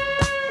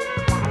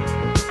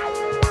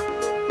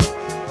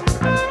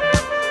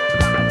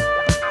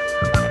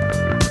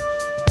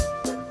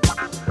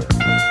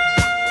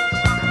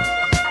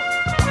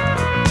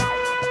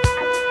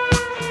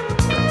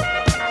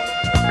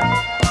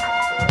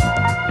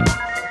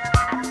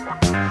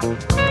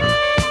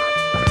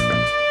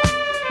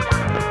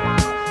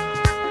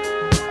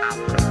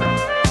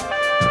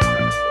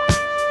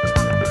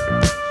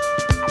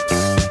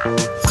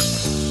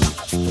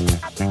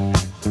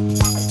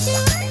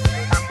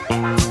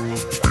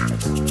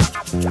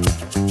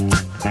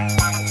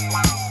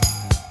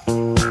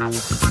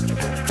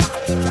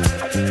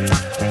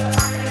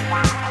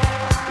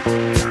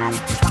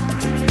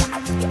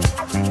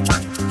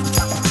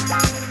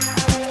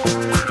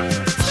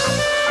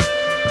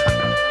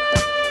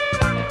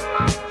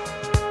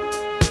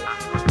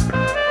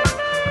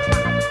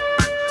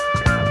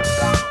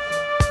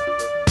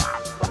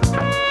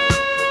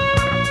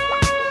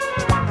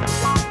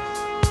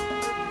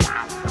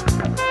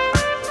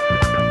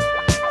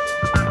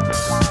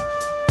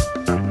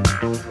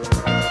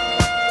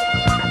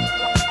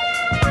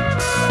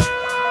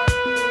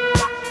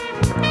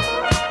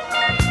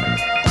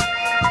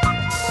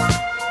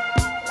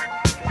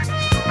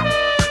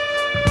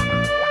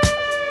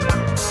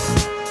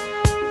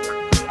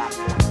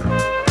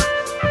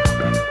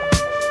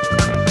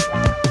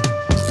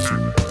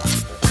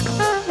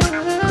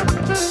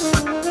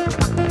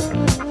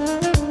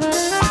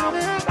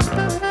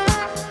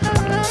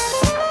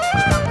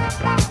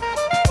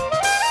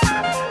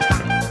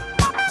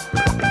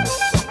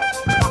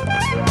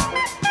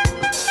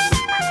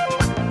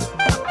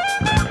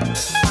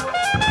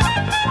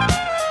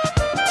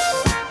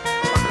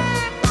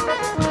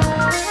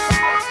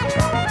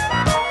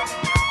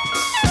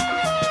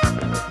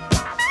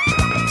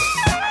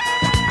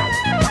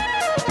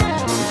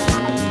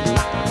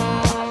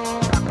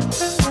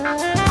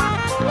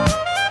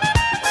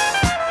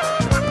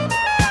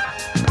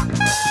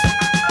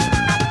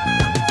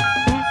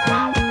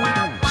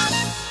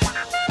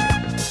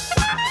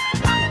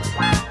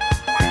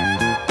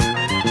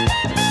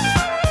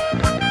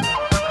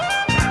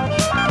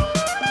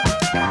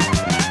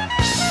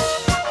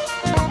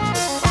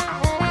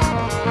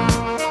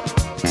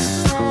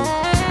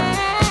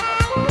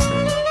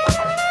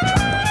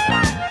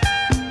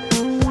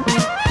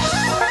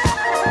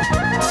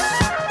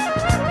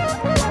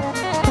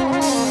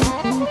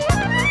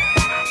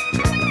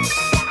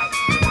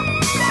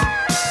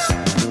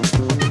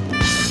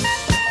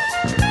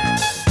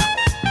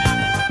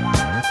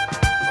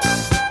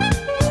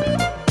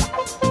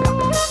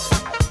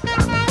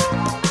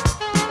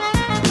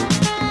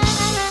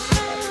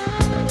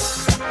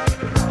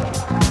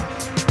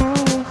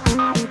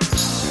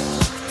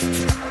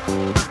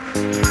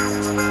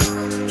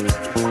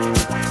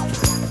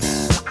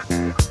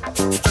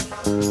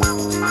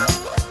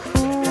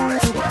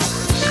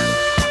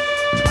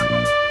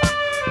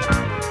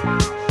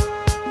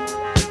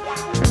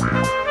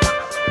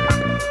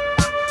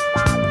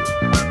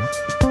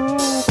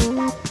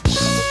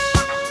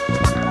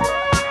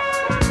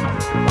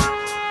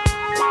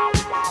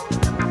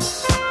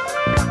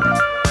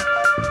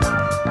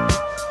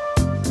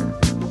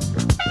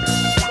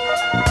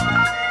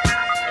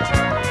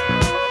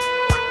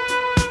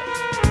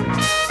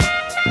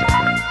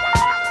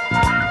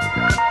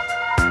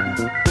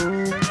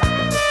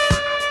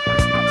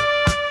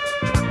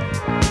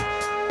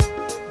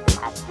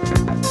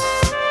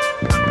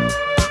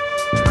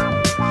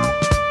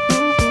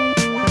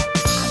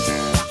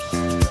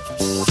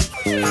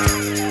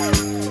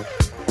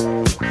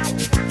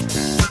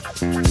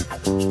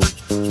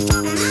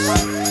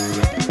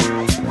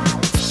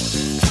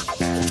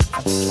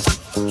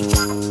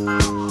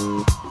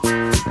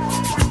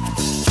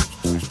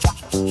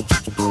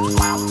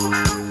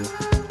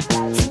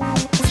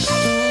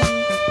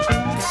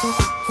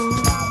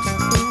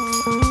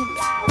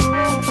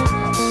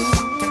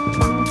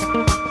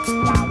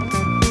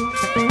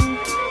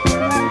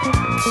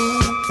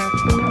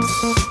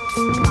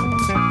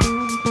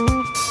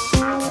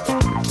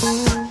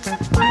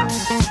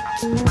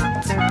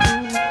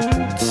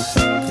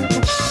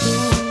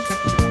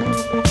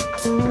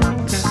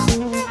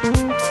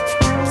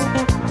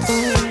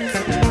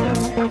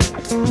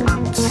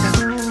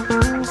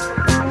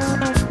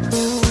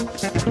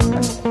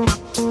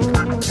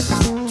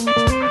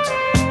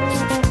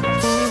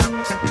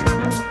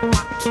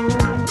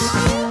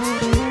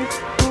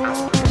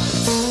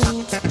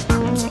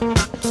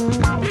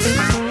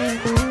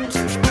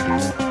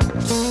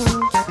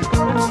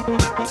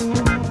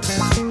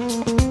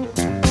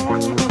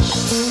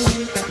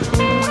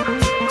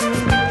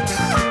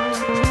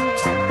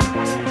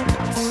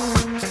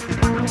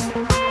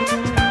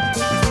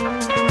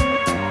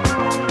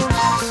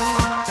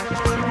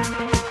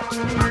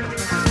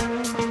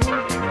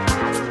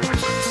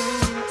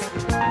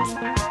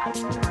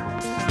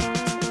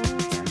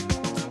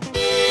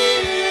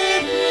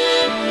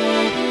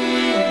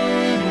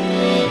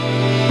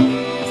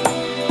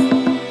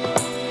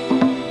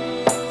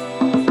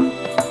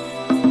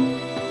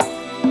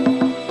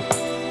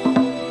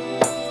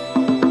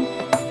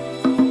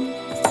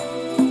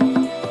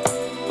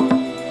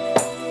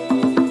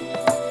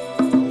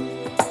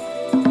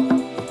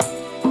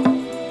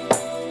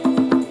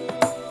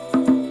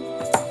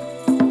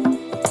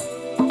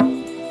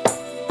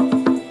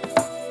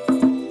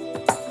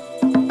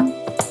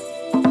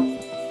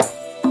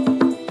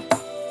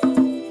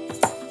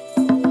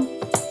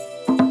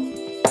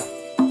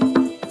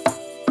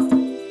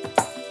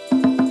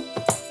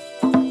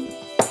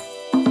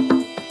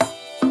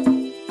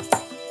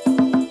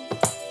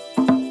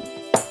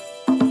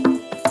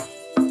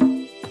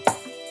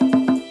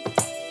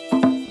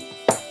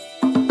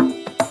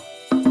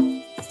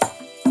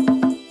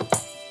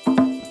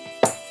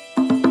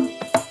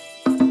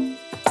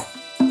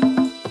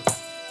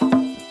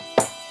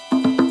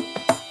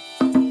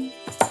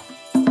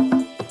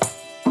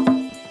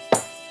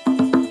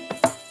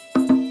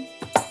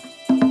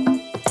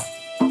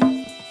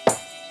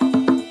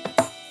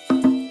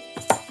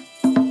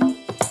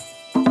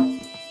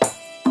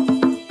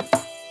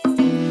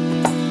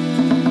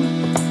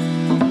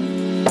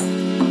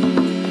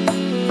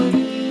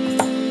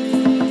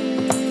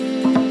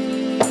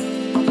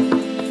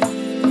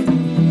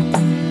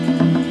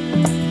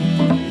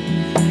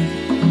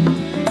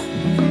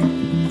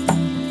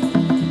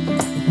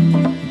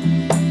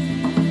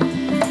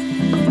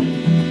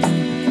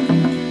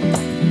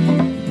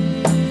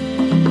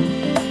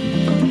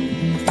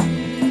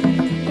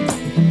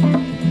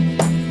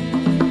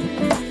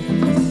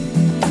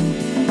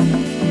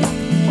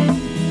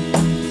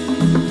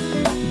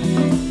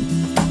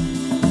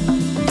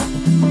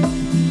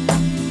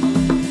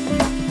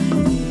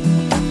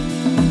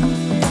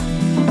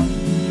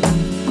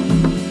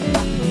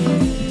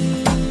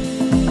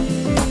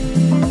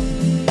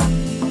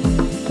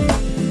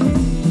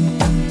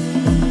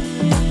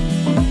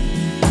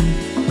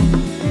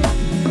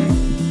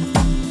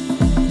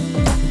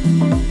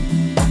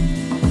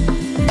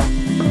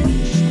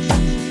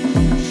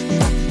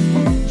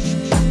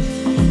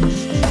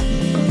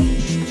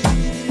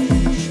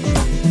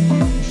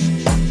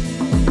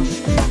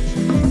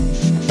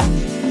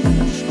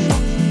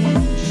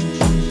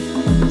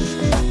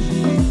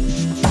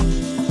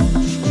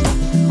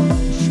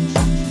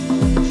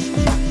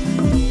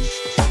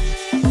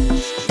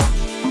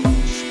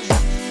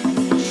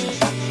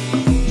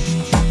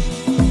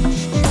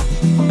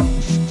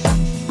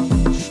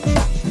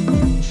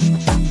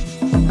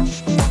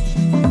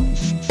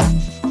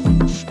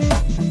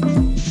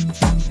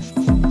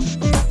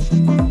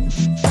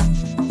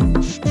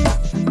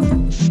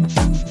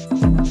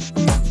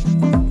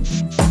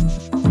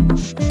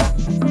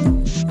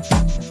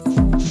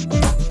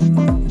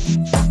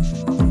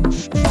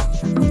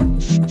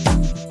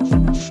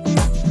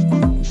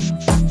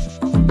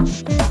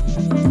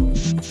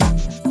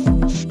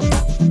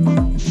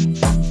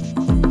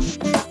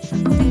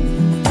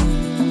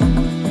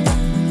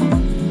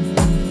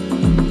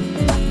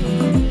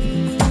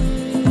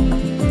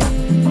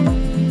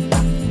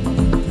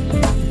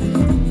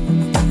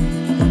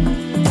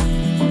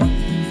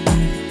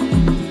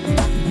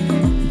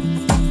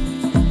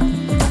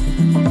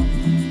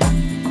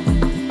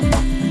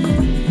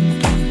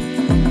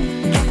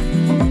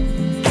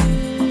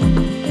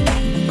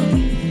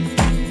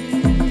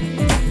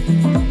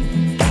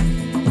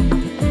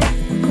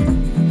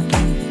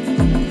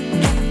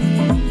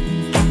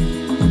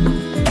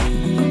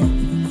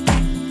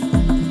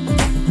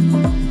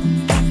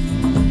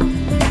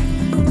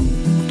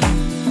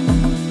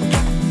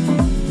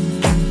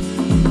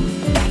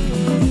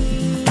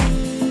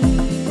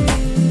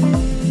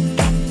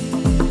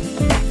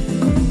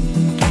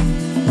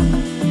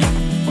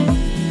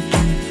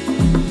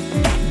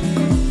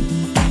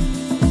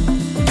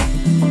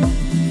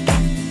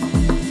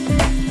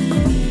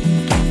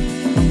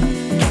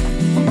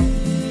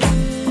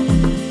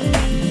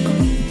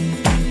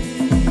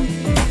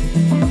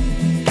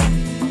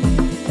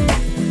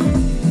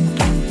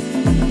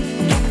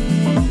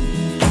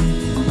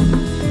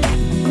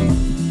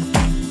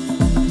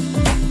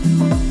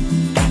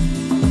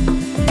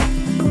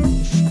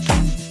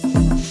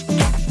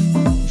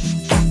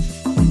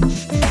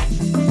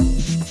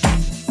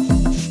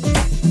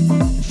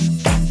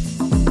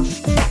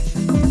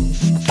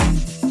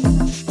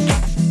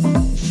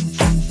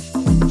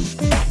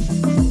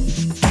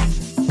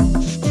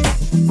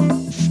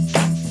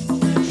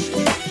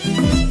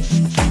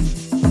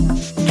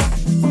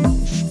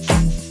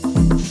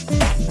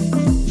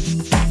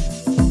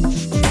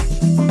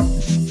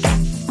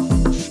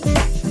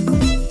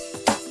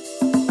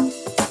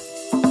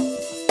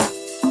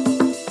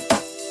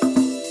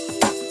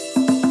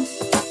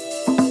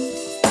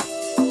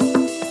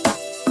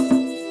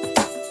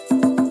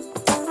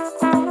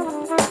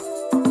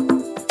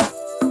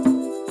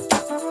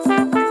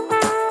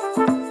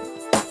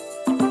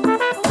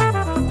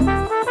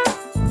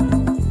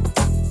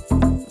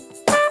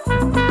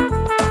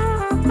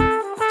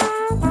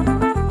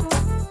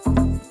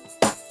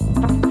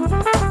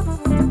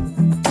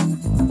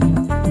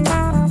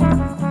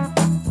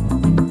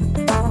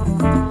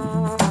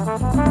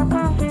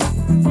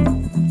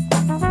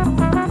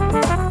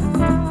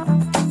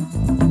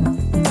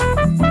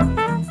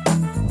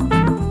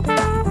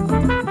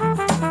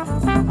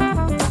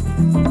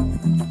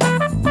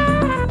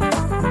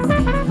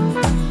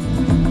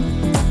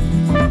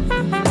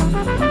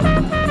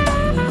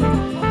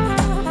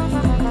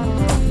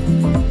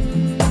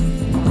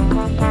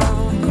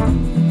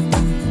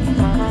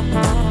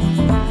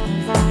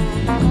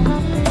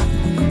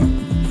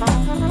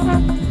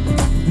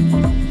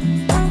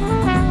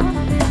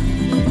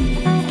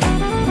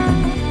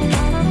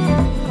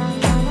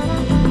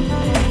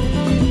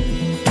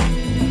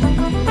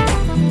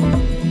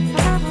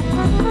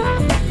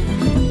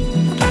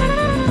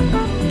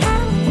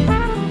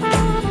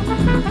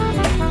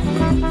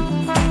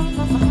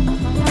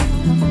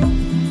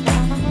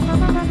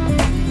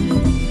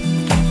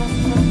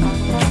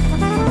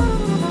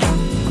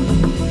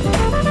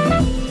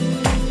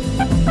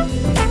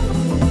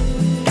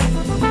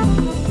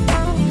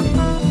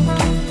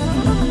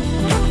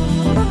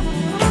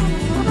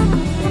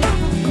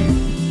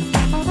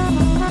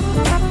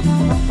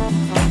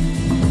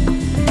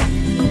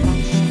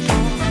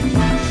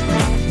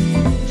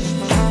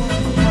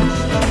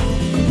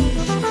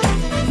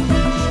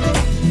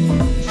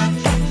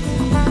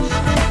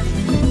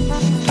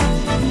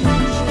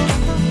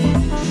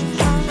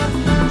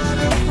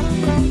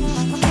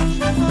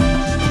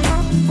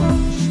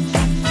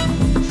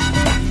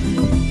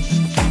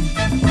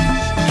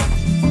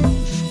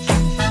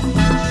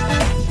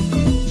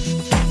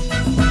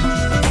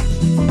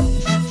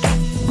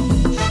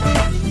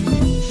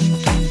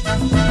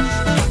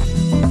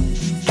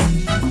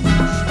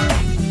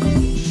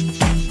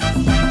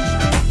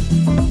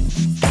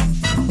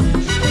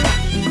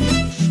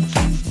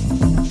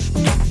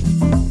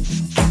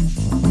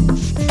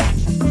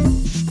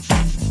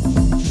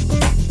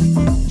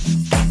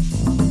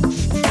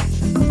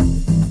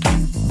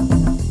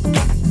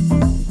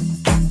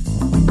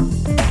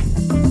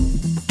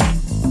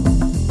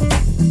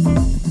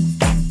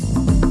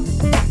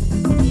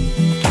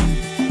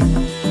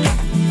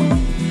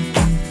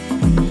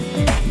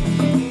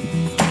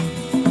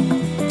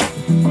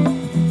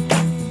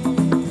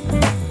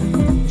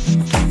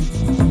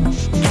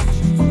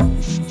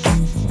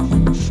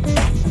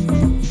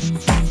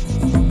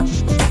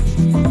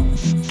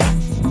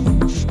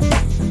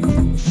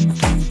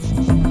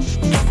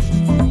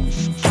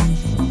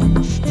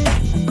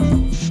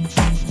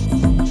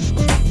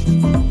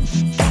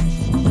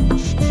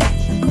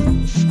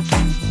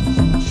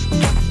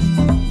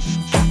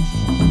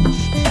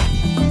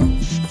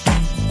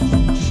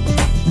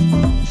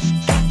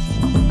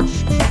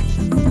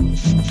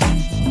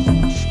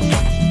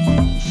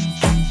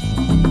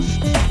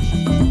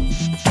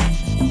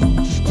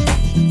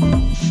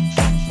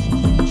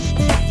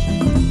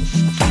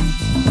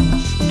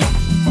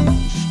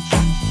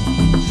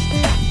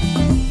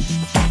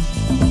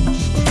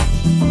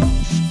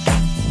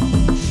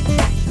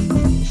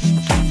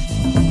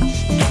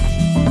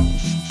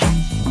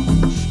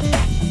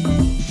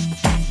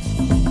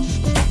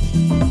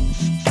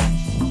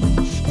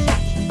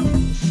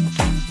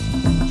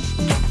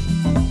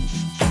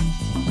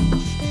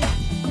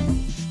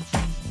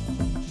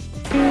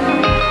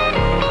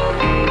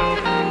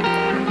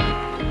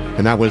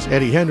 And that was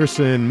Eddie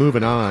Henderson,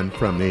 Moving On,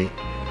 from the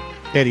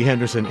Eddie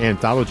Henderson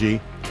Anthology.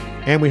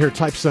 And we heard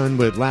Type Sun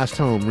with Last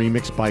Home,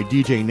 remixed by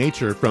DJ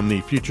Nature from the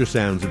Future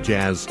Sounds of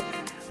Jazz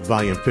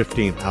Volume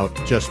 15, out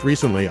just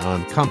recently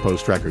on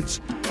Compost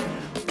Records.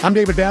 I'm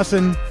David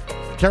Basson.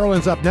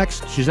 Carolyn's up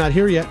next. She's not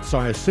here yet, so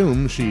I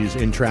assume she's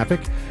in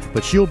traffic,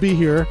 but she'll be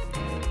here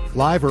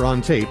live or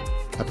on tape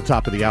at the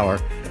top of the hour.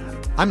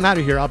 I'm out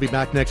of here. I'll be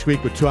back next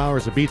week with 2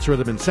 hours of beats,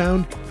 rhythm, and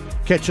sound.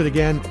 Catch it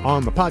again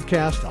on the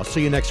podcast. I'll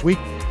see you next week.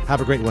 Have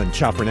a great one.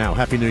 Ciao for now.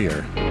 Happy New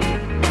Year.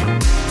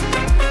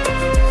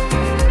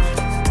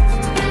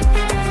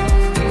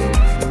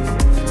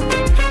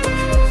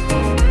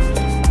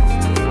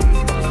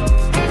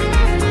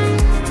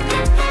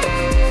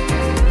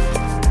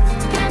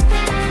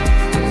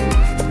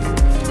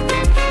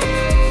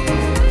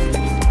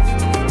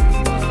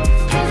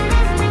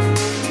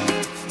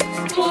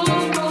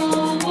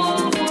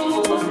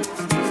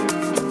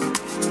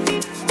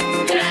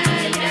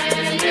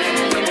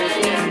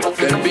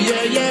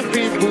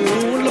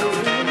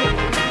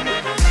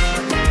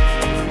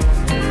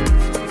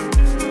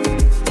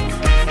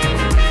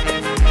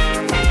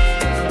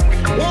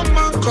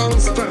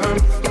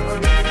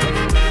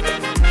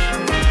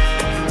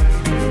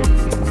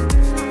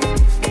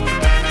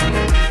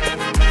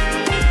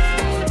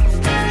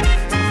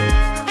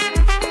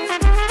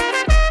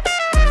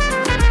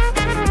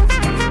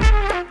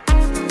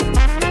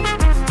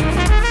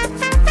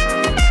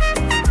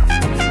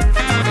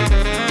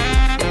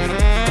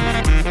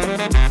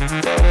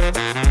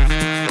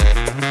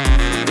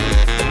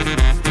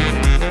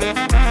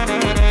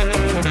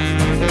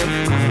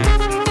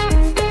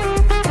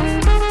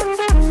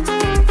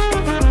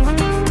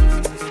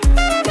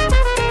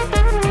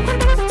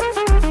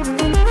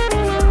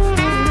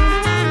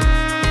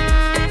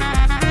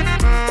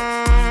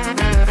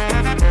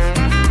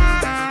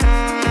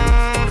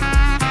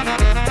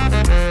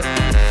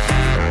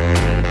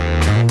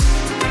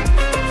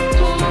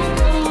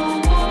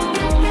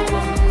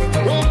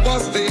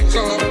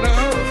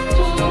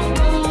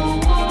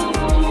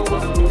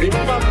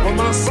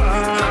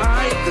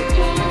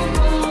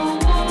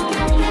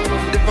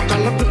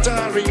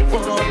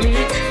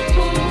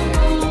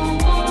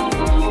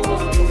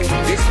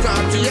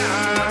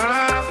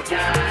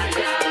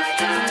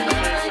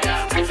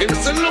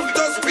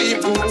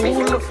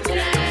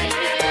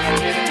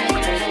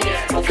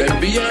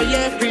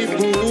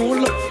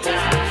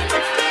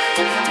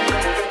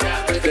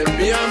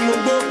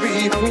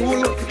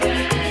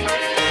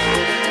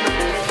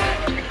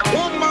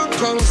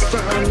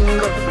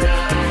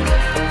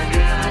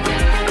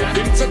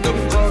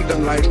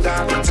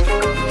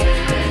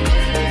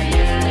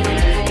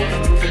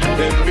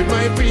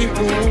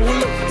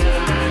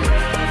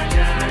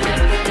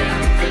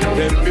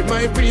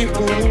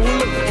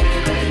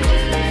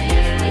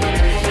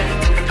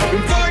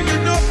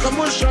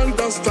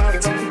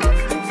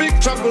 Big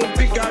trouble,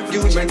 big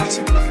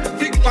argument,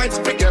 big fights,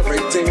 big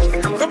everything.